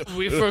can't.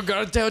 We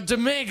forgot how to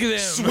make them.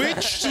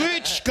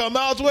 Switch, come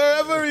out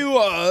wherever you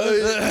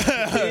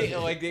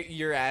are. Like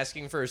you're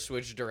asking for a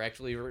Switch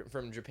directly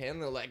from Japan.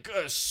 They're like,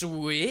 a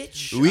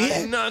Switch?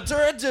 I've not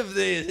heard of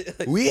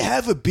this. We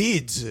have a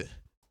bid.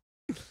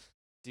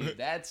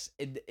 Dude,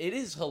 it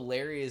is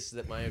hilarious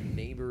that my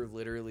neighbor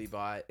literally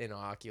bought an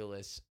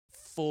Oculus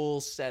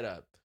full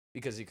setup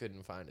because he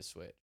couldn't find a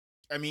Switch.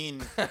 I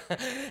mean,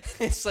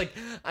 it's like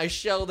I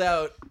shelled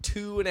out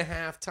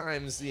 2.5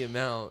 times the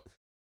amount.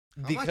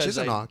 How much is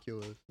an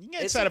Oculus? You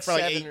can get set up for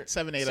like $800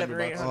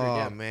 bucks. Oh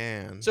yeah.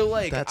 man! So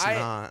like,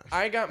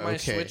 I got my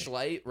okay. Switch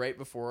Lite right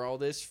before all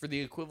this for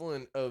the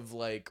equivalent of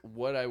like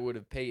what I would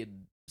have paid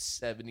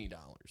 $70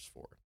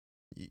 for.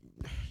 You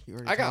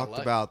already I got talked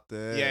lucky. about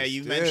this. Yeah,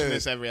 you've mentioned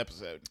this every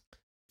episode.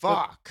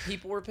 Fuck. But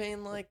people were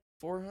paying like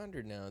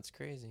 $400 now. It's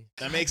crazy.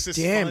 That makes this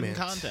damn fun it.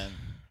 content.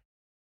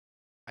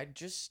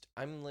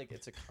 I'm like,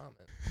 it's a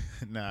comment.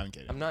 No, I'm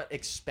kidding. I'm not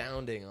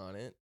expounding on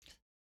it.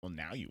 Well,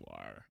 now you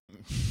are.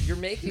 You're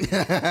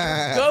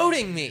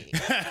goading me,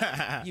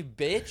 you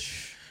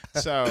bitch.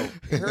 So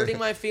You're hurting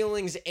my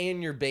feelings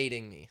and you're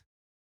baiting me.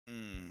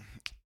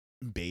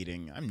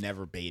 Baiting. I'm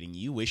never baiting.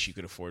 You wish you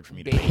could afford for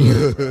me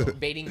to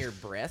Baiting your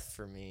breath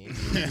for me.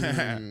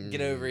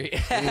 Get over here.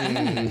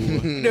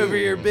 Get over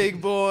here,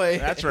 big boy.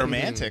 That's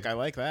romantic. I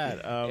like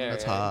that.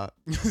 That's hot.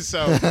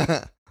 So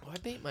I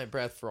bait my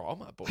breath for all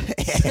my boys.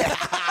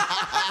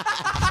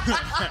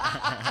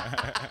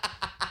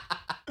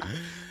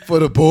 For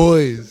the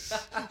boys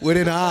with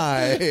an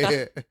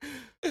eye.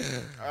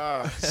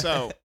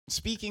 So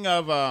speaking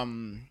of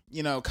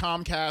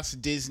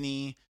Comcast,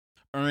 Disney,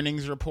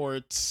 earnings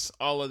reports,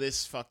 all of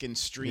this fucking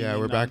streaming. Yeah,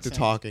 we're back to nonsense.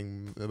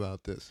 talking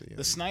about this again.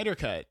 The Snyder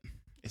Cut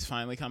is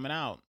finally coming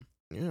out.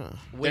 Yeah.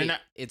 Wait,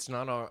 it's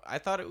not all. I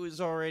thought it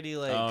was already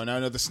like. Oh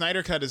no, the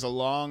Snyder Cut is a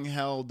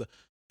long-held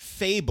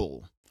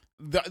fable.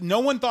 No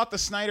one thought the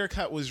Snyder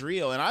Cut was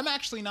real, and I'm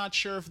actually not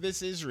sure if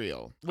this is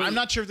real. Wait, I'm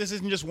not sure if this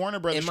isn't just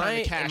Warner Brothers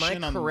trying to cash in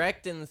on. Am I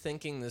correct in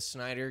thinking the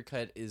Snyder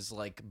Cut is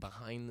like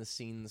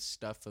behind-the-scenes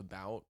stuff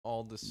about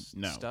all this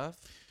stuff?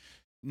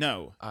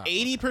 No.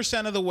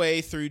 80% of the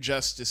way through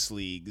Justice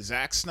League,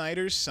 Zack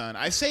Snyder's son.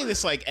 I say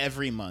this like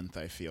every month,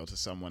 I feel, to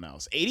someone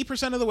else.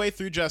 80% of the way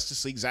through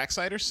Justice League, Zack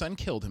Snyder's son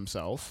killed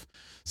himself.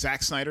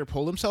 Zack Snyder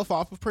pulled himself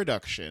off of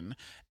production,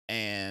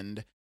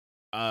 and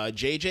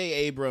J.J.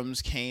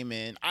 Abrams came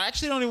in. I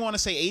actually don't even want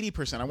to say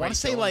 80%. I want to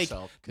say like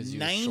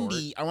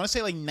 90. I want to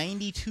say like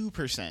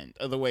 92%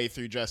 of the way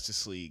through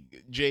Justice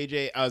League.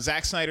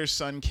 Zack Snyder's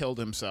son killed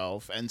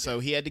himself, and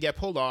so he had to get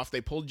pulled off. They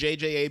pulled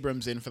J.J.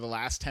 Abrams in for the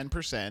last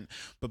 10%,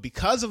 but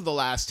because of the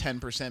last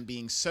 10%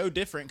 being so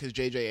different, because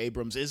J.J.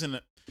 Abrams isn't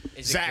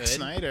Zack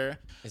Snyder,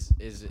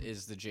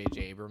 is the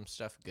J.J. Abrams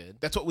stuff good?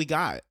 That's what we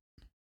got.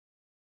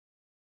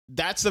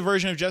 That's the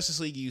version of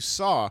Justice League you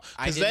saw.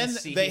 Because then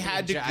they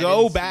had to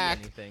go back.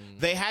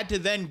 They had to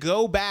then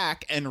go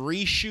back and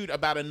reshoot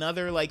about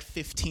another like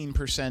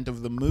 15%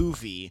 of the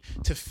movie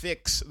to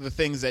fix the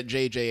things that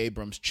J.J.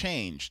 Abrams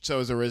changed.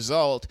 So as a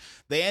result,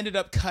 they ended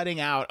up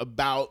cutting out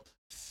about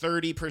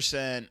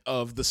 30%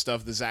 of the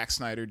stuff that Zack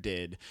Snyder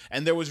did.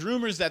 And there was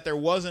rumors that there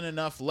wasn't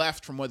enough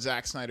left from what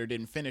Zack Snyder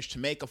didn't finish to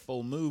make a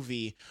full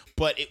movie,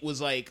 but it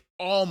was like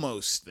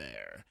almost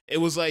there.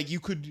 It was like you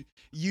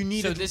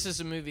needed. So this is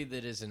a movie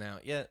that isn't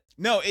out yet?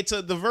 No, it's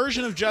the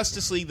version of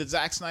Justice League that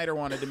Zack Snyder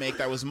wanted to make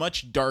that was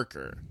much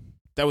darker,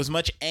 that was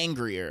much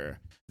angrier,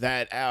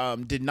 that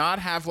did not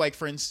have, like,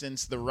 for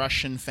instance, the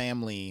Russian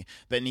family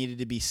that needed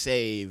to be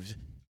saved.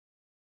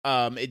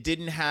 It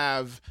didn't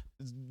have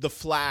the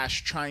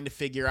Flash trying to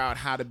figure out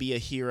how to be a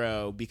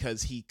hero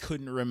because he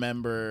couldn't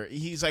remember.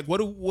 He's like, what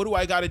do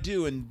I got to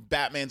do? And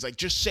Batman's like,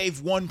 just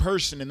save one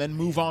person and then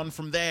move on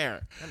from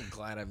there. I'm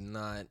glad I'm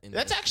not.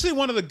 That's actually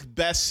one of the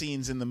best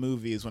scenes in the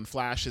movie is when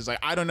Flash is like,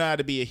 I don't know how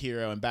to be a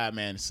hero. And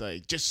Batman's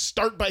like, just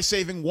start by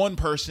saving one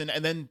person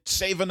and then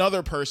save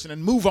another person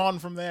and move on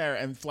from there.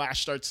 And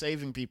Flash starts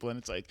saving people. And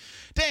it's like,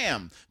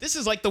 damn, this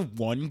is like the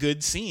one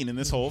good scene in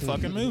this whole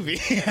fucking movie.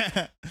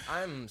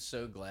 I'm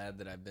so glad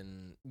that I've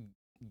been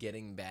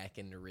getting back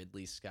into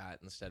Ridley Scott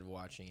instead of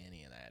watching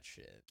any of that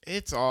shit.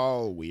 It's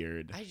all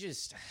weird.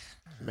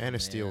 Man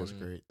of Steel was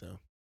great though.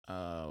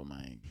 Oh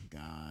my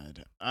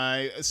god.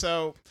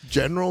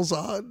 General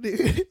Zod,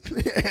 dude.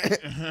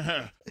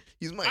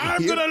 He's my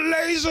I'm hero. gonna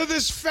laser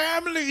this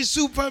family,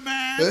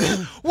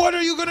 Superman. What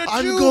are you gonna do?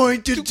 I'm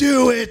going to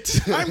do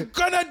it. I'm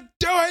gonna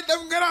do it.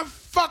 I'm gonna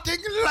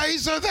fucking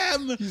laser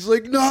them. He's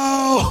like,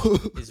 no.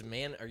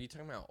 Are you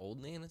talking about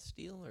old Man of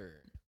Steel or?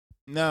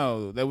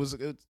 No,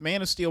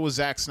 Man of Steel was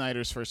Zack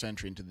Snyder's first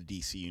entry into the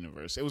DC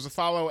universe. It was a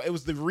follow. It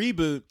was the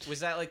reboot.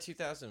 Was that like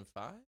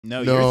 2005?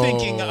 No, you're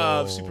thinking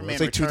of Superman. It's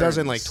like Returns.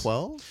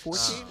 2012,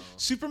 14.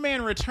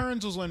 Superman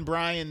Returns was when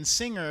Bryan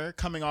Singer,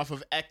 coming off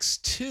of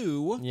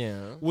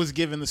X2, was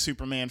given the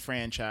Superman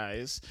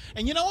franchise.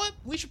 And you know what?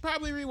 We should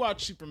probably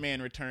rewatch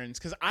Superman Returns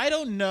because I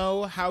don't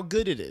know how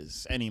good it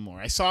is anymore.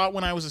 I saw it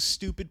when I was a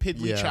stupid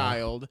piddly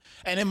child,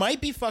 and it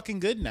might be fucking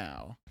good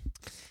now.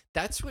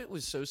 That's what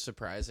was so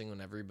surprising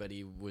when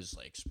everybody was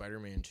like,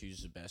 Spider-Man 2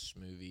 is the best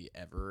movie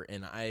ever.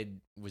 And I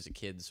was a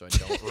kid, so I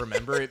don't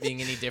remember it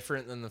being any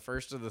different than the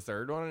first or the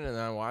third one. And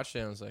I watched it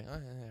and I was like, oh,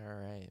 yeah, all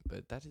right.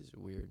 But that is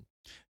weird.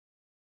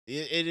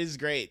 It is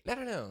great. I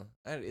don't know.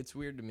 It's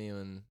weird to me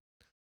when...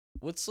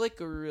 What's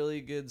like a really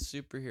good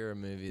superhero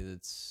movie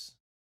that's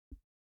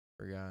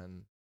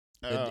forgotten?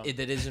 That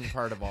isn't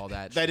part of all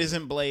that That shit?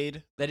 isn't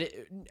Blade?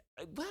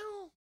 Well...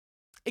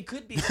 It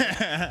could be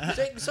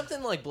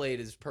something like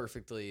Blade is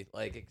perfectly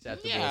like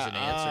acceptable as an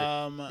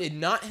answer.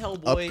 Not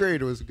Hellboy.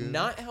 Upgrade was good.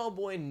 Not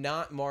Hellboy.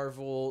 Not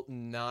Marvel.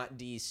 Not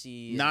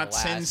DC. Not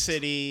Sin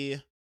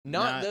City.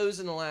 Not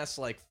those in the last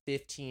like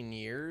 15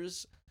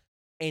 years.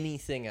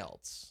 Anything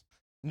else?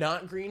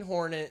 Not Green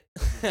Hornet.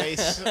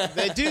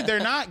 They're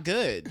not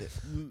good.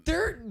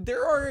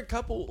 There are a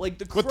couple like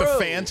the Crow. With the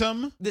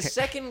Phantom. The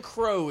second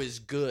Crow is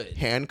good.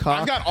 Hancock.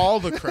 I've got all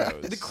the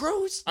Crows. The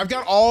Crows. I've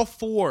got all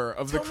 4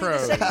 of the Tell me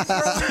Crows. the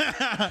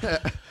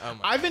second Crow.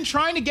 I've been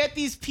trying to get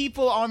these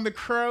people on the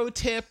Crow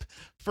tip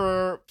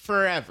for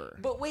forever.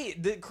 But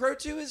wait, the Crow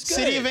 2 is good.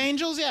 City of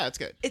Angels, yeah, it's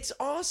good. It's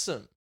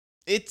awesome.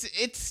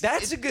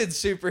 That's a good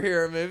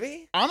superhero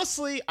movie.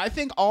 Honestly, I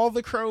think all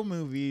the Crow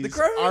movies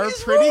are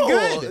pretty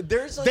rule. good.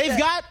 They've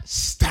got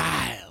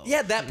style.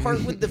 Yeah, that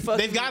part with the fucking...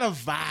 They've got a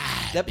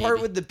vibe. That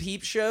part with the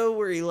peep show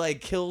where he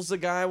like kills the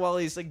guy while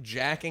he's like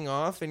jacking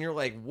off, and you're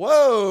like,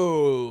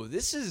 whoa,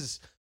 this is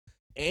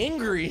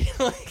angry.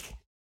 Like,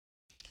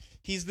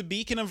 he's the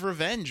beacon of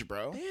revenge,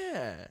 bro.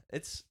 Yeah,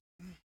 it's...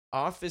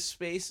 Office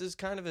Space is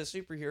kind of a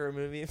superhero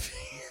movie if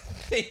you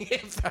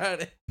think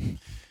about it.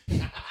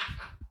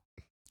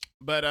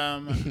 But I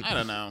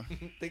don't know.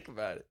 Think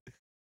about it.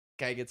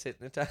 Guy gets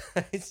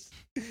hypnotized.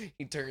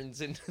 He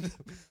turns into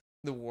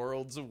the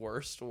world's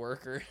worst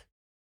worker.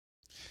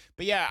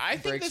 But yeah, I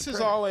think this is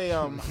all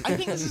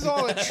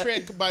a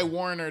trick by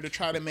Warner to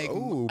try to make.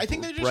 I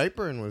think they're just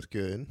Brightburn was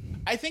good.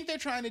 I think they're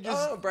trying to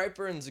just. Oh,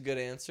 Brightburn's a good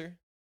answer.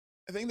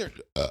 I think they're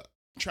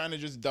trying to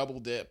just double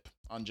dip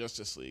on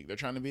Justice League. They're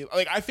trying to be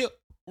like, I feel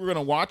we're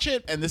gonna watch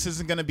it, and this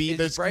isn't gonna be.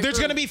 There's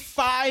gonna be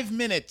 5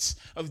 minutes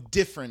of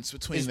difference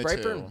between the two.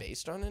 Is Brightburn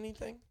based on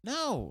anything?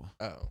 No.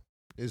 Oh.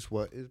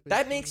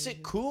 That makes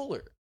it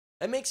cooler.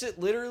 That makes it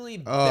literally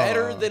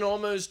better than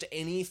almost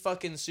any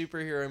fucking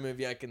superhero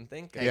movie I can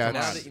think of. Yeah,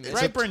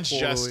 Brightburn's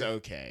just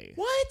okay.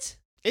 What?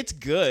 It's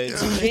good.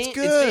 It's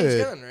good. It's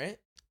James Gunn, right?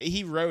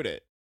 He wrote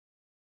it.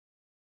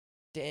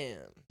 Damn.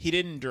 He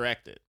didn't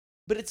direct it.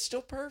 But it's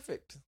still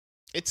perfect.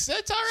 It's all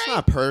right. It's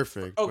not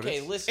perfect.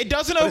 Okay, listen. It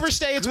doesn't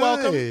overstay its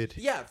welcome.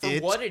 Yeah, for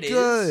it's what it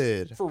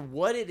good. is. For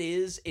what it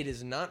is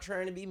not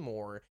trying to be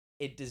more.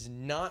 It does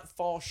not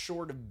fall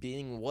short of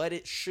being what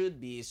it should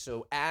be.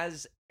 So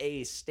as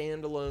a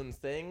standalone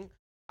thing,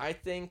 I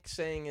think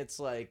saying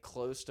it's like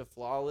close to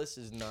flawless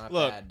is not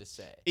bad to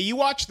say. You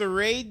watch The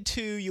Raid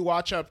 2, you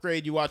watch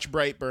Upgrade, you watch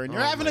Brightburn.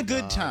 You're having a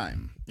good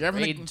time. You're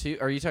having Raid 2?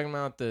 Are you talking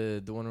about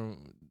the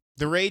one?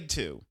 The Raid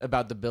 2.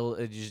 About the bill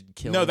just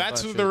killing. No,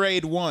 that's the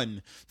Raid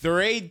 1. The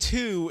Raid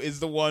 2 is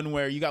the one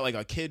where you got like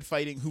a kid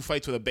who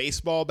fights with a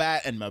baseball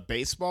bat and a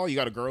baseball. You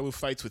got a girl who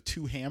fights with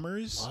 2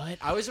 hammers. What?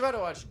 I was about to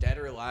watch Dead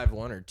or Alive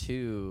 1 or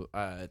 2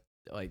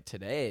 like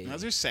today.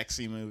 Those are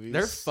sexy movies.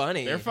 They're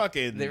funny. They're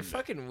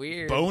fucking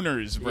weird.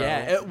 Boners, bro.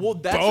 Yeah, that's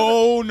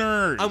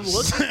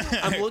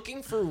boners. I'm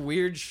looking for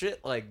weird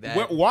shit like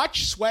that.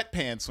 Watch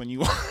sweatpants when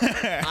you.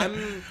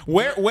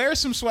 wear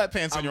some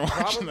sweatpants when you're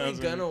watching those.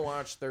 I'm probably gonna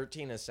watch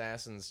 13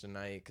 Assassins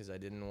tonight because I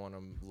didn't want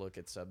to look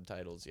at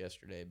subtitles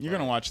yesterday. You're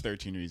gonna watch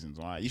 13 Reasons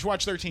Why. You should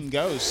watch 13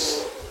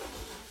 Ghosts.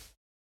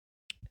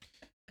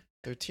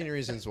 13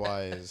 Reasons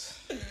Why is.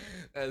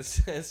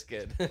 That's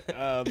good.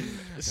 I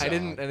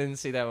didn't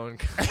see that one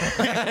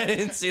coming. I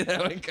didn't see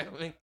that one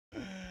coming.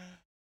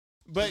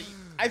 But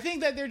I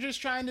think that they're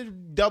just trying to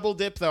double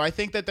dip, though. I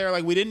think that they're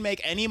like, we didn't make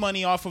any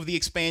money off of the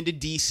expanded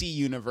DC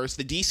universe.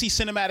 The DC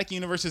cinematic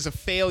universe is a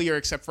failure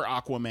except for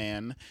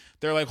Aquaman.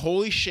 They're like,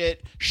 holy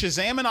shit,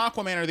 Shazam and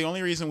Aquaman are the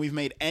only reason we've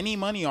made any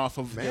money off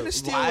of Man of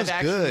Steel was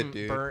good,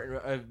 dude.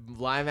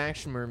 Live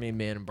action Mermaid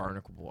Man and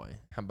Barnacle Boy.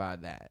 How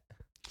about that?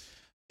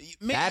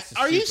 That's a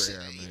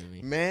superhero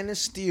movie. Man of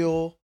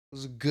Steel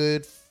was a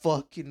good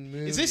fucking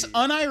movie. Is this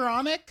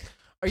unironic?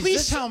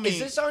 Please tell me. Is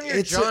this on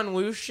your John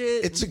Woo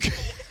shit? It's a good...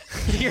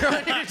 You're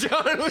on your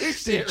John Woo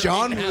shit.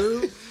 John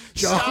Woo?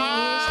 He's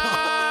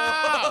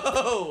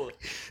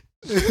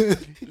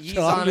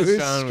on his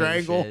John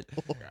Woo shit.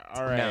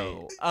 All right.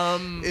 No.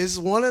 Is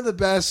one of the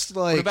best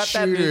what like about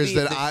shooters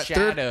that movie, that I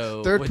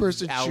Shadow third with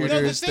person Alec-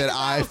 shooters thing that about-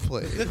 I've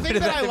played. The thing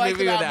What that I about the like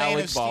movie about with Man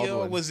Alec of Steel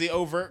Baldwin? was the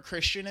overt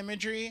Christian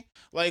imagery.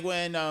 Like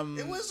when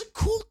It was a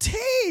cool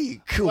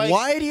take. Like-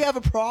 Why do you have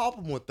a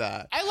problem with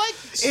that? I like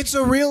It's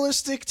a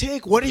realistic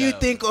take. What do you Yo.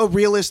 think a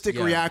realistic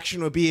Yo.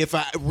 reaction would be if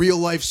a real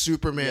life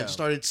Superman Yo.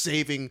 started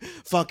saving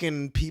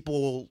fucking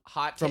people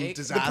Hot from take.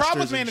 the disasters? problem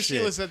with and Man of Steel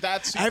shit? is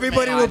that Superman,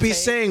 Everybody Hot will be take.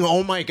 saying,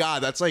 "Oh my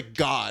God, that's like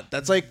God.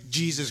 That's like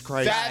Jesus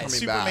Christ that coming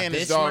Superman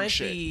back." is This dog might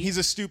shit. be- He's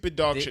a stupid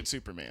dog Thi- shit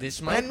Superman.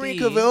 This might Henry be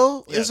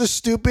Cavill is a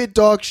stupid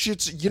dog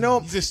shit. You know,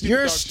 He's a stupid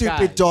you're a dog shit.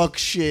 stupid Guys. dog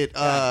shit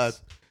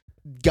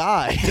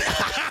guy.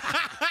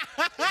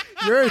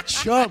 You're a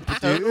chump,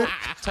 dude.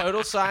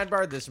 Total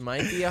sidebar. This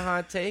might be a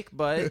hot take,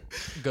 but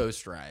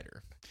Ghost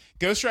Rider.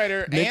 Ghost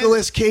Rider.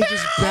 Nicolas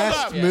Cage's Hold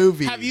best up.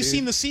 movie. Have you dude.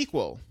 seen the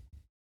sequel?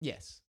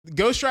 Yes.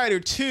 Ghost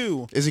Rider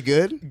 2. Is it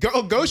good?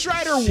 Ghost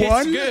Rider 1.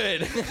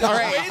 It's good. All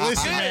right,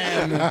 listen,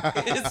 man.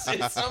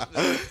 it's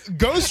something.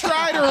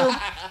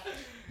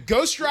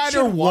 Ghost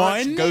Rider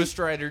Watch 1. Ghost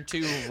Rider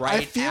 2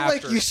 right I feel after.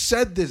 like you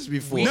said this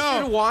before. We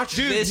No, should watch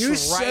dude, this you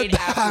said right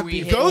that after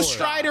we hit Ghost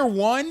stop. Rider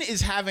 1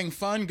 is having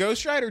fun.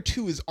 Ghost Rider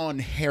 2 is on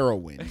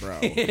heroin, bro.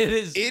 It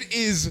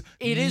is.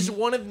 It is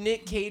one of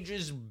Nick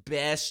Cage's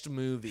best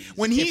movies.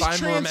 when he's if I'm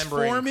remembering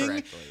transforming.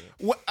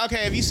 correctly.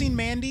 Okay, have you seen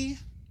Mandy?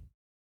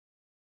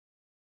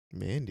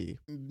 Mandy.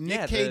 Nick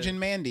Yeah, Cage the- and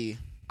Mandy.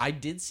 I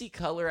did see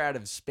Color Out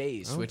of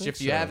Space, I don't which think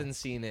if you so. haven't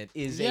seen it,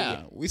 is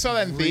Yeah, we saw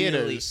that in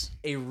theaters.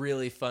 a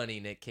really funny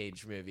Nick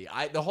Cage movie.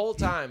 The whole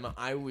time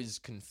I was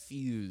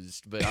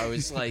confused, but I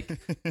was like,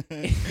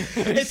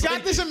 It's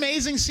got this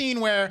amazing scene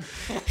where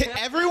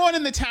everyone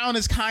in the town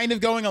is kind of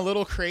going a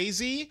little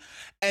crazy,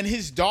 and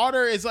his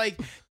daughter is like,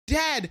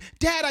 Dad,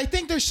 I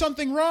think there's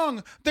something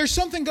wrong. There's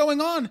something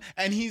going on.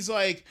 And he's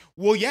like,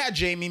 well, yeah,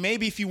 Jamie,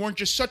 maybe if you weren't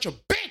just such a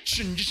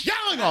bitch and just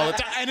yelling all the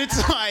time. And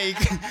it's like,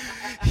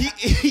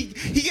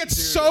 he gets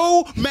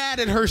so mad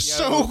at her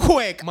so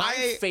quick. My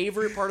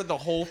favorite part of the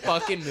whole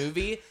fucking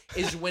movie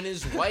is when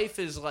his wife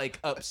is like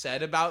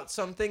upset about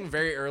something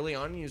very early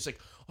on, and he's like,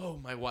 "Oh,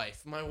 my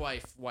wife,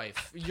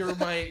 you're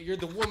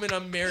the woman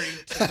I'm married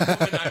to, the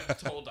woman I'm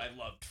told I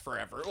loved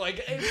forever."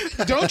 Like,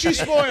 Don't you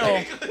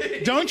spoil.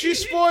 Don't you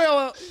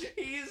spoil.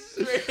 He's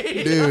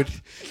Dude,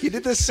 he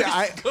did this.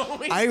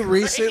 going I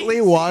recently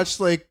crazy. watched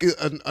like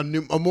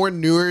a more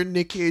newer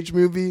Nick Cage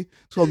movie.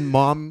 It's called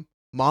Mom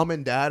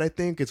and Dad. I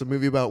think it's a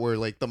movie about where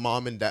like the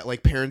mom and dad,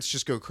 like parents,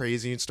 just go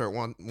crazy and start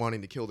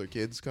wanting to kill their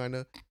kids, kind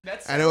of.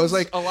 That And it was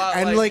sounds like, a lot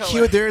and like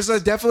like there's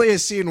definitely a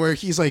scene where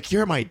he's like,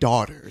 "You're my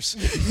daughters,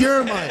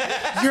 you're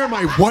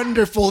my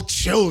wonderful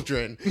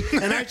children,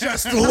 and I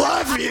just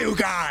love you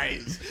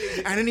guys."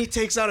 And then he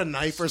takes out a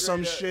knife or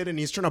some shit, and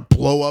he's trying to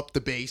blow up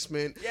the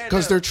basement Yeah,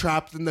 because no. they're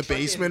trapped in the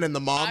basement, and the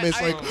mom is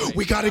like, oh my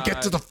 "We gotta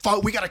get to God. the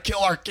we gotta kill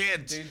our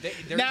kids." Dude,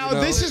 they're- Now, You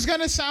know? this is going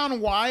to sound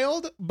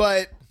wild,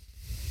 but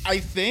I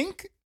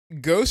think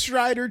Ghost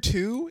Rider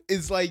 2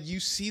 is like you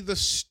see the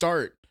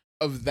start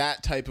of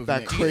that type of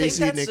That Nick Do you think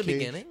crazy that's Nick the Cage.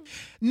 beginning?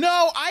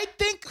 No, I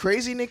think.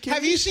 Crazy Nick Cage.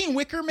 Have you seen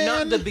Wicker Man?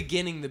 Not the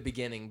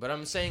beginning, but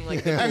I'm saying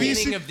like the Have you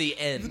beginning seen- of the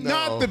end.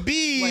 Not the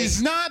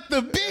bees, Like- not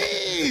the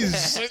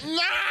bees.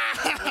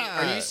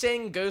 Are you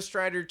saying Ghost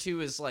Rider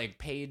 2 is like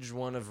page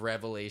 1 of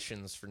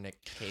Revelations for Nick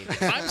Cage?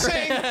 I'm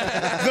saying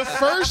the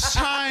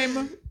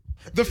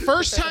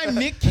first time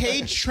Nick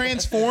Cage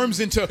transforms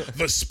into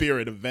the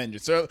spirit of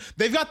vengeance. So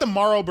they've got the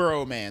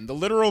Marlboro Man, the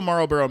literal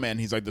Marlboro Man.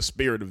 He's like, the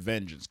spirit of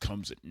vengeance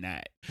comes at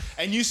night.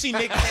 And you see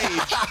Nick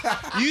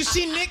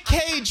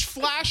Cage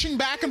flashing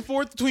back and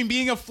forth between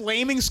being a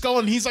flaming skull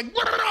and he's like,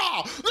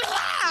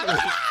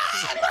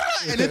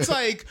 and it's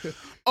like,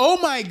 oh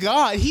my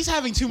God, he's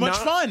having too much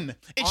Not- fun.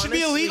 It should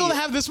be illegal to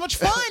honestly, have this much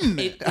fun.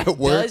 It At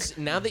work. does,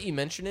 now that you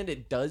mention it,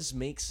 it does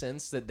make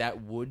sense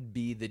that would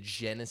be the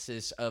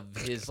genesis of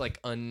his like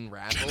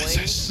unraveling.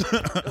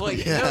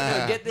 Like,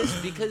 no, get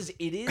this, because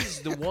it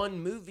is the one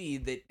movie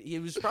that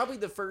it was probably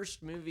the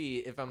first movie,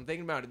 if I'm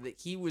thinking about it, that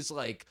he was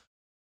like,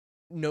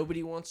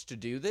 nobody wants to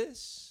do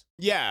this.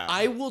 Yeah.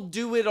 I will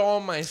do it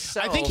all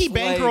myself. I think he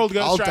Like, bankrolled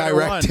I'll Ghost Rider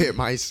direct 1. it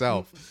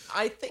myself.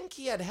 I think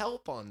he had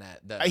help on that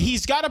though.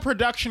 He's got a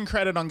production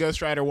credit on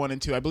Ghost Rider 1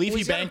 and 2. I believe Well, he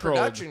he's got a bankrolled.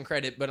 production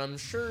credit, but I'm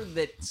sure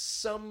that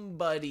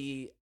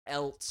somebody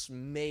else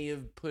may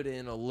have put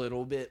in a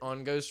little bit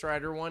on Ghost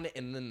Rider 1,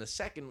 and then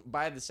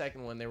by the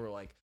second one they were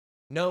like,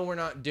 no, we're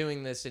not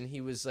doing this, and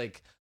he was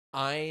like,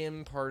 I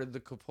am part of the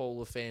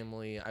Coppola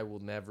family, I will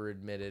never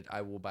admit it,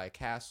 I will buy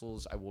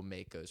castles, I will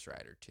make Ghost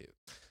Rider 2.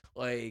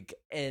 Like,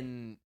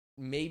 and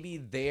maybe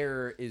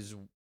there is,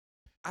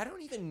 I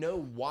don't even know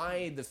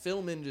why the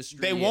film industry.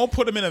 They won't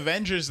put him in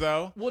Avengers,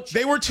 though. Well,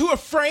 They were too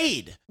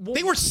afraid. Well-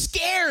 They were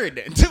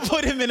scared to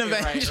put him in Yeah,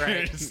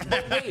 Avengers.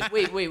 But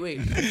wait.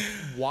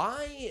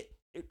 Why?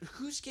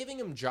 Who's giving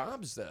him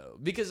jobs though?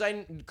 Because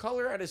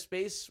Color Out of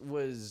Space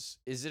is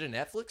it a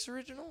Netflix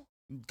original?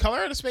 Color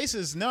Out of Space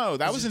is no.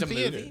 That Is was it in a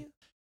theater. movie?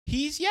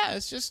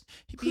 It's just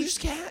Who's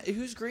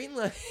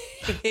greenlight?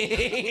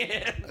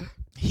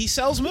 He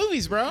sells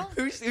movies, bro.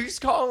 Who's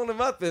calling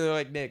him up and they're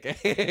like, Nick, I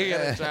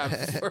got a job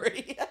for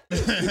you.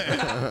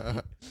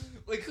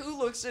 Like, who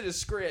looks at a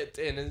script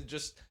and is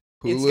just...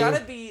 Hulu? It's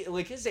gotta be,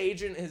 like, his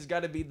agent has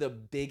gotta be the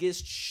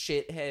biggest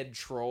shithead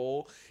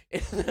troll.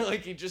 And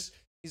like, he's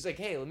like,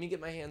 hey, let me get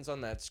my hands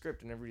on that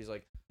script. And everybody's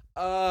like,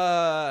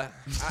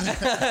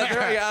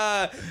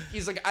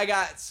 he's like, I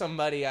got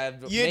somebody.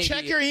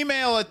 Check your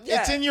email.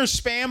 It's in your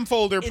spam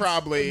folder,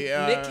 probably.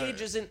 Nick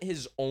Cage isn't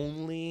his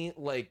only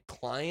like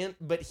client,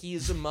 but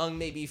he's among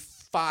maybe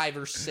 5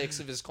 or 6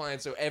 of his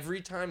clients. So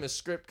every time a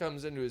script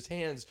comes into his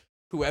hands,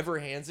 whoever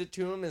hands it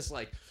to him is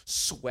like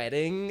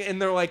sweating,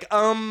 and they're like,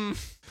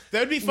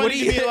 that'd be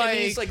funny to be like, and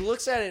he's like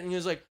looks at it and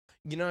he's like,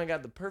 you know, I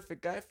got the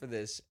perfect guy for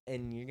this,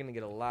 and you're gonna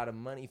get a lot of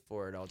money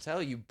for it, I'll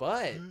tell you,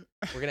 but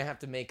we're gonna have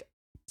to make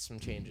some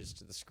changes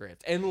to the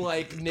script. And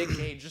like Nick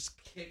Cage just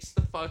kicks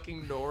the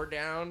fucking door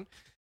down,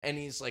 and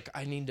he's like,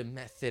 I need to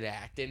method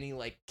act, and he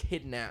like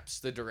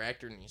kidnaps the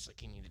director, and he's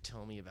like, you need to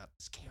tell me about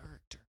this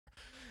character.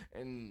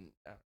 And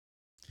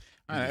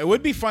it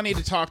would be funny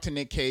to talk to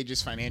Nick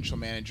Cage's financial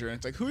manager, and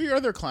it's like, who are your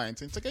other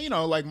clients? And it's like, you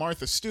know, like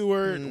Martha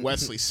Stewart,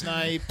 Wesley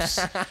Snipes,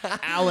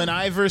 Allen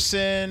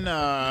Iverson. Wait,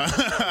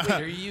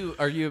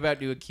 are you about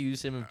to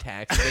accuse him of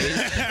tax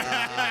evasion?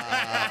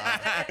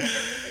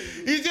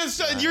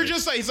 You're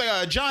just like, he's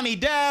like Johnny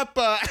Depp,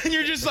 and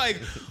you're just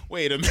like,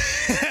 wait a minute.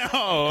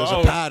 There's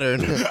a pattern.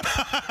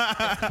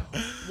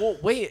 Well,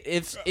 wait,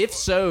 if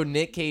so,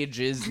 Nick Cage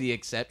is the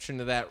exception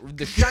to that.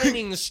 The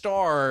shining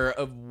star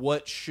of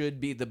what should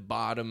be the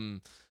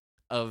bottom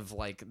of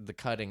like the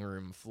cutting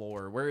room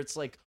floor, where it's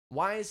like,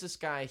 why is this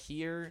guy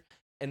here?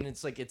 And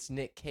it's like, it's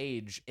Nick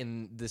Cage.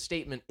 And the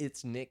statement,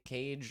 it's Nick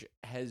Cage,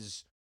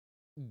 has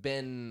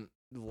been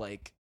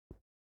like,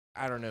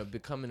 I don't know,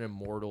 become an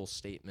immortal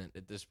statement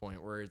at this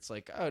point, where it's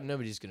like, oh,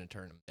 nobody's going to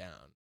turn him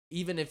down,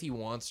 even if he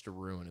wants to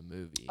ruin a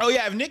movie. Oh,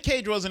 yeah, if Nick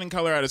Cage wasn't in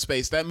Color Out of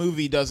Space, that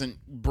movie doesn't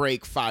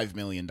break $5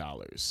 million.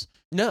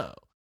 No.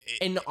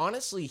 And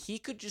honestly, he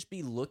could just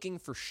be looking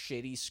for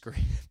shitty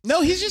scripts.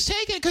 No, he's just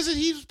taking it because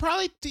he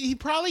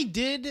probably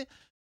did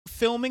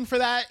filming for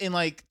that in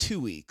like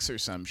 2 weeks or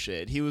some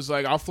shit. He was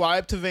like, I'll fly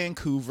up to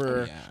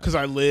Vancouver because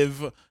I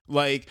live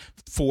like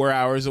 4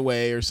 hours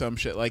away or some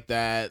shit like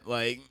that.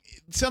 Like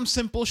some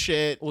simple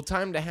shit. Well,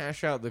 time to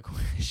hash out the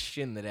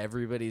question that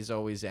everybody's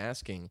always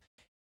asking.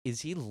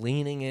 Is he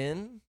leaning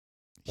in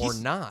or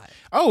not?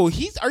 Oh,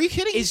 are you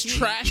kidding? He's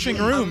trashing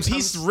rooms.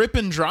 He's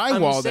ripping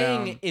drywall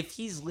down. Saying, if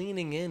he's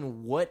leaning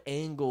in, what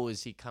angle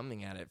is he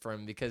coming at it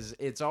from? Because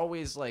it's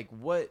always like,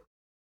 what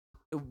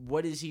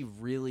is he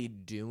really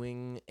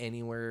doing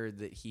anywhere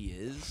that he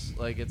is?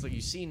 Like, it's like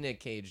you see Nick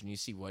Cage and you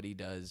see what he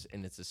does,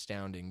 and it's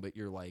astounding, but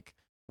you're like,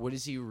 what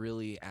is he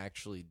really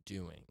actually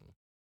doing?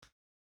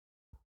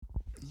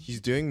 He's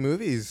doing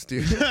movies,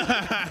 dude.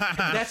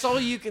 That's all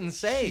you can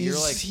say. You're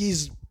like,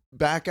 he's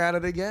back at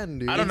it again,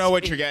 dude. I don't know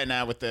what you're getting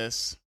at with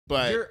this,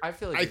 but I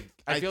feel like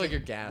you're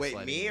gaslighting.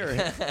 Wait, me or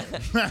him?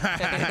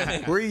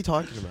 Who are you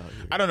talking about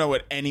here? I don't know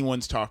what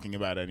anyone's talking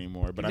about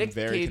anymore, but Nick I'm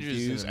very Cage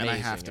confused, and I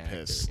have to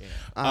piss. Yeah.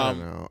 I don't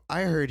know.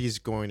 I heard he's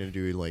going to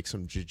do like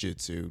some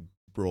jiu-jitsu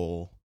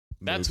role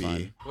That's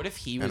movie. fun. What if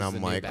he was And I'm the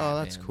new like, Batman? oh,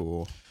 that's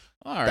cool.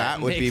 All right. That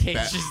would Nick be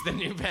Cage is the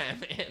new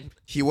Batman.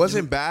 He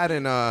wasn't bad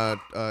in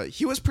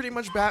he was pretty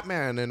much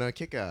Batman in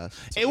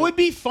Kick-Ass. It would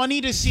be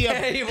funny to see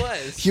Yeah, he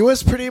was. He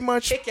was pretty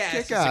much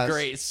Kick-Ass is a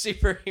great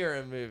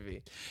superhero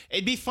movie.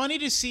 It'd be funny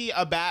to see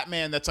a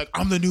Batman that's like,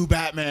 I'm the new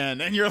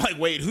Batman, and you're like,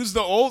 wait, who's the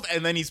old?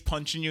 And then he's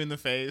punching you in the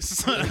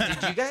face.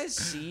 Did you guys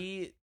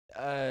see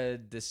the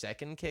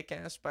second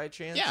Kick-Ass by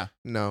chance? Yeah.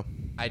 No.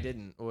 I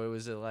didn't. What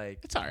was it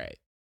like? It's all right.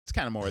 It's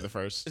kind of more of the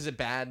first. Is it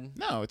bad?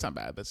 No, it's not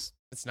bad. It's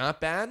not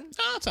bad?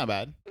 No, it's not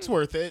bad. It's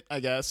worth it, I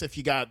guess, if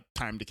you got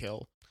time to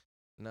kill.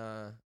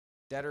 Nah.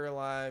 Dead or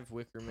Alive,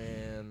 Wicker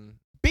Man.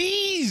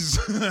 Bees!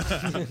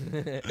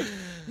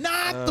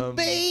 Not the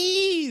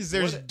bees!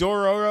 There's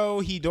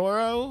Dororo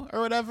Hidoro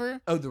or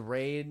whatever. Oh, The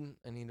Raid.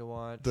 I need to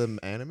watch. The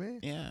anime?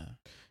 Yeah.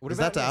 What Is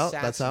about that out?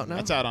 Assassin? That's out now?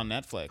 That's out on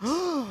Netflix.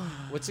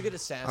 What's a good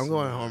assassin? I'm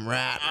going home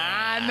rat.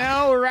 I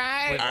know,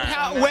 right?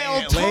 Wait,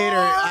 Well,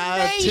 Later.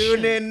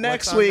 Tune in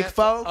next What's on week, Netflix?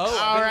 folks. Oh,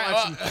 all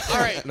right. All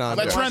right. No, I'm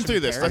Let's joking. run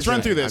through this. Let's I'm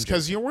run through joking. this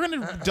because we're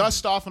going to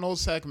dust off an old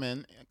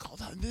segment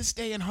called This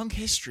Day in Hunk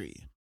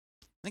History.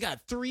 They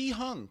got 3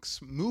 hunks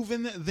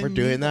moving the We're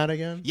doing that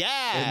again?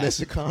 Yeah. In this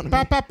economy? Is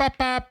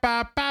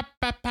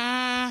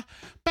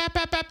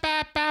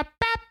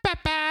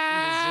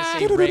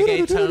this a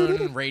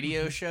reggaeton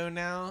radio show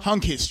now?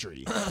 Hunk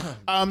History.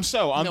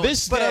 So on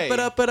this day,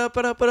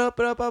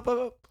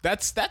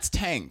 that's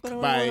Tank by the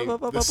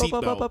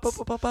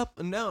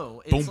Seatbelts.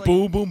 No, Boom, it's like,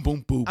 boom, boom,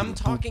 boom, boom. I'm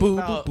talking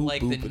about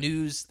like the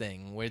news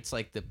thing where it's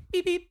like the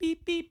beep beep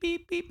beep beep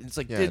beep beep. It's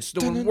like it's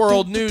the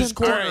World News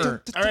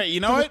Corner. All right, you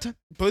know what?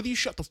 Both of you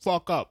shut the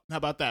fuck up. How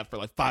about that for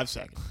like 5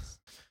 seconds?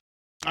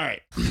 All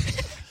right.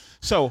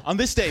 So, on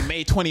this day,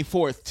 May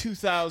 24th,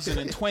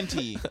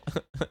 2020,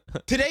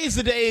 today is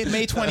the day,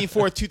 May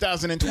 24th,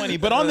 2020,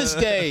 but on this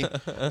day,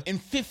 in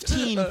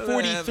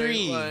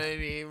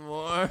 1543,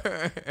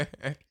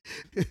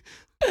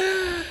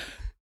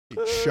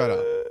 Dude, shut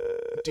up.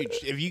 Dude,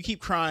 if you keep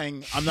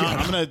crying, I'm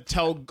gonna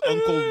tell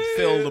Uncle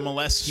Phil to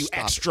molest you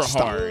extra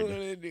hard.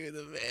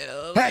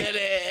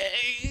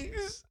 Hey!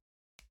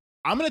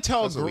 I'm gonna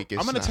tell That's the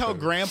weakest snap ever.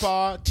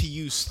 Grandpa to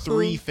use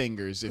 3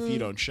 fingers if you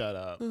don't shut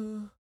up.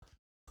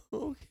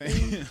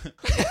 Okay.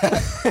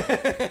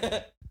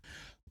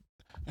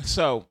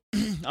 So,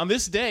 on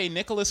this day,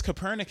 Nicolaus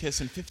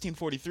Copernicus in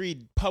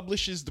 1543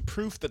 publishes the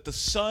proof that the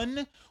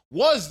sun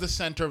was the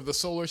center of the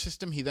solar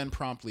system. He then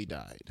promptly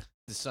died.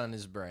 The sun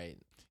is bright.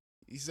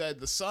 He said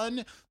the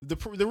sun,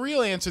 the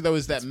real answer, though,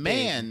 is that It's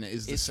man big.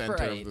 is the It's center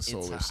bright. of the It's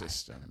solar hot.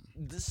 system.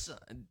 The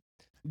sun.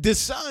 The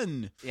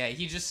sun. Yeah,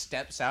 he just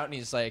steps out and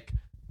he's like,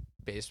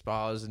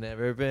 baseball has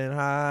never been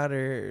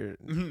hotter.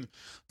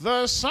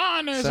 The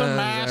sun is a Suns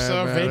massive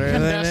are better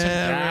incandescent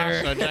than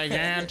gas, ever. a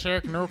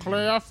gigantic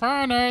nuclear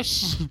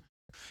furnace.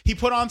 He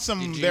put on some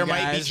Did you There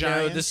Might Be guys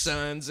know the Giants.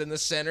 sun's in the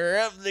center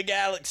of the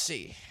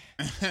galaxy?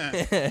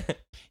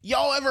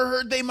 Y'all ever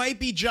heard They Might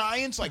Be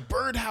Giants? Like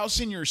Birdhouse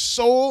in Your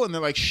Soul? And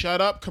they're like,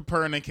 shut up,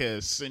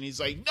 Copernicus. And he's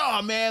like,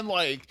 nah, man,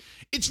 like,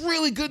 it's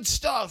really good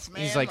stuff,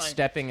 man. He's like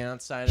stepping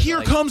outside. Of Here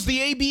like, comes the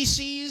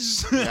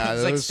ABCs. Yeah,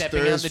 It's like there's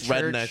stepping out the church.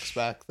 rednecks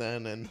back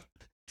then and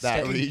that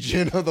Stepping-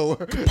 region of the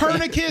world.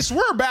 Copernicus,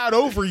 we're about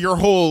over your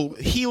whole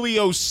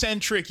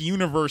heliocentric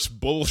universe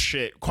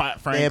bullshit, quite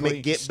frankly. Damn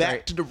it, get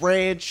back to the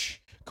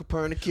ranch,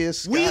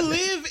 Copernicus. We God-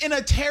 live in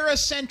a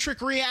Terra-centric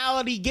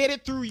reality. Get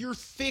it through your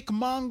thick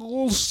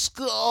Mongol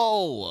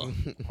skull.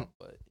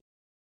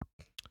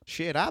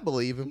 Shit, I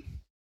believe him.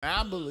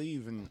 I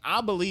believe in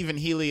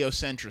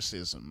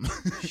heliocentrism.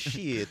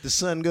 Shit, the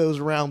sun goes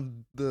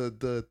around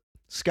the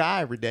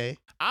sky every day.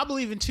 I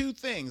believe in 2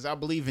 things. I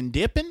believe in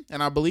dipping,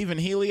 and I believe in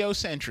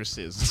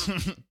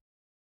heliocentrism.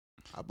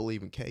 I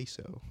believe in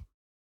queso.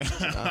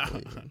 I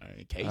believe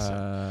in-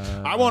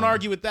 Queso. I won't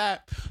argue with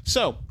that.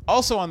 So,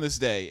 also on this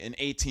day in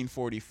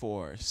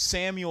 1844,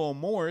 Samuel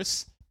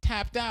Morse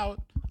tapped out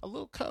a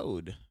little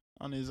code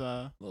on his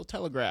little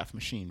telegraph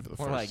machine for the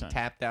More first like time.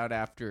 tapped out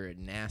after a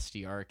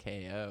nasty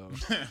RKO.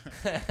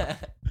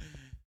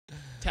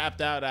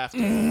 Tapped out after.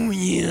 Oh,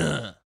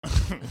 yeah.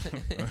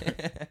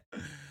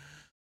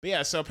 But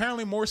yeah, so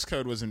apparently Morse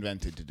code was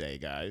invented today,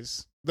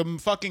 guys. The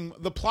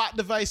plot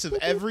device of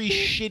every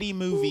shitty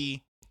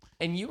movie.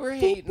 And you were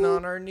hating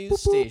on our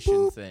news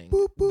station thing.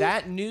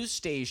 That news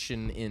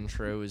station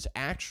intro is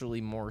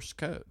actually Morse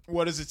code.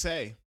 What does it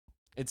say?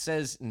 It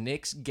says,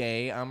 Nick's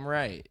gay, I'm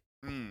right.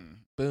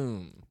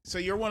 Boom. So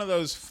you're one of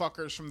those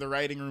fuckers from the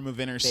writing room of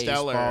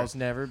Interstellar. Baseball's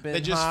never been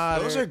They just-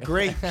 hotter. Those are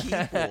great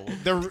people.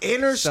 The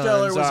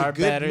Interstellar Suns was a are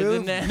good better movie.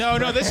 than that.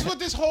 No, this is what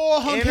this whole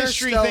Hunk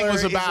History thing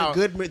was about.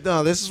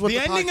 No, this is what the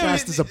ending podcast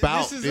of it, is about.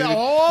 This is dude. the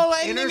whole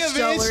ending of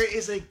Interstellar it.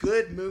 is a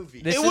good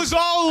movie. This It is- was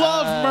all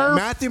love, Murph.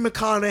 Matthew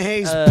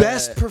McConaughey's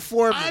best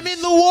performance. I'm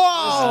in the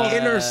wall. is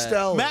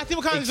Interstellar. Matthew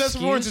McConaughey's best excuse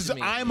performance is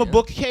me. I'm a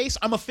bookcase.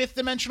 I'm a 5th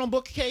dimensional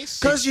bookcase.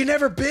 Because you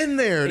never been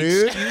there,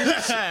 dude.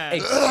 Excuse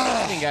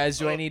me, guys.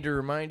 Do I need to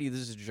remind you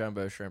this is a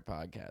Jumbo Shrimp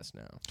podcast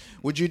now?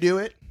 Would you do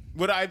it?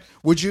 Would I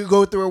Would you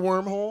go through a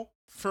wormhole?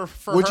 for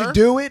Would her? you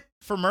do it?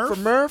 For Murph? For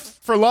Murph?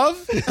 For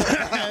love?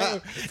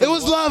 It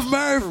was love,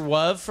 Murph. For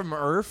Wov from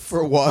Earth?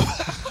 For what?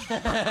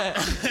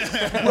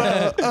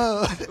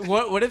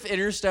 What if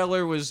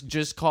Interstellar was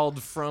just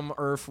called From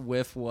Earth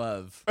with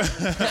Wov?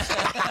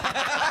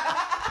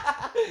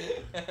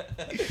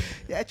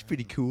 That's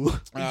pretty cool.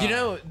 You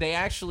know, they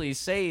actually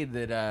say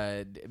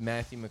that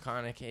Matthew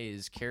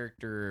McConaughey's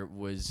character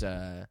was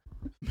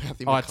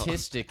Matthew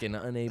autistic and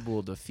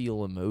unable to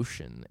feel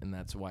emotion, and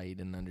that's why he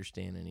didn't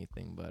understand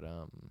anything. But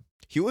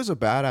He was a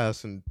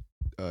badass in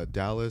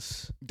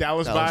Dallas.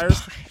 Dallas Dallas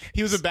Buyers.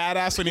 He was a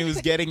badass when he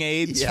was getting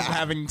AIDS Yeah. from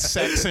having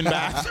sex in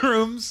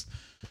bathrooms.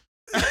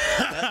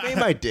 That made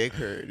my dick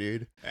hurt,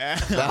 dude. That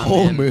That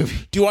whole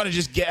movie. Do you want to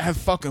just have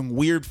fucking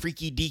weird,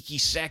 freaky,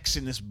 deaky sex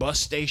in this bus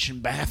station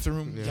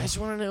bathroom? you guys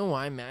want to know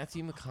why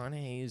Matthew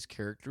McConaughey's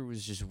character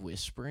was just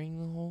whispering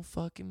the whole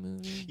fucking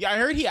movie? Yeah, I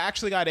heard he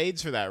actually got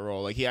AIDS for that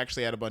role. Like he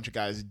actually had a bunch of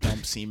guys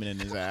dump semen in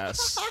his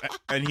ass,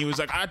 and he was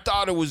like, I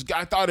thought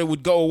it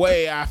would go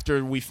away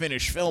after we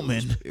finished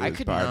filming. I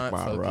could not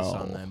focus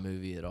on that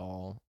movie at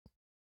all.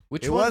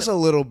 Which It one? was a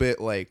little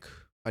bit like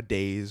a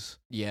daze.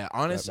 Yeah,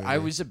 honest. that I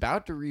movie. was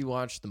about to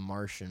rewatch The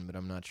Martian, but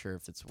I'm not sure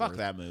if it's Fuck worth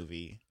that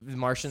movie. The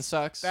Martian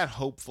sucks. That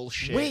hopeful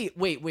shit. Wait.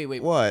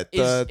 What? Is-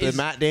 The is-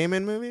 Matt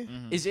Damon movie?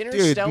 Mhm. Is Dude,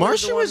 Interstellar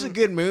Martian the was a one-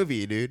 good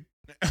movie, dude.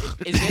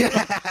 Is it,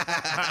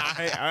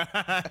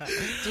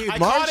 Dude, I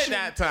caught it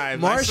that time.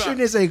 Martian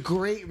is a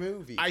great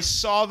movie. I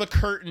saw the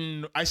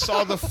curtain. I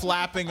saw the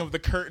flapping of the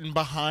curtain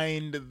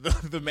behind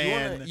the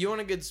man. you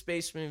want a good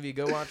space movie?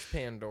 Go watch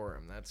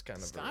Pandorum. That's kind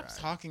of a Stop ride.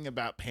 talking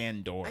about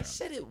Pandora. I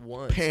said it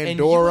once.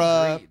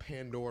 Pandora, and you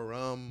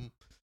Pandorum,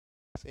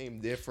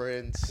 same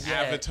difference.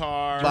 Yeah.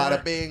 Avatar.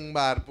 Bada bing,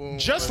 bada boom.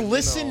 Just you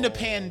listen to know,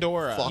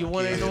 Pandora. fuck You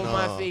want to you, know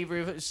my know.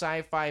 favorite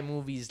sci-fi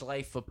movies,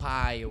 Life of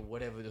Pi or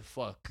whatever the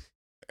fuck.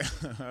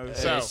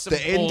 So, Some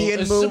The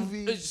Indian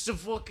movie? It's some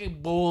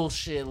fucking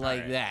bullshit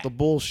like right. that. The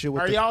bullshit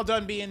with are the y'all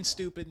done being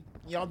stupid?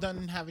 Y'all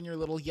done having your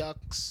little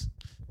yucks?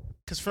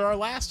 because for our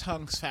last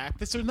Hunks fact,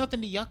 there's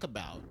nothing to yuck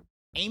about.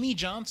 Amy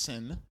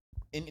Johnson,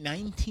 in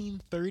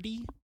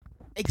 1930,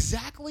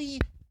 exactly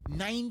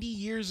 90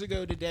 years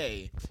ago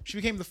today, she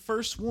became the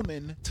first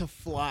woman to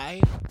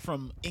fly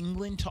from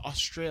England to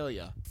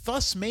Australia,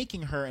 thus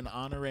making her an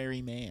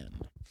honorary man.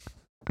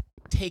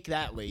 Take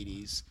that,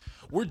 ladies.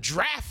 We're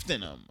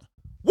drafting them.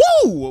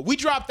 Woo! We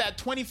dropped that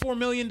 $24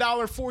 million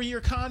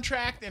 4-year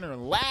contract in her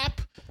lap.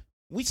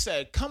 We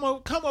said, come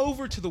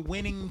over to the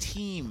winning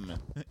team,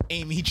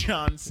 Amy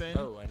Johnson.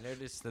 Oh, I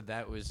noticed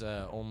that was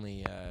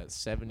only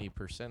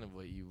 70% of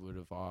what you would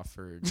have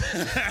offered. I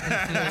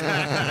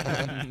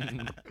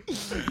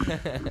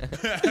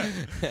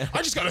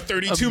just got a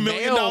 $32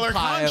 million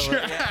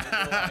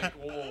contract.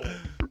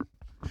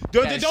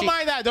 Yeah, like, don't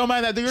mind that. Don't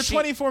mind that. Your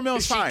 24 mil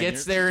is fine. She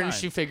gets there and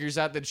she figures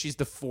out that she's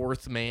the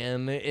fourth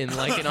man in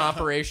like an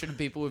operation of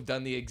people who've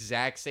done the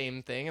exact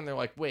same thing, and they're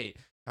like, "Wait,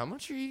 how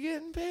much are you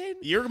getting paid?"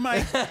 You're my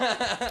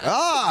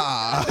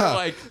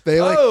like, they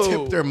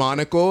tip their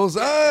monocles.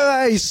 Oh,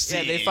 I see.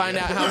 Yeah, they find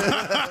out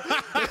how.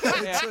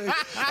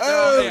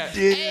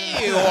 Dear.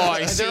 Hey,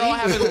 And they're all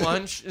having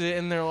lunch,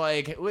 and they're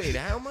like, "Wait,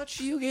 how much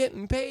are you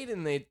getting paid?"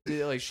 And they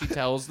like, she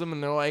tells them,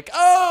 and they're like,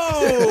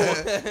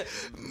 "Oh,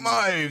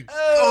 My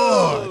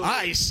oh, God,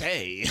 I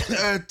say.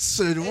 that's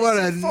what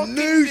a fucking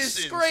nuisance.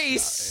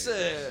 disgrace."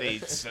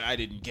 I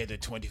didn't get a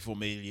 $24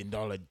 million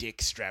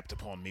dick strapped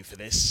upon me for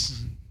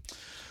this.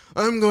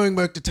 I'm going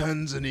back to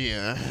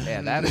Tanzania.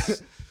 Yeah,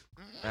 that's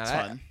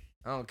Fun.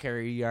 I don't care.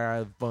 You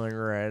got fun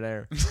right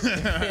there.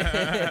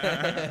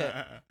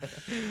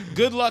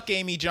 Good luck,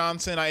 Amy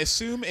Johnson. I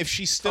assume if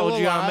she's still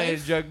Told you I made a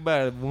alive, joke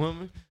about a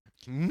woman.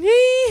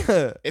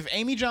 Yeah. if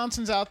Amy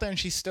Johnson's out there and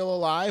she's still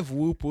alive,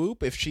 whoop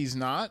whoop. If she's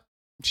not,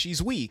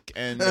 she's weak.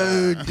 And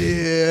Oh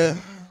dear,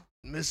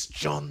 Miss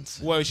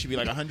Johnson. what would she be,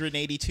 like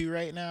 182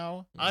 right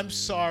now? I'm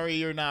sorry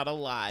you're not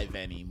alive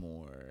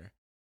anymore.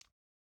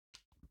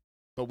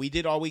 But we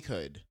did all we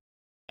could.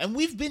 And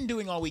we've been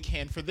doing all we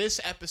can for this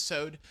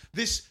episode,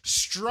 this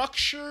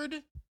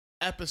structured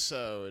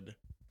episode.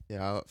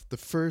 Yeah, the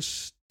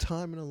first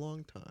time in a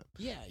long time.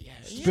 Yeah.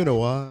 It's been a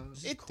while.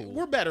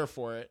 We're better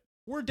for it.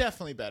 We're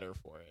definitely better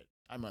for it,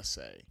 I must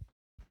say.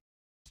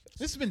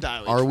 This has been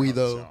Dial H. Are we, Hunks,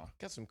 though? y'all.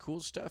 Got some cool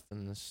stuff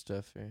in this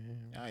stuff here.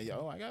 I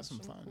got some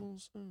fun. Cool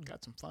stuff.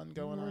 Got some fun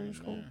going on. It's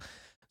in cool. there.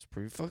 It's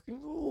pretty fucking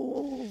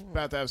cool.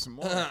 About to have some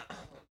more.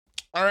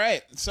 All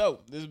right, so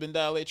this has been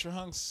Dial H for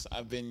Hunks.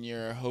 I've been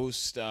your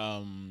host.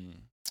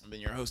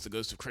 The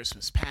Ghost of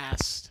Christmas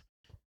Past.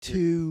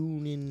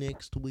 Tune in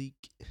next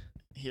week.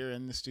 Here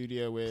in the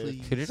studio with.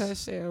 Please. Who did I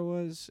say I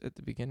was at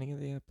the beginning of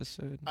the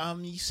episode?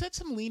 You said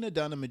some Lena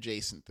Dunham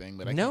adjacent thing,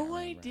 but I No, can't I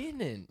remember.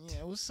 didn't. Yeah,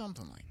 it was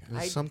something like It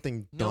that. was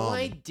something No, dumb.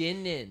 I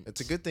didn't. It's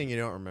a good thing you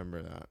don't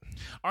remember that.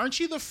 Aren't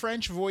you the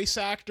French voice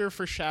actor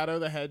for Shadow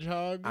the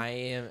Hedgehog? I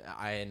am.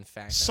 In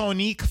fact.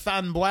 Sonique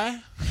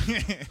Fanbois.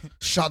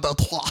 Shut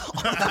up.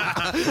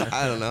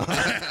 I don't know.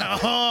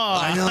 Oh,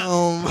 I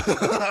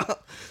know.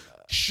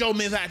 show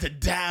me that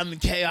damn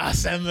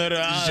Chaos Emerald.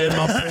 Je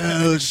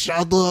m'appelle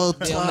Shadow.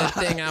 The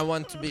only thing I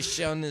want to be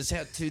shown is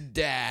how to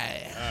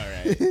die.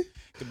 All right.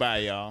 Goodbye,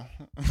 y'all.